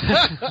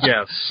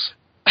 Yes.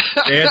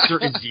 The answer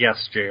is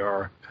yes,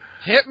 JR.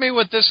 Hit me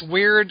with this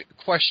weird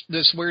question,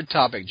 this weird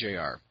topic,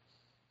 JR.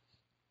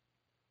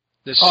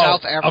 The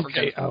South African.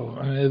 Okay. It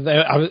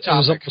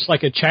was almost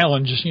like a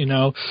challenge, you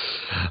know.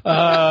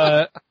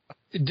 Hey,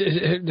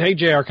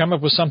 JR, come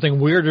up with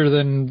something weirder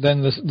than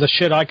the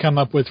shit I come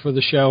up with for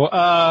the show.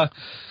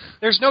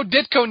 There's no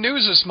Ditko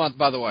news this month,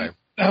 by the way.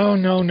 Oh,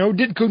 no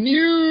Ditko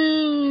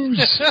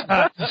news!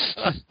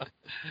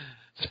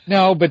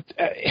 No, but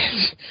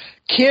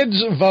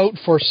kids vote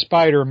for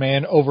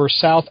Spider-Man over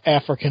South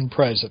African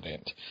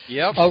president.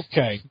 Yep.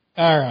 Okay.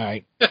 All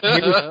right.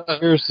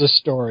 Here's the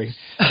story.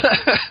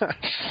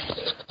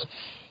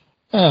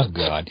 Oh,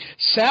 God.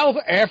 South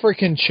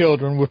African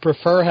children would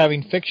prefer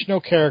having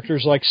fictional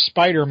characters like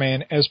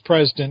Spider-Man as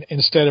president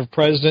instead of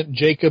President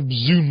Jacob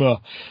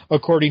Zuma,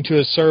 according to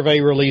a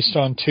survey released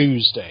on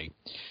Tuesday.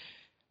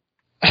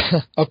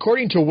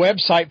 According to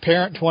website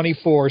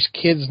Parent24's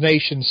Kids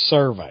Nation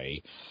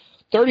survey,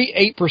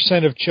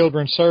 38% of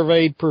children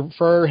surveyed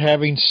prefer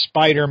having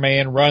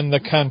Spider-Man run the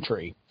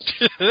country.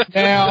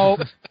 Now,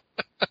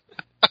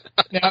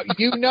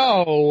 you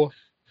know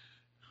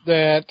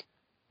that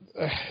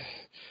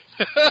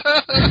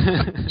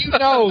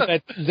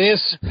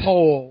this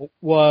poll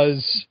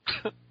was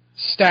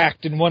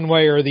stacked in one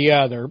way or the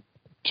other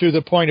to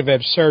the point of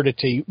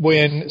absurdity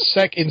when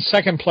in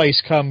second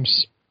place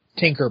comes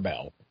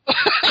Tinkerbell.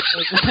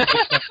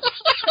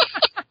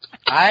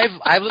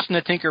 I've listened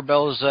to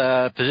Tinkerbell's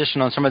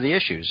position on some of the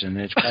issues, and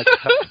it's quite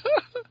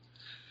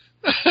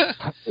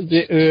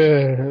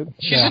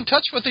She's in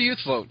touch with the youth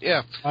vote.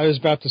 Yeah. I was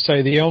about to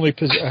say the only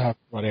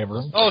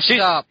whatever. Oh,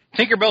 stop!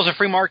 Tinkerbell's a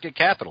free market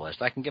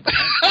capitalist. I can get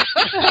behind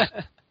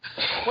it.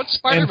 What's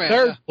Spider-Man?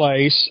 In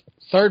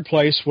third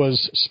place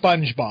was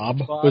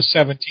SpongeBob with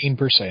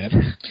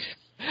 17%.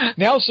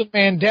 Nelson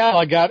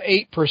Mandela got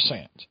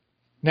 8%.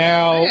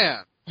 Now,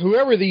 Man.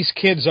 Whoever these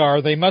kids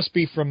are, they must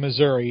be from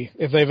Missouri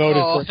if they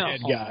voted for a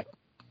dead guy.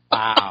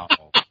 Wow.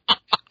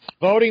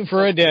 Voting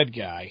for a dead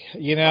guy.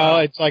 You know,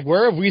 it's like,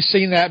 where have we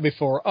seen that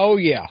before? Oh,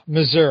 yeah,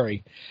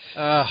 Missouri.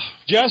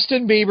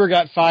 Justin Bieber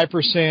got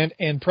 5%,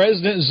 and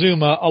President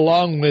Zuma,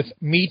 along with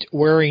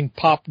meat-wearing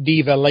pop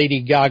diva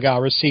Lady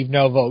Gaga, received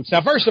no votes.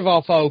 Now, first of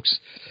all, folks,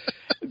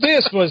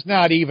 this was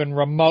not even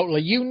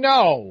remotely. You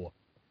know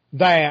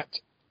that.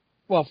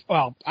 Well,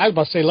 I was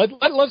about to say,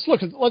 let's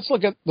look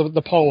at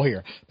the poll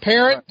here.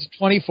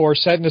 Parent24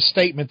 said in a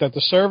statement that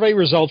the survey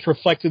results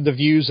reflected the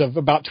views of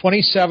about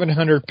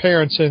 2,700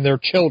 parents and their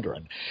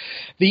children.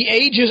 The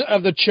ages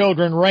of the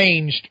children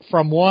ranged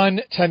from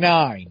 1 to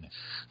 9.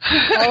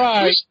 All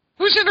right.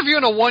 Who's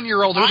interviewing a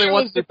 1-year-old who they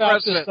want to be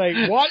president?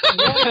 I was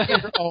about to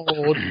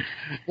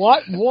say,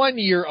 what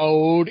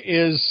 1-year-old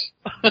is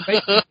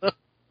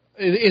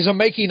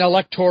making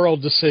electoral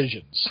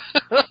decisions?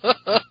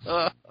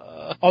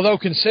 Although,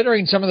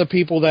 considering some of the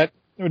people that,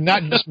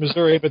 not just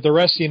Missouri, but the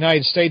rest of the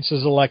United States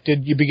has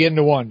elected, you begin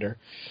to wonder.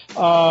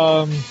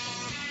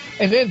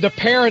 And then the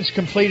parents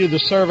completed the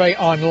survey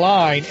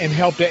online and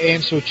helped to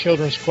answer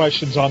children's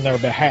questions on their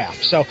behalf.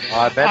 So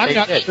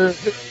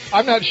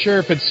I'm not sure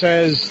if it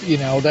says, you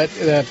know, that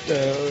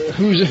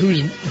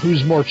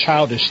who's more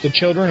childish, the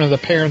children or the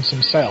parents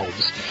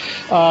themselves.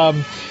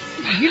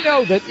 You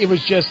know that it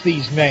was just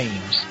these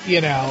names. You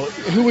know,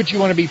 who would you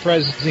want to be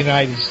president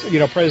of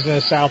the president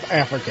of South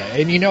Africa?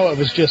 And you know it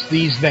was just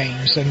these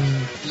names and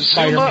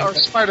Zuma or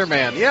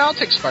Spider-Man. Yeah, I'll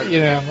take Spider-Man.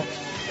 You know,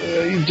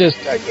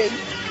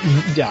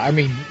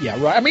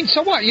 right. I mean,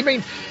 so what? You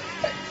mean,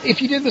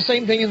 if you did the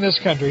same thing in this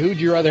country, who would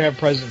you rather have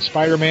president,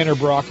 Spider-Man or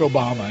Barack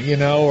Obama? You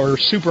know, or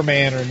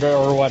Superman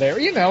or whatever?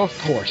 You know, of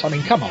course. I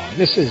mean, come on.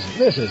 This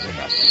isn't a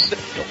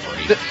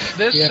story.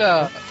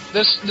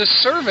 This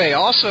survey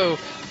also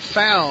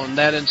found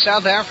that in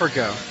South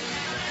Africa,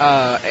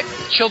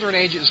 children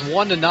ages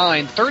 1 to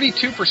 9,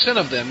 32%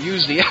 of them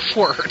use the F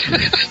word.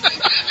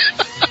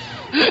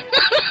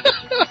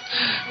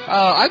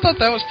 I thought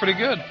that was pretty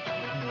good.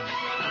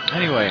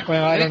 Anyway.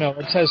 Well, I don't know.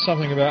 It says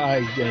something about...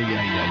 I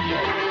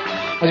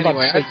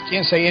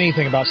can't say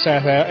anything about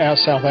South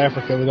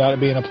Africa without it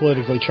being a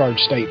politically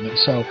charged statement.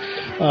 So,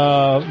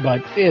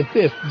 but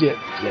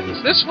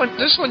this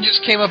one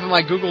just came up in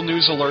my Google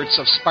News alerts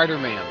of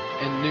Spider-Man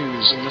and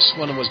news, and this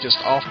one was just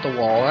off the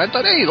wall. I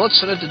thought, hey, let's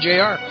send it to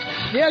JR.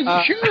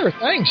 Yeah, sure,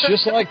 thanks.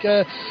 Just like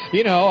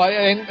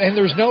and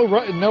there's no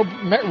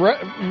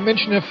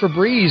mention of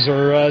Febreze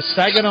or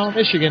Saginaw,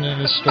 Michigan in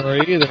this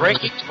story either.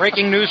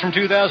 Breaking news from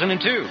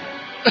 2002.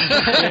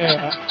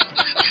 Yeah.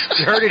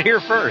 You heard it here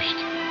first.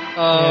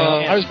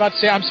 I was about to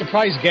say, I'm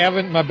surprised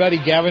my buddy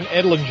Gavin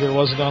Edlinger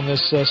wasn't on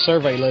this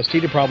survey list.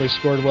 He'd have probably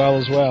scored well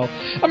as well.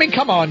 I mean,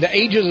 come on, the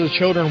ages of the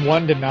children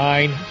 1 to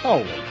 9.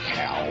 Holy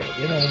cow!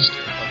 You know,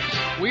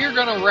 we are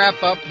going to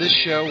wrap up this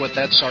show with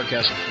that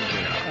sarcasm from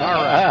JR.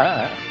 All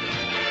right.